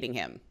from dating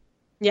him.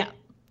 Yeah.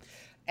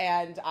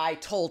 And I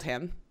told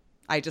him.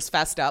 I just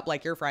fessed up,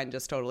 like, your friend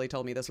just totally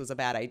told me this was a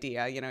bad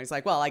idea. You know, he's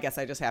like, well, I guess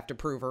I just have to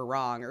prove her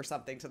wrong or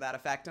something to that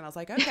effect. And I was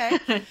like,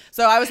 okay.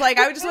 So I was like,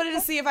 I just wanted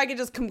to see if I could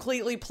just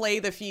completely play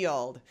the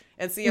field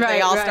and see if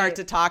they all start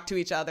to talk to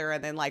each other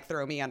and then like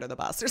throw me under the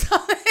bus or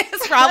something.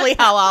 It's probably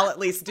how I'll at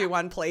least do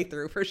one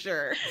playthrough for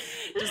sure.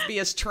 Just be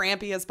as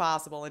trampy as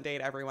possible and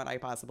date everyone I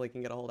possibly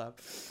can get a hold of.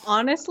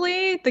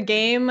 Honestly,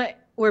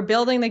 we're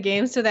building the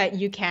game so that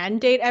you can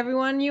date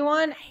everyone you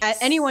want,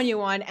 anyone you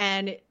want,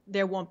 and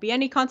there won't be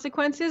any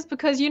consequences,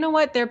 because you know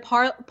what? They're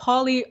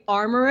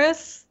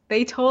polyamorous,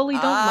 They totally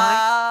don't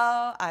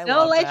mind. I They'll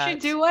love let that. you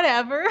do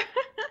whatever.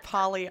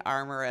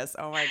 Polyamorous.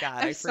 Oh my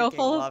god, I I'm so freaking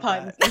full love of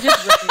puns.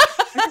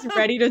 that. I'm just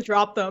ready to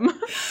drop them.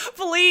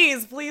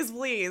 Please, please,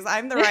 please.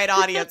 I'm the right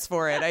audience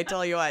for it. I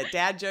tell you what,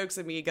 dad jokes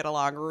and me get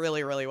along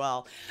really, really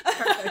well.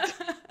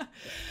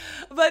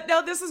 But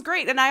no, this is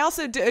great. And I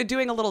also,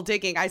 doing a little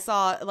digging, I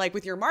saw like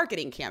with your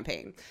marketing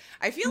campaign,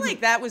 I feel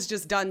like that was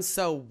just done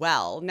so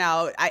well.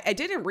 Now, I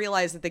didn't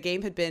realize that the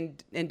game had been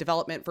in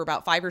development for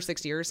about 5 or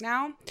 6 years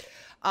now.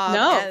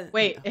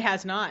 Wait, it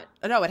has not.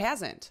 No, it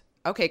hasn't.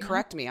 Okay,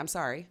 correct me. I'm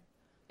sorry.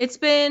 It's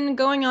been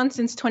going on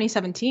since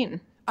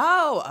 2017.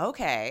 Oh,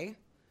 okay.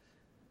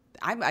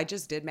 I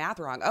just did math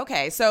wrong.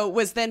 Okay, so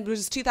was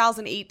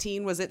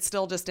 2018, was it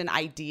still just an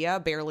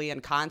idea, barely in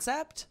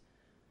concept?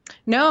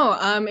 No,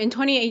 in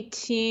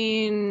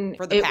 2018,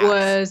 For the it PAX.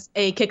 was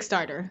a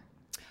Kickstarter.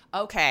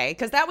 Okay,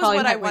 because that was Probably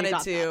what I where you wanted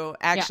got to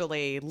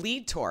actually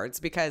lead towards,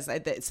 because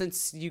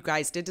since you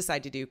guys did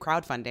decide to do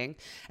crowdfunding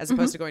as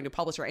opposed to going to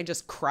publisher and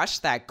just crush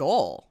that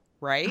goal,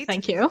 right?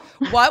 Thank you.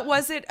 What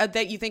was it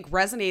that you think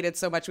resonated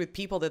so much with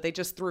people that they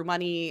just threw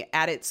money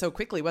at it so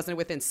quickly? Wasn't it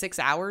within 6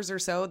 hours or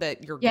so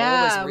that your goal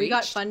was reached? We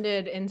got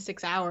funded in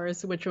 6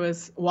 hours, which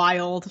was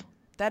wild.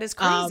 That is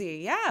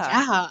crazy. Yeah.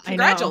 I know.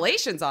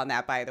 Congratulations on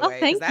that, by the way. 'cause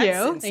Thank that's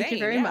you. insane. Thank you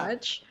very Yeah.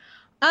 much.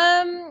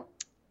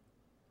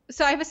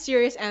 So I have a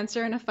serious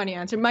answer and a funny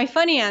answer. My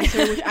funny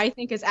answer, which I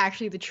think is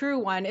actually the true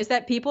one, is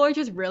that people are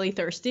just really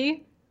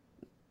thirsty.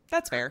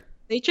 That's fair.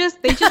 They just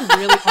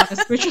really want to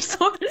switch a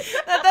sword.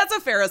 That's a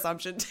fair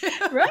assumption, too.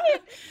 Right?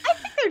 I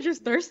think they're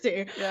just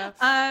thirsty. Yeah.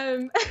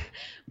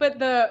 But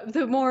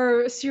the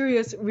more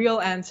serious, real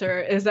answer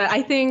is that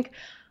I think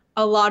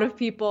a lot of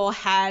people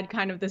had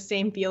kind of the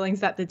same feelings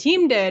that the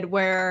team did,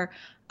 where,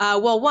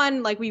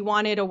 one, like we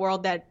wanted a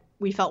world that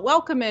we felt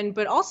welcome in,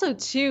 but also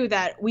two,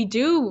 that we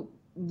do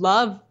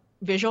love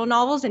visual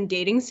novels and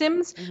dating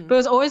sims, but it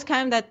was always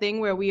kind of that thing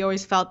where we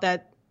always felt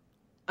that,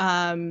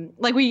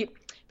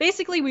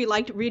 we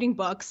liked reading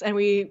books and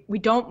we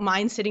don't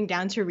mind sitting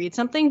down to read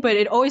something, but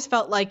it always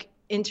felt like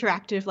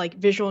interactive, like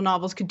visual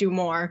novels could do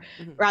more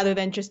rather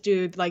than just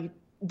do like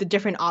the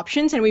different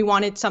options. And we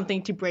wanted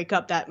something to break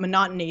up that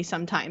monotony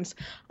sometimes.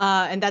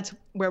 And that's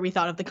where we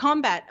thought of the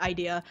combat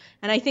idea.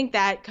 And I think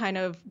that kind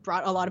of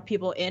brought a lot of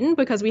people in,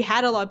 because we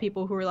had a lot of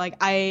people who were like,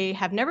 I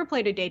have never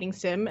played a dating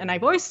sim and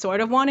I've always sort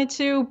of wanted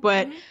to,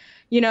 but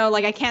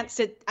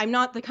I'm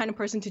not the kind of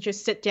person to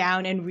just sit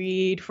down and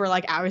read for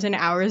like hours and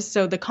hours.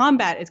 So the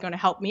combat is going to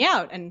help me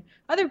out. And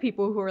other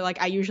people who are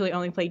like, I usually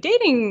only play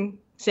dating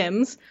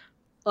sims,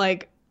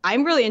 like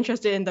I'm really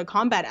interested in the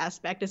combat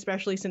aspect,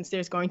 especially since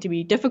there's going to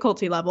be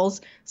difficulty levels.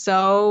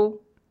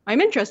 So I'm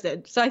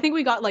interested. So I think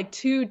we got like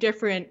two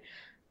different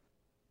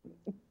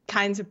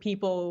kinds of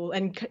people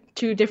and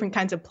two different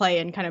kinds of play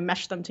and kind of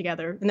meshed them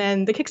together. And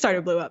then the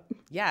Kickstarter blew up.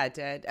 Yeah, it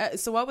did.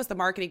 So what was the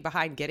marketing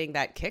behind getting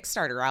that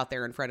Kickstarter out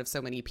there in front of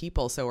so many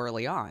people so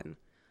early on?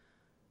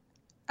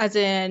 As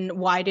in,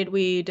 why did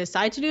we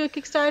decide to do a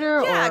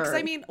Kickstarter? Yeah, because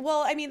I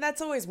mean, that's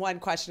always one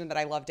question that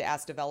I love to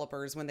ask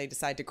developers when they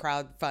decide to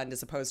crowdfund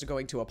as opposed to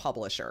going to a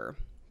publisher.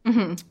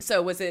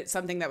 So was it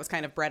something that was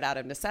kind of bred out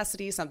of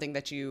necessity, something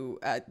that you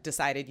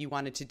decided you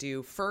wanted to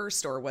do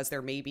first, or was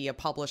there maybe a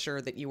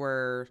publisher that you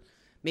were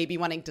maybe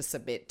wanting to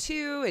submit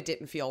to? It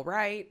didn't feel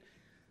right.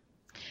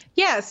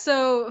 Yeah,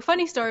 so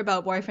funny story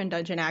about Boyfriend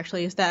Dungeon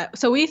actually is that,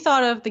 so we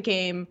thought of the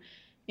game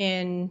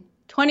in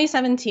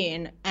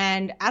 2017,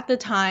 and at the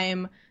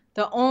time,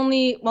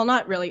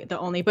 not really the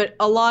only, but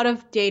a lot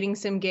of dating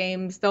sim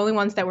games, the only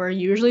ones that were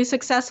usually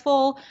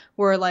successful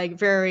were like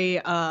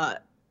very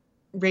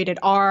rated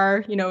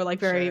R, like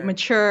very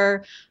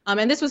mature.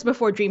 And this was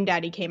before Dream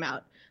Daddy came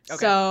out. Okay.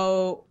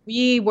 So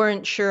we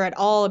weren't sure at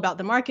all about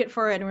the market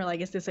for it, and we're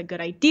like, is this a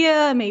good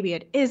idea? Maybe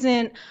it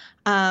isn't.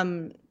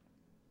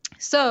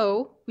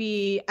 So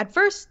we at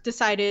first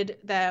decided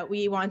that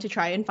we wanted to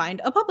try and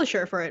find a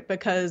publisher for it,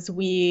 because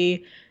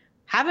we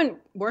haven't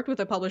worked with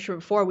a publisher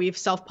before. We've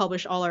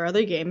self-published all our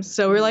other games.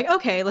 So we're like,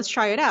 okay, let's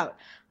try it out.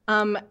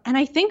 And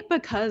I think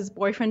because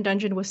Boyfriend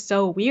Dungeon was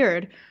so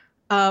weird,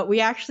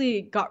 we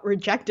actually got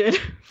rejected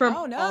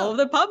from all of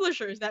the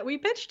publishers that we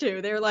pitched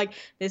to. They were like,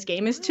 this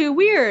game is too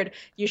weird.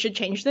 You should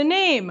change the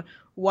name.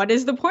 What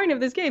is the point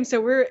of this game?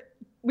 So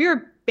we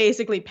were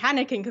basically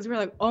panicking, because we were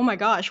like, oh my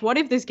gosh, what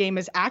if this game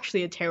is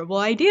actually a terrible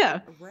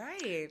idea?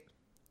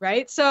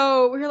 Right.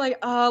 So we were like,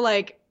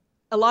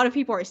 a lot of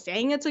people are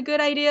saying it's a good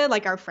idea,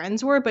 like our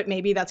friends were, but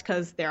maybe that's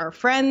because they're our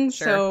friends.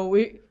 Sure.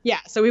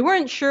 So we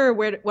weren't sure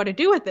what to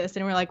do with this.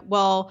 And we're like,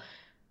 well,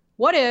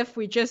 what if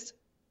we just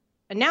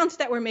announce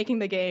that we're making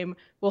the game,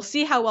 we'll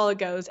see how well it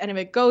goes, and if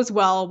it goes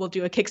well, we'll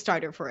do a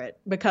Kickstarter for it,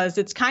 because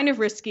it's kind of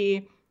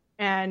risky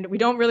and we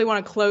don't really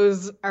want to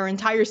close our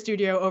entire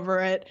studio over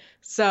it.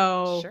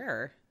 So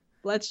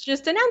let's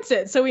just announce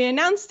it. So we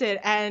announced it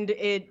and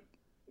it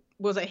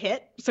was a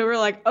hit. So we're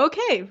like,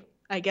 okay,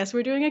 I guess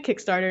we're doing a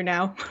Kickstarter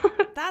now.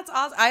 That's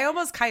awesome. I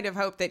almost kind of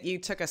hope that you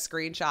took a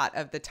screenshot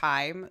of the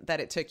time that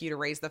it took you to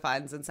raise the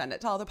funds and send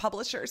it to all the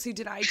publishers who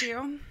denied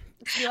you.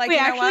 Be like, we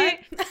you know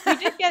actually what?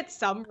 we did get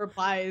some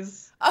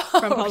replies Oh,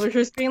 from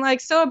publishers being like,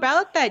 so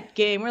about that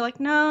game. We're like,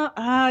 no,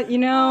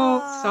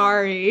 Aw.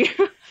 sorry.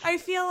 I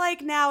feel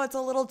like now it's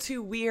a little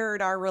too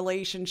weird, our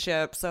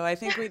relationship. So I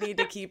think we need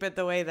to keep it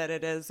the way that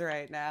it is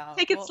right now.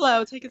 Take it We'll-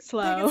 slow. Take it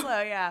slow. Take it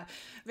slow, yeah.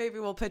 Maybe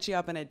we'll put you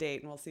up in a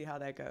date and we'll see how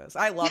that goes.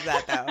 I love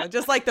that though.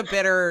 Just like the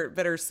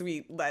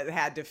bittersweet that it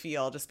had to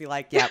feel. Just be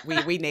like, yeah,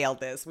 we nailed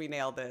this. We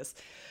nailed this.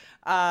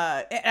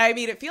 I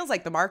mean, it feels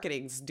like the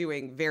marketing's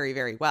doing very,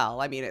 very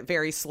well. I mean, a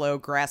very slow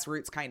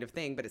grassroots kind of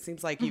thing, but it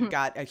seems like you've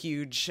got a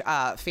huge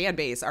fan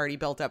base already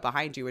built up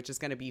behind you, which is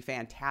going to be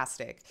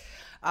fantastic.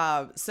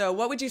 So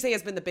what would you say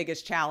has been the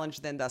biggest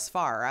challenge then thus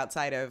far,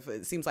 outside of,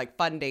 it seems like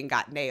funding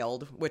got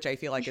nailed, which I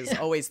feel like is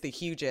always the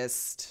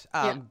hugest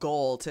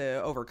goal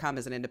to overcome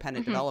as an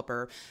independent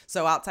developer.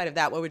 So outside of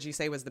that, what would you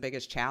say was the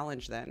biggest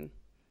challenge then?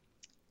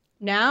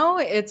 Now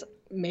it's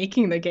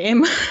making the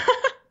game.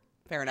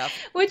 Fair enough.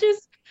 Which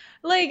is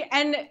like,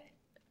 and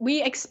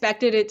we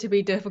expected it to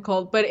be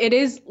difficult, but it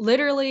is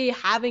literally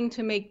having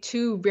to make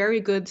two very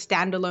good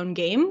standalone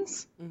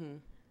games.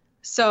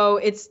 So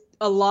it's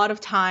a lot of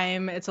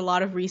time, it's a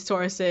lot of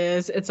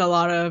resources, it's a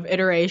lot of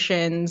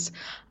iterations.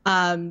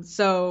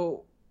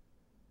 So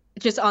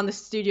just on the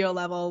studio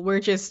level, we're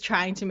just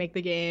trying to make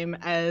the game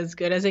as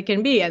good as it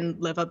can be and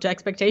live up to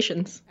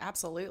expectations.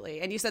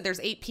 Absolutely. And you said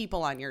there's 8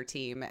 people on your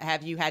team.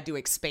 Have you had to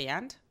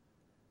expand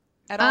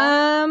at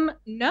all?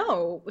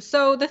 No.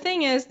 So the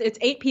thing is, it's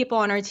 8 people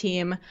on our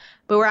team,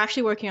 but we're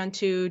actually working on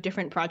 2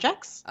 different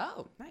projects.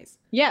 Oh, nice.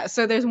 Yeah,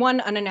 so there's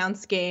one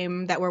unannounced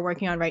game that we're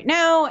working on right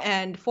now,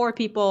 and 4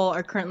 people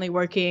are currently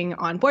working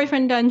on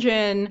Boyfriend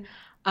Dungeon.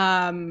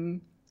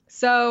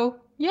 So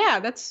yeah,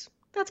 that's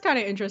kind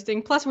of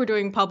interesting. Plus, we're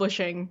doing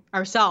publishing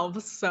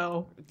ourselves,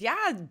 so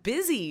Yeah,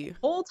 busy.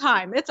 whole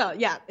time. It's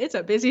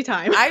a busy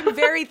time. I'm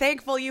very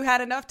thankful you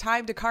had enough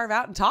time to carve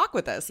out and talk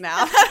with us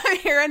now. I'm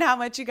hearing how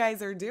much you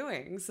guys are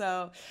doing.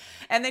 So,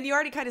 and then you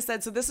already kind of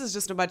said, so this is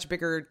just a much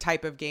bigger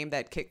type of game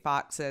that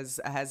KitFox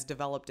has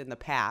developed in the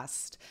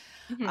past.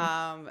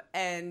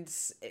 And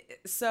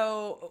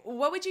so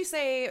what would you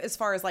say as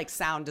far as like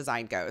sound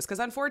design goes? Because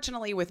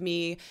unfortunately with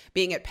me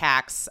being at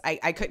PAX,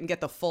 I couldn't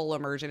get the full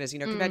immersion. As you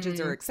know,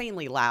 conventions are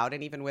insanely loud,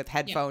 and even with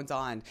headphones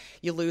on,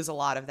 you lose a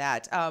lot of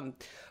that.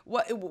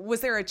 What was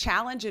there a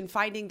challenge in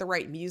finding the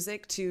right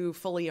music to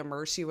fully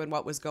immerse you in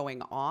what was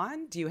going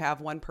on? Do you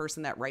have one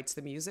person that writes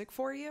the music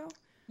for you?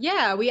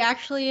 Yeah, we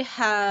actually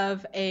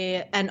have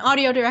an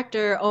audio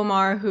director,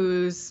 Omar,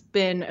 who's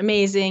been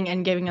amazing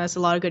and giving us a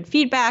lot of good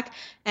feedback.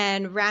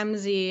 And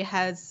Ramsey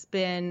has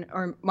been,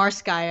 or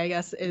Marsky, I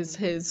guess, is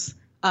his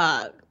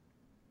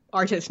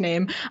artist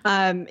name.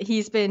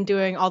 He's been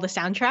doing all the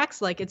soundtracks.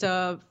 Like, it's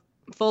a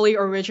fully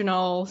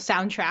original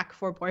soundtrack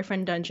for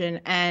Boyfriend Dungeon.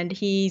 And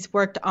he's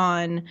worked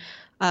on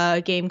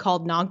a game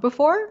called Nog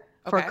before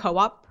for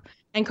Co-op.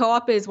 And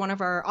Co-op is one of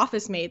our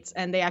office mates,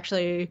 and they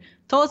actually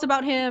told us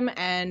about him,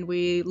 and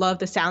we love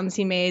the sounds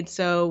he made,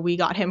 so we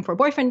got him for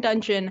Boyfriend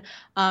Dungeon.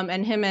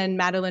 And him and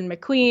Madeline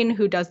McQueen,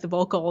 who does the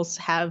vocals,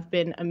 have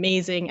been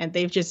amazing, and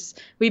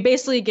we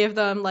basically give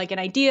them like an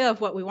idea of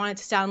what we want it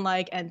to sound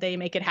like, and they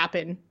make it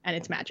happen, and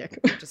it's magic.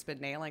 Just been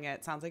nailing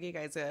it. Sounds like you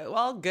guys,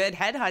 good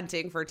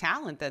headhunting for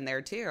talent then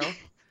there too.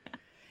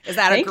 Is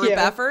that a group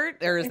effort,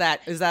 or is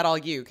that all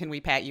you? Can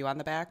we pat you on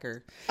the back,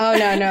 or? Oh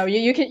no,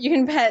 you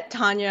can pet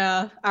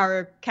Tanya,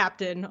 our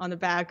captain, on the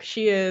back.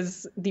 She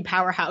is the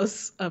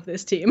powerhouse of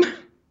this team.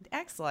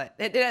 Excellent.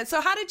 So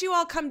how did you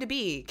all come to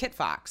be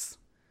KitFox?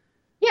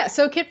 Yeah,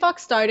 so KitFox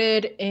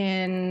started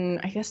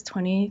in, I guess,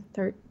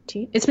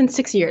 2013. It's been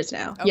 6 years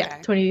now. Okay.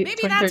 Yeah, Maybe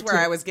that's where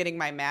I was getting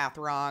my math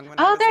wrong. When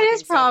that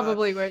is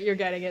probably where you're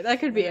getting it. That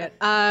could be it.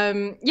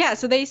 Yeah,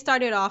 so they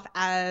started off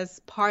as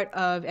part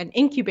of an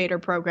incubator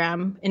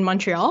program in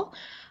Montreal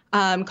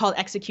called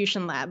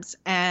Execution Labs.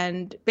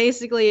 And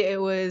basically it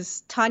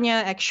was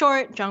Tanya X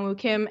Short, Jongwoo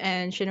Kim,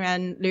 and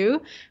Shinran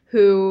Liu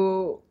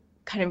who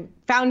kind of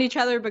found each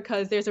other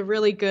because there's a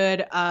really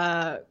good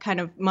kind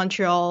of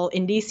Montreal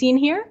indie scene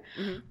here.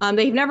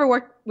 They've never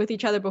worked with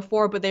each other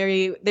before, but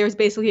there's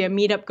basically a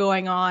meetup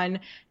going on,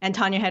 and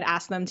Tanya had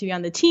asked them to be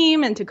on the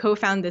team and to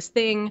co-found this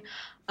thing.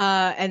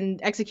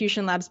 And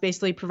Execution Labs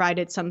basically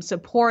provided some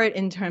support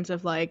in terms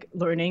of like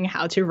learning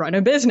how to run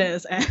a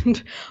business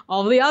and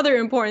all the other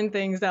important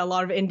things that a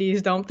lot of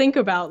indies don't think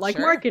about, like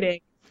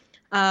marketing.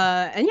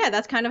 And yeah,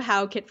 that's kind of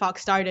how KitFox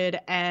started.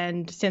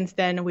 And since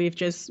then, we've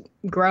just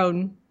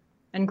grown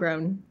and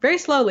grown very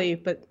slowly,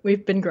 but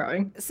we've been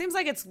growing. It seems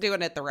like it's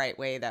doing it the right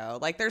way, though.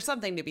 Like there's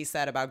something to be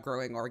said about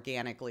growing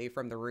organically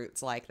from the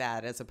roots like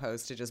that, as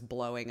opposed to just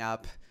blowing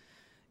up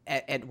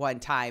at one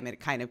time. It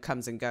kind of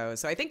comes and goes.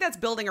 So I think that's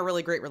building a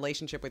really great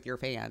relationship with your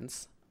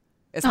fans.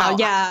 Is how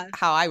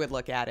I would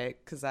look at it.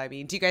 Because I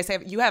mean, do you guys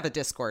have a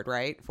Discord,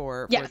 right,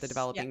 for the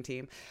developing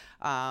team?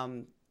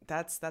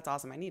 That's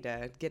awesome. I need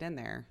to get in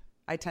there.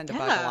 I tend to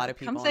bug a lot of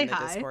people in the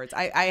Discords.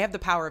 I have the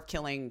power of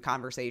killing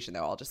conversation,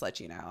 though. I'll just let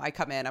you know. I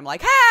come in, I'm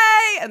like,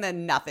 hey, and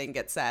then nothing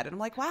gets said. And I'm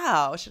like,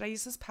 wow, should I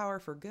use this power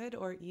for good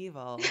or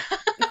evil?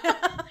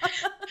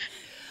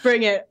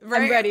 Bring it.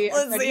 Right? I'm ready.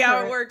 Let's see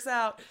how it works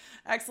out.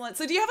 Excellent.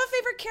 So do you have a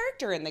favorite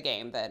character in the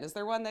game then? Is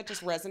there one that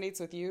just resonates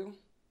with you?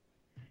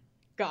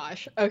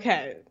 Gosh,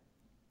 okay.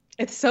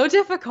 It's so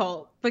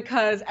difficult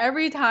because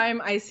every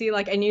time I see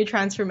like a new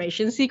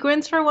transformation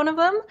sequence for one of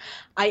them,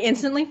 I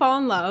instantly fall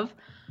in love.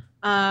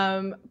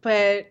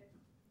 But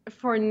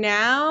for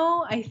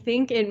now, I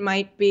think it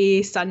might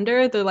be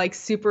Sunder, the like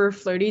super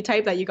flirty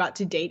type that you got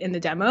to date in the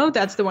demo.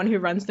 That's the one who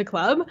runs the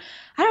club.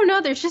 I don't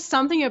know. There's just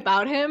something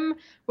about him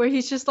where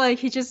he's just like,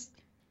 he just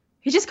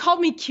called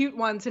me cute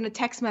once in a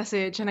text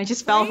message, and I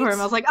just fell for him.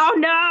 I was like, oh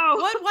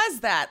no! What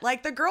was that?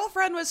 Like, the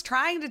girlfriend was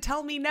trying to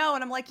tell me no,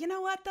 and I'm like, you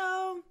know what,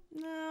 though?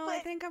 No, I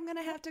think I'm going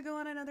to have to go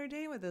on another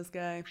date with this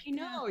guy. I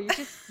know.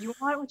 You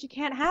want what you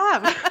can't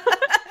have.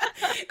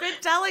 Quit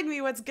telling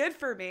me what's good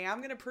for me. I'm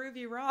going to prove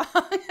you wrong.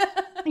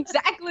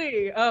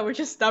 Exactly. Oh, we're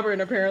just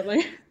stubborn,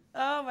 apparently.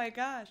 Oh my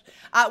gosh.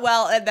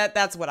 Well,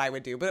 that's what I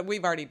would do, but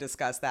we've already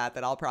discussed that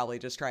I'll probably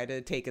just try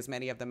to take as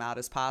many of them out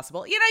as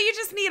possible. You know, you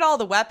just need all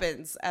the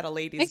weapons at a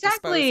lady's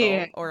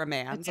disposal, or a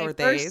man's, or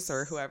they's,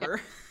 or whoever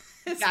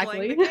is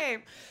playing the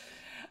game.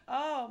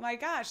 Oh my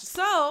gosh.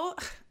 So,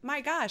 my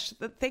gosh,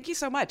 thank you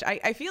so much.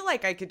 I feel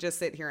like I could just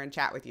sit here and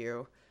chat with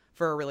you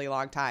for a really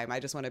long time.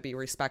 I just want to be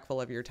respectful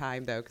of your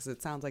time, though, because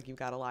it sounds like you've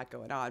got a lot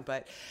going on.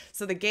 But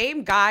so the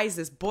game, guys,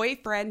 is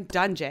Boyfriend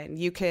Dungeon.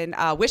 You can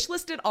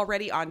wishlist it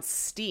already on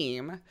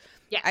Steam.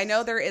 Yes. I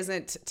know there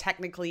isn't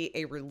technically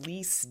a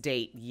release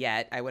date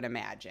yet, I would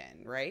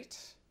imagine, right?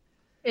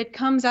 It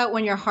comes out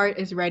when your heart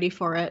is ready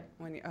for it.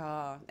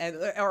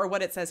 Or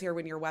what it says here,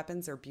 when your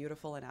weapons are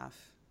beautiful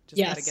enough. Just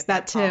yes, gotta get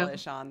that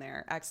polish too. on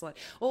there. Excellent.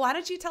 Well, why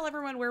don't you tell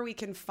everyone where we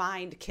can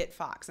find Kit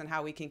Fox and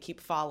how we can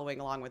keep following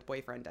along with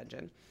Boyfriend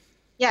Dungeon?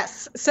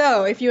 Yes.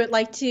 So if you would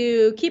like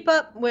to keep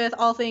up with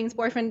all things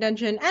Boyfriend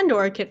Dungeon and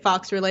or Kit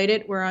Fox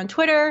related, we're on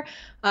Twitter,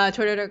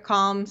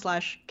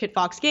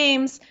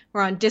 twitter.com/KitFoxGames.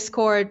 We're on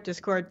Discord,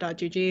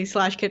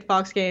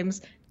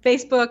 discord.gg/KitFoxGames.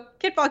 Facebook,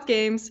 Kit Fox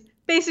Games.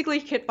 Basically,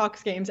 Kit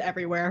Fox Games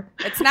everywhere.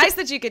 It's nice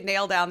that you could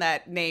nail down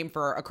that name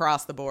for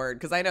across the board,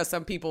 because I know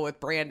some people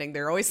with branding,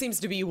 there always seems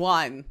to be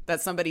one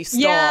that somebody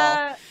stole.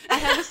 Yeah, I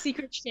have a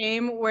secret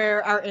shame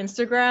where our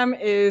Instagram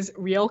is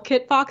real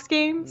Kit Fox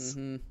Games.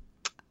 Mm-hmm.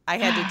 I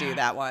had to do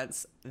that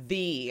once.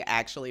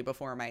 Actually,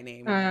 before my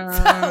name.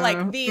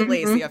 Like, the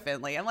Lacia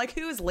Finley. I'm like,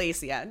 who's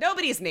Lacia?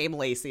 Nobody's named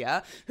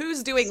Lacia.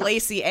 Who's doing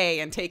Lacey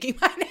A and taking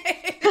my name?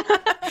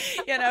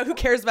 You know, who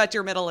cares about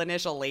your middle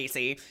initial,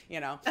 Lacey?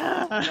 You know,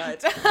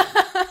 but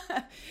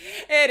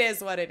it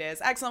is what it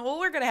is. Excellent. Well,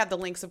 we're going to have the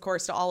links, of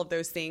course, to all of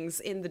those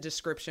things in the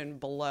description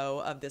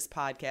below of this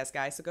podcast,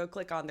 guys. So go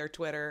click on their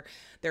Twitter,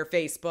 their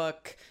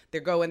Facebook,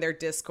 go in their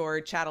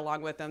Discord, chat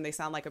along with them. They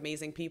sound like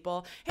amazing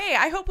people. Hey,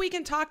 I hope we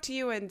can talk to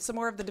you and some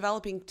more of the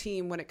developing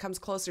team when it comes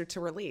closer to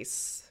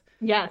release.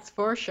 Yes,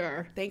 for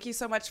sure. Thank you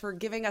so much for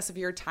giving us of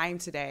your time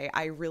today.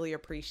 I really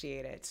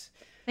appreciate it.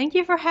 Thank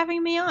you for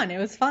having me on. It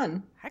was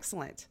fun.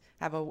 Excellent.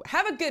 Have a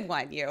good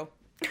one, you.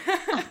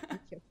 Thank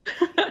you.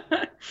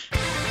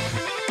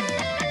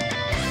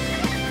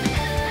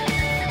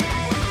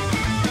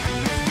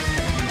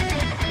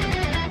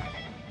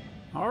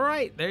 All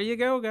right, there you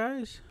go,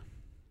 guys.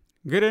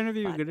 Good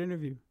interview. Fun. Good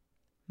interview.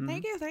 Mm-hmm.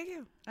 Thank you.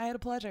 I had a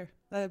pleasure.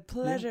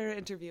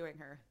 Interviewing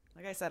her.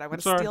 Like I said, I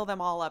want to steal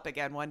them all up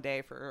again one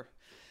day for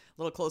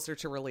a little closer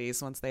to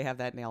release once they have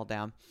that nailed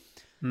down.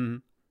 Mm-hmm.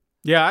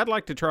 Yeah, I'd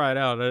like to try it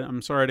out.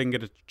 I'm sorry I didn't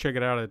get to check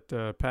it out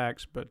at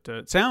PAX, but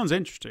it sounds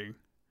interesting.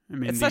 I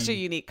mean, it's such a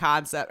unique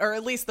concept, or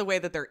at least the way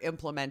that they're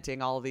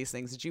implementing all of these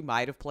things that you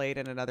might have played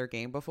in another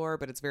game before,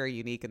 but it's very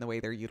unique in the way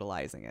they're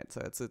utilizing it.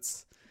 So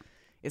it's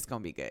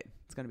going to be good.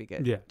 It's going to be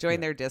good. Yeah. Join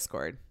their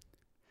Discord.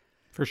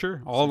 For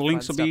sure. All the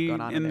links will be in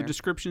the there.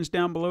 descriptions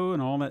down below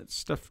and all that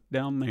stuff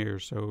down there.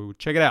 So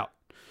check it out.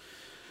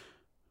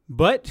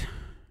 But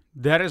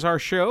that is our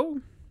show.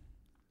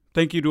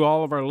 Thank you to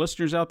all of our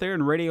listeners out there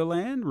in Radio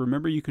Land.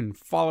 Remember, you can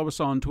follow us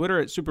on Twitter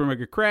at Super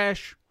Mega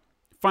Crash.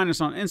 Find us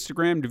on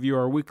Instagram to view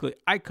our weekly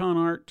icon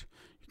art.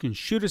 You can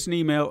shoot us an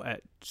email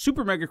at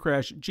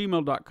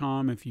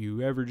supermegacrash@gmail.com if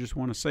you ever just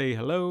want to say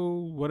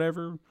hello,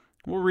 whatever.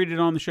 We'll read it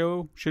on the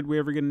show, should we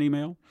ever get an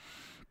email.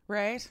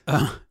 Right.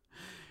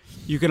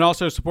 You can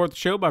also support the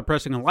show by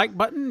pressing a like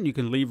button. You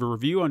can leave a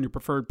review on your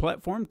preferred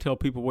platform. Tell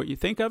people what you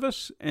think of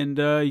us. And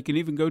you can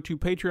even go to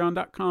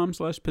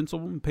patreon.com/Pencil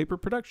and Paper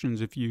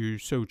Productions if you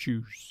so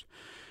choose.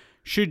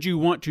 Should you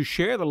want to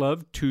share the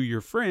love to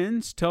your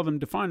friends, tell them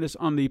to find us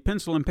on the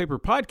Pencil and Paper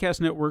Podcast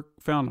Network,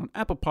 found on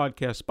Apple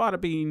Podcasts,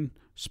 Spotify,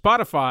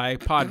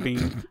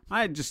 Podbean.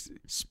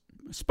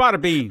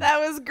 Spotify. That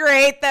was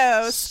great,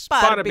 though.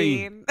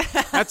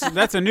 Spotify.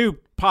 That's a new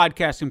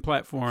podcasting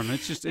platform.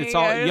 It's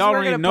all y'all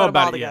don't even know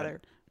about it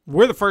yet.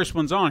 We're the first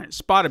ones on it.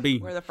 Spotify.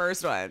 We're the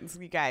first ones.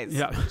 You guys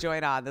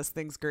join on. This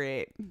thing's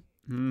great.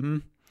 Mm-hmm.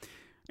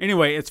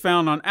 Anyway, it's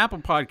found on Apple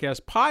Podcasts,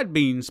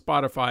 Podbean,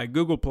 Spotify,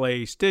 Google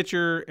Play,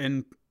 Stitcher,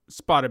 and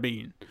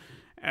Spotify,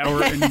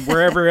 and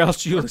wherever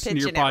else you listen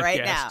to your podcast.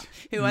 Right now.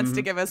 Who wants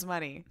to give us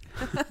money?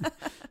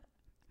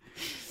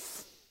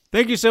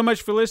 Thank you so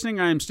much for listening.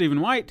 I am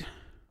Stephen White.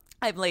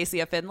 I'm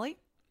Lacia Finley.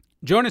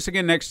 Join us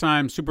again next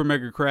time, Super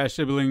Mega Crash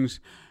siblings.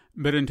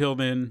 But until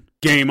then,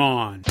 game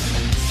on.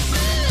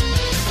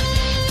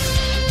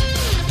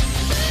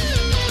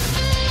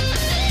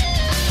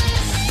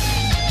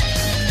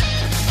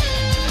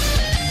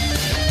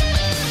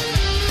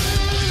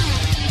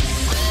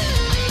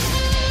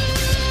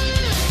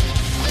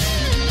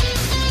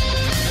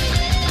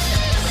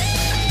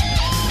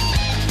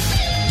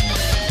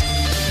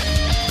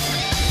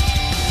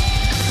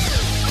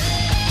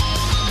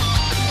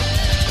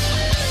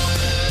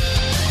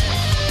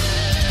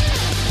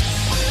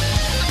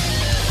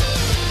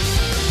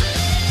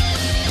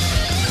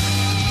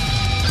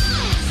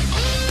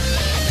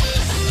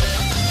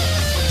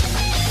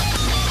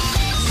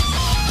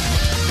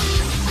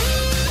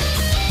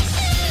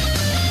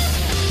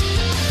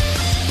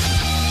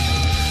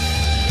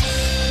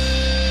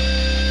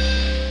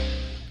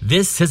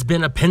 This has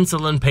been a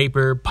Pencil and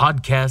Paper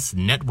Podcast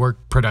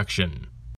Network production.